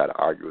people try to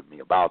argue with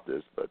me about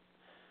this, but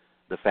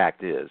the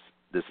fact is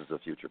this is a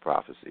future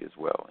prophecy as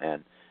well.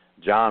 And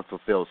John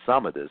fulfilled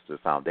some of this, the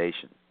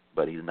foundation,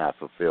 but he did not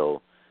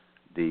fulfill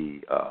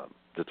the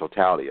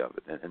totality of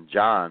it. And in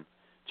John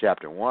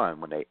chapter 1,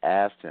 when they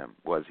asked him,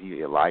 was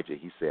he Elijah,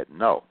 he said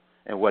no.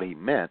 And what he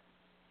meant,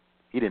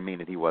 he didn't mean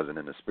that he wasn't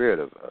in the spirit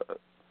of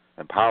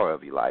and power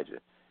of Elijah.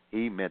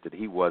 He meant that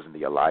he wasn't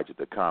the Elijah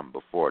to come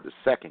before the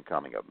second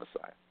coming of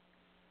Messiah.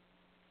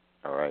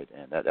 All right,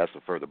 and that's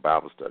a further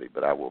Bible study,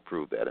 but I will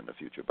prove that in the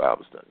future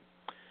Bible study.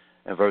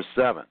 In verse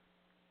 7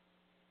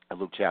 of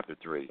Luke chapter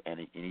 3, and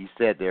he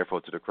said,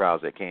 therefore, to the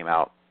crowds that came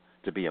out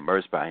to be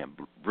immersed by him,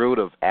 brood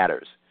of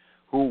adders,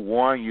 who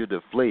warn you to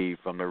flee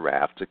from the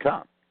wrath to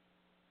come.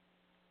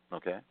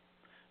 Okay?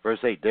 Verse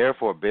 8,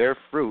 therefore bear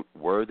fruit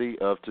worthy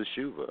of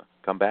teshuvah.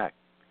 Come back.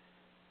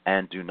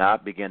 And do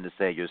not begin to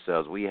say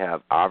yourselves, we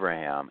have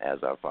Abraham as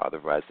our father.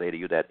 For I say to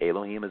you that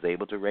Elohim is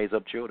able to raise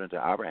up children to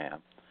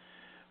Abraham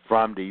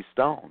from these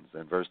stones.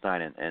 In verse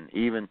 9, and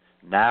even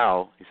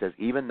now, he says,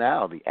 even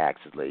now the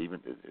axe is laid.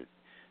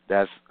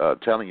 That's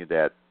telling you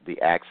that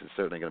the axe is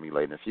certainly going to be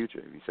laid in the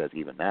future. He says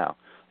even now.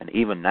 And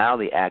even now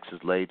the axe is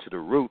laid to the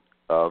root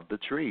of the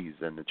trees.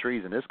 And the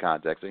trees in this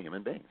context are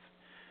human beings,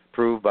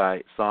 proved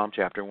by Psalm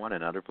chapter 1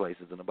 and other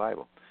places in the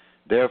Bible.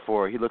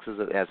 Therefore, he looks at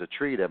it as a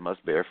tree that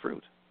must bear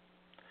fruit.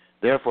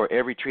 Therefore,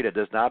 every tree that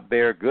does not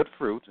bear good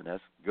fruit, and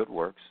that's good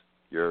works,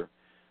 your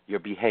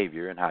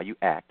behavior and how you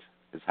act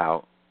is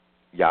how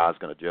Yah is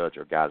going to judge,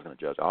 or God is going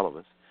to judge all of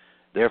us.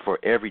 Therefore,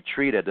 every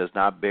tree that does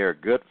not bear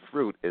good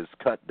fruit is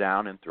cut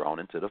down and thrown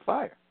into the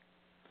fire.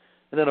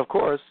 And then, of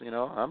course,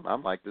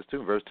 I'm like this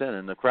too. Verse 10,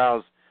 and the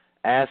crowds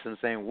asked him,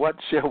 saying, what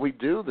shall we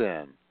do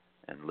then?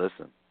 And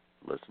listen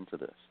to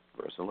this.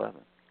 Verse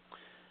 11.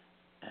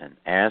 And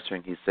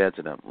answering, he said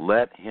to them,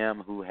 let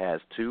him who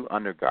has 2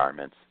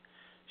 undergarments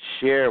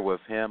share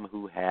with him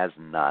who has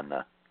none,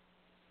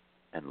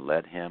 and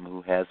let him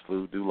who has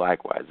food do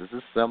likewise. This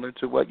is similar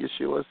to what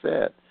Yeshua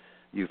said.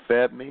 You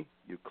fed me,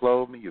 you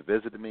clothed me, you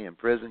visited me in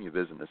prison, you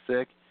visited the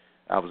sick.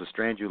 I was a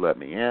stranger, you let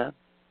me in.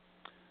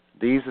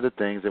 These are the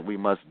things that we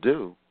must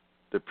do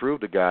to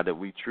prove to God that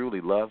we truly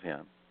love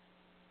him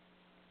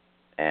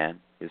and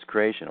his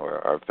creation,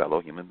 or our fellow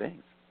human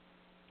beings,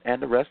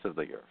 and the rest of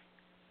the earth.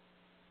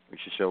 We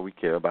should show we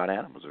care about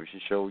animals. We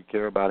should show we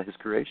care about his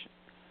creation.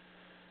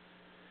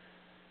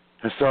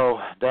 And so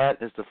that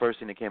is the first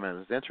thing that came in.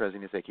 It's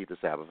interesting to say keep the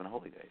Sabbath and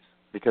holy days,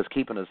 because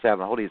keeping the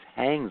Sabbath and holy days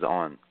hangs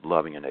on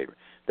loving your neighbor.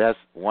 That's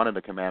one of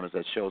the commandments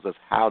that shows us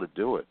how to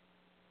do it.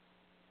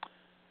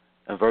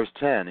 In verse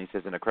 10, he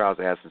says, and the crowds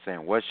asked him,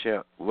 saying,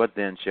 what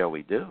then shall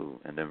we do?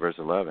 And then verse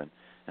 11,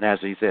 and as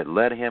he said,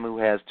 let him who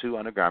has 2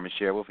 undergarments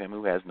share with him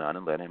who has none,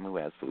 and let him who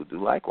has food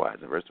do likewise.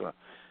 In verse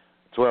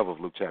 12 of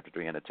Luke chapter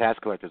 3, and the tax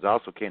collectors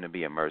also came to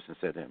be immersed and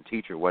said to him,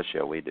 Teacher, what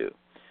shall we do?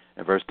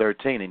 In verse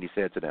 13, and he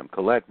said to them,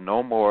 collect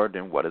no more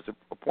than what is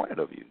appointed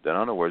of you. In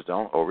other words,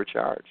 don't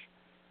overcharge.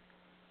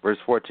 Verse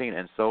 14,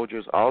 and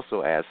soldiers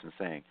also asked him,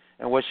 saying,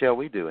 and what shall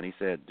we do? And he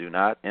said, do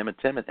not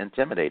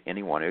intimidate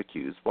anyone who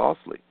accused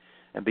falsely,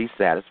 and be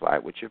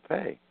satisfied with your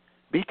pay.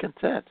 Be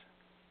content.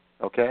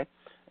 Okay?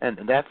 And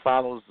that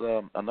follows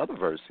another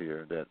verse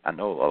here that I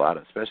know a lot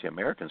of, especially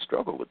Americans,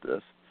 struggle with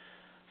this.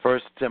 1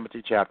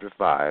 Timothy chapter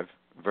 5,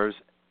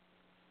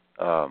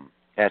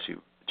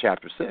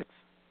 chapter 6,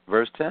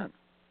 verse 10.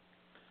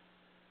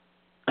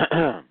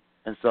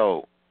 And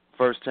so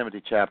 1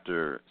 Timothy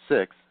chapter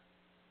 6,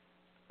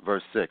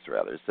 verse 6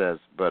 rather, it says,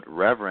 but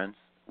reverence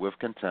with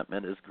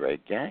contentment is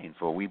great gain,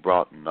 for we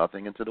brought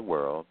nothing into the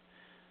world,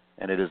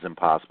 and it is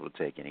impossible to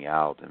take any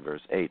out. In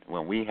verse 8,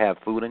 when we have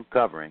food and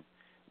covering,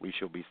 we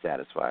shall be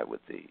satisfied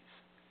with these.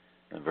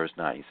 In verse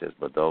 9, he says,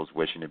 but those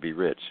wishing to be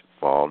rich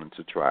fall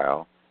into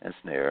trial and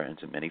snare,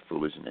 into many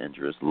foolish and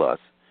injurious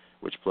lusts,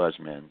 which plunge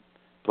men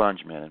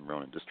in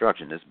ruin and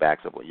destruction. This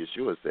backs up what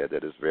Yeshua said,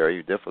 that it's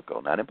very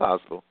difficult, not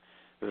impossible,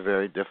 but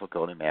very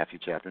difficult in Matthew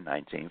chapter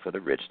 19 for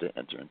the rich to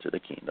enter into the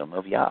kingdom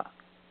of Yah.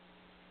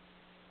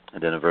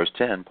 And then in verse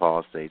 10,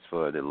 Paul states,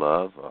 for the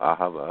love or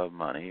ahava of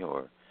money,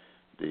 or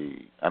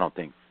I don't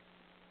think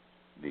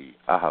the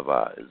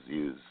ahava is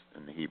used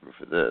in the Hebrew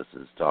for this.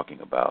 It's talking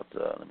about,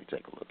 let me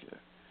take a look here.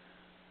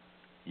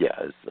 Yeah,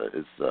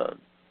 it's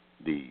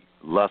the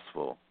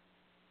lustful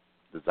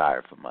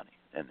desire for money,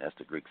 and that's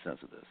the Greek sense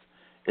of this,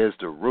 is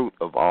the root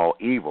of all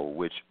evil,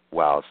 which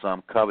while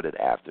some coveted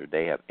after,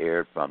 they have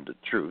erred from the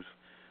truth,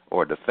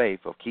 or the faith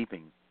of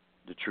keeping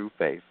the true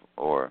faith,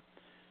 or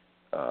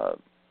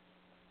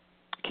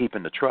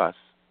keeping the trust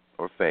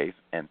or faith,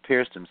 and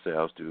pierced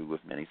themselves through with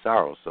many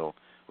sorrows. So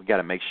we got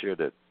to make sure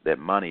that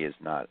money is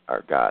not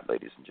our God,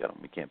 ladies and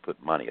gentlemen. We can't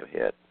put money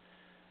ahead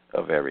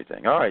of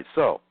everything. All right,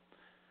 so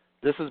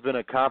this has been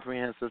a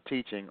comprehensive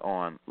teaching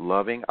on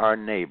loving our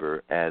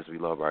neighbor as we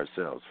love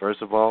ourselves.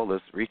 First of all,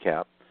 let's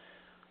recap.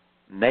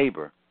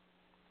 Neighbor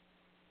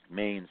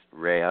means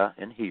Rea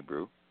in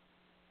Hebrew,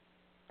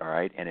 all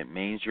right, and it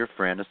means your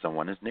friend or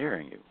someone that's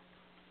nearing you,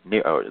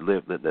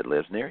 that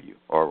lives near you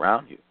or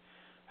around you.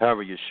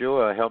 However,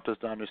 Yeshua helped us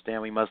to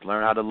understand we must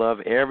learn how to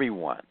love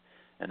everyone,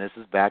 and this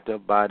is backed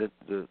up by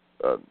the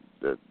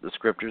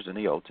scriptures in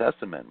the Old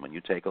Testament. When you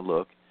take a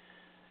look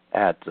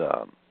at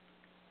the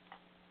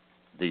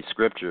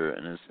scripture,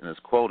 and it's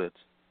quoted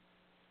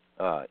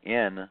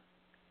in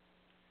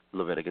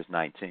Leviticus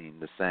 19,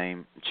 the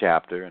same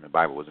chapter, and the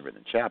Bible wasn't written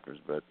in chapters,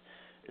 but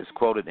it's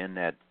quoted in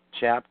that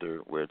chapter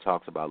where it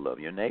talks about love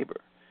your neighbor.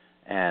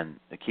 And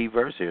the key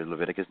verse here,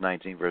 Leviticus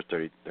 19, verse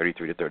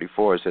 33 to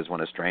 34, it says,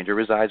 when a stranger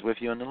resides with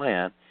you in the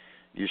land,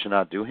 you shall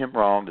not do him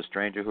wrong. The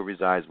stranger who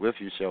resides with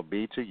you shall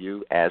be to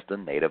you as the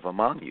native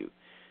among you.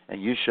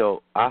 And you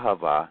shall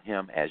ahava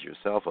him as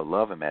yourself, or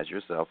love him as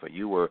yourself, for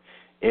you were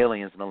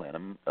aliens in the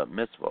land of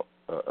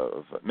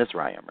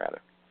Mizraim,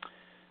 rather.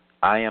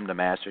 I am the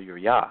master, your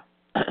Yah.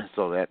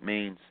 So that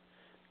means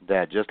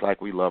that just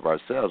like we love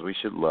ourselves, we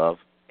should love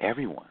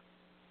everyone.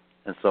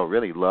 And so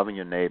really loving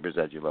your neighbors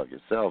as you love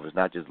yourself is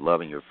not just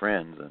loving your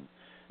friends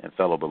and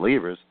fellow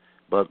believers,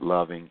 but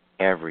loving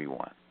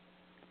everyone.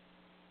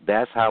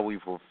 That's how we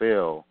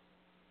fulfill.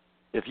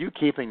 If you're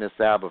keeping the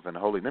Sabbath and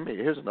holy,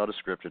 here's another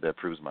scripture that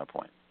proves my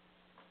point.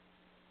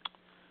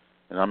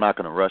 And I'm not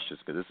going to rush this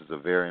because this is a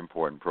very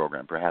important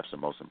program, perhaps the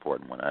most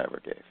important one I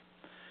ever gave.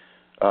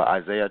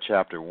 Isaiah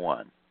chapter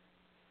 1,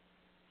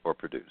 or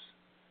produce.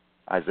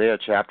 Isaiah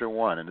chapter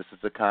 1, and this is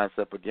the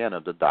concept, again,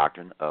 of the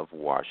doctrine of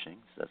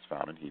washings. That's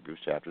found in Hebrews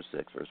chapter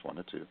 6, verse 1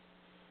 to 2.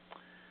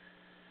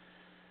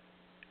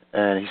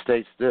 And he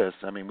states this.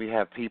 I mean, we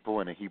have people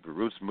in the Hebrew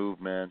roots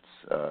movements.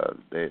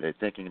 They're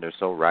thinking they're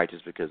so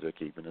righteous because they're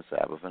keeping the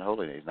Sabbath and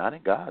holy days. Not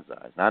in God's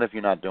eyes. Not if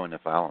you're not doing the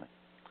following.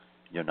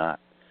 You're not.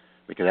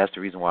 Because that's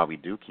the reason why we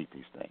do keep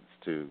these things,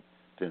 to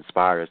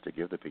inspire us to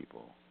give to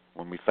people.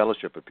 When we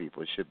fellowship with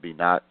people, it should be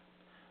not,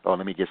 oh,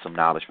 let me get some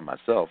knowledge for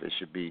myself. It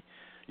should be,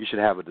 you should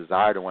have a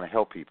desire to want to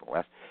help people.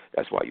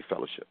 That's why you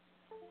fellowship,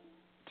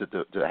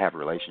 to have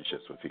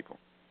relationships with people.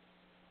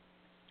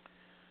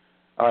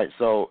 All right,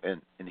 so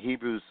in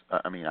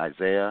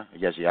Isaiah,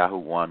 Yahoo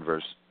 1,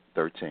 verse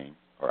 13,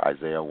 or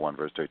Isaiah 1,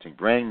 verse 13,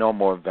 bring no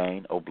more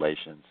vain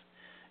oblations.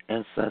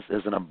 Incense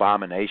is an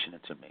abomination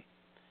unto me.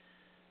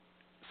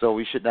 So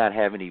we should not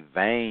have any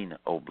vain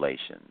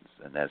oblations,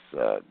 and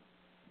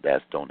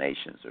that's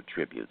donations or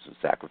tributes or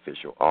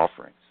sacrificial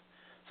offerings.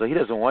 So he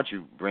doesn't want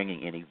you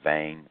bringing any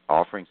vain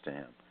offerings to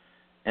him.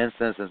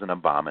 Incense is an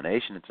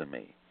abomination unto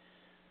me.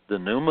 The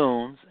new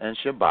moons and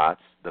Shabbats,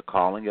 the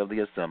calling of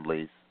the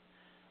assemblies,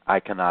 I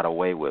cannot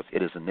away with.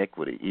 It is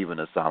iniquity, even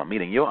a solemn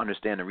meeting. You'll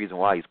understand the reason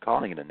why he's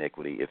calling it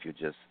iniquity if you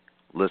just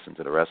listen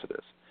to the rest of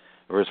this.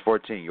 Verse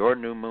 14, your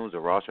new moons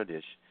are Rosh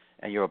Hashanah,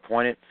 and your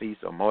appointed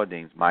feasts or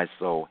Moedins my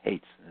soul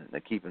hates.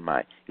 And keep in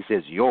mind, he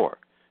says your.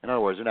 In other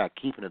words, they're not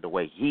keeping it the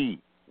way he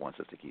wants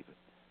us to keep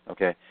it.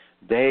 Okay?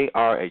 They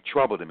are a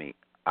trouble to me.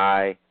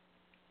 I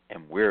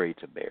am weary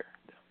to bear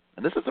them.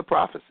 And this is a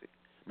prophecy.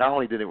 Not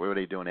only were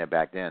they doing that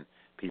back then,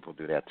 people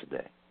do that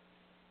today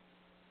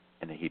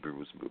in the Hebrew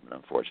roots movement,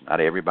 unfortunately.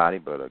 Not everybody,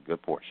 but a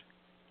good portion.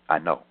 I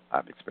know.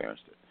 I've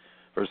experienced it.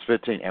 Verse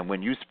 15, and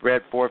when you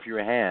spread forth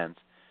your hands,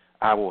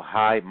 I will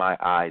hide my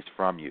eyes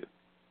from you.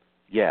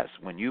 Yes,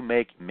 when you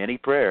make many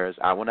prayers,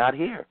 I will not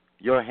hear.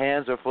 Your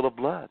hands are full of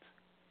blood.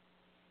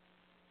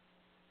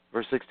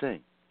 Verse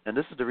 16, and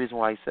this is the reason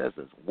why he says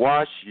this.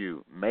 Wash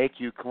you, make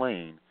you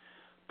clean,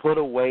 put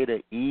away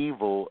the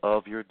evil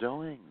of your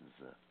doings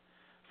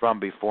from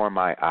before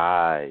my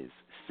eyes.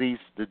 Cease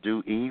to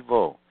do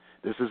evil.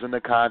 This is in the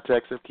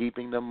context of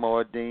keeping the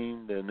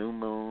Moedim, the new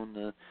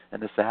moon,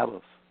 and the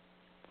Sabbath.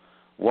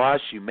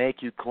 Wash you,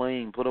 make you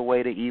clean, put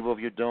away the evil of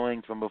your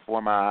doings from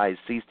before my eyes.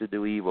 Cease to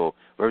do evil.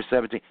 Verse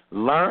 17,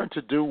 learn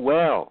to do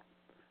well.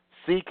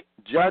 Seek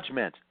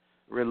judgment.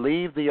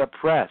 Relieve the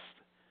oppressed.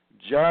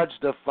 Judge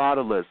the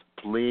fatherless.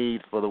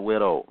 Plead for the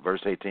widow.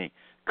 Verse 18,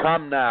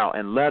 come now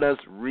and let us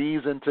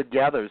reason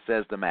together,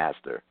 says the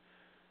Master.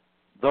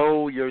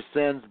 Though your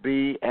sins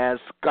be as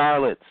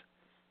scarlet,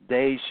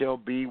 they shall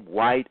be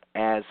white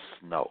as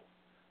snow.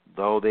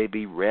 Though they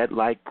be red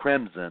like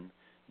crimson,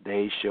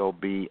 they shall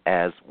be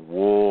as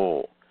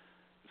wool.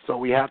 So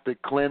we have to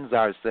cleanse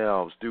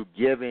ourselves through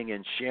giving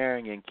and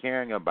sharing and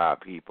caring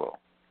about people.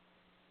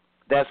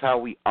 That's how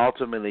we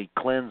ultimately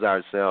cleanse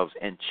ourselves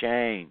and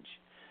change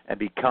and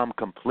become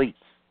complete,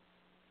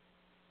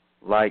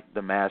 like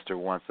the Master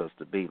wants us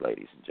to be,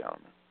 ladies and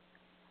gentlemen.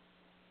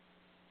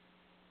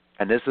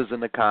 And this is in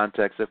the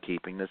context of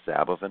keeping the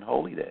Sabbath and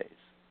holy days.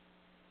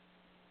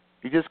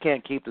 You just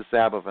can't keep the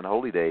Sabbath and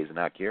holy days and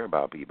not care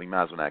about people. You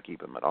might as well not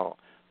keep them at all,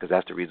 because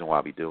that's the reason why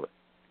we do it.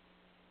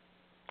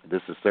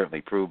 This is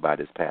certainly proved by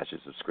this passage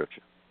of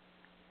Scripture.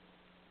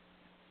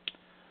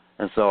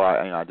 And so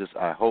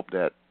I hope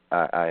that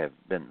I have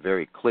been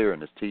very clear in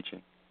this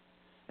teaching,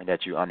 and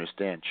that you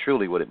understand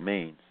truly what it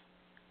means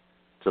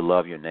to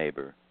love your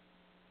neighbor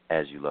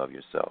as you love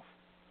yourself.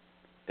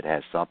 It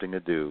has something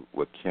to do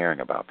with caring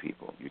about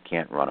people. You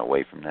can't run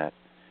away from that.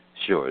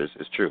 Sure,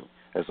 it's true.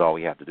 That's all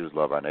we have to do is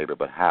love our neighbor,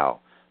 but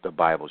how? The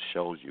Bible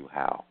shows you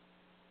how.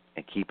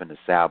 And keeping the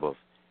Sabbath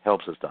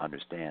helps us to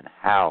understand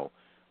how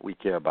we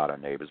care about our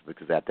neighbors,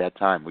 because at that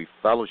time we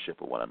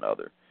fellowship with one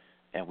another,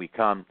 and we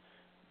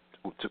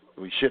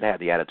should have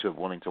the attitude of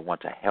willing to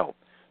want to help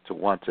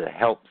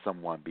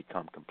someone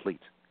become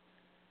complete,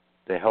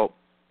 to help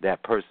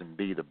that person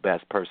be the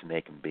best person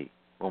they can be.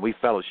 When we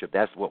fellowship,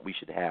 that's what we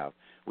should have.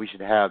 We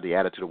should have the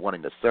attitude of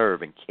wanting to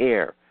serve and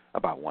care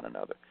about one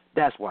another.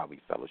 That's why we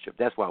fellowship.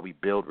 That's why we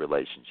build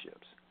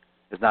relationships.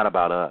 It's not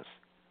about us.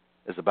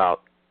 It's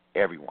about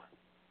everyone.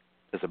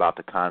 It's about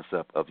the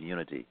concept of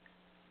unity,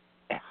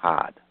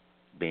 ehad,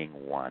 being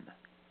one.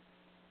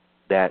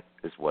 That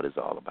is what it's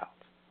all about,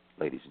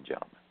 ladies and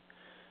gentlemen.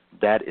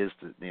 That is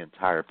the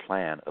entire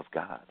plan of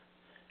God.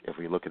 If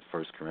we look at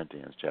 1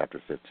 Corinthians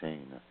chapter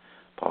 15,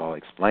 Paul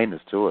explained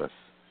this to us.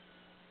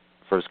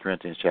 1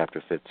 Corinthians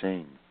chapter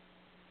 15.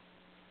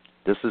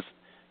 This is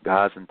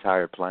God's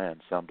entire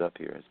plan summed up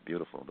here. It's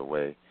beautiful the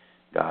way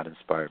God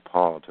inspired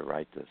Paul to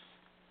write this.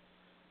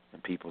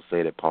 And people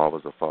say that Paul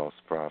was a false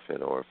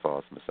prophet or a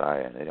false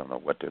Messiah, and they don't know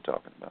what they're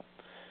talking about.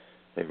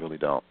 They really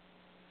don't.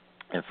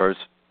 In 1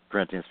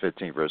 Corinthians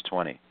 15, verse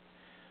 20,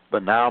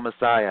 but now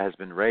Messiah has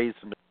been raised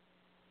from the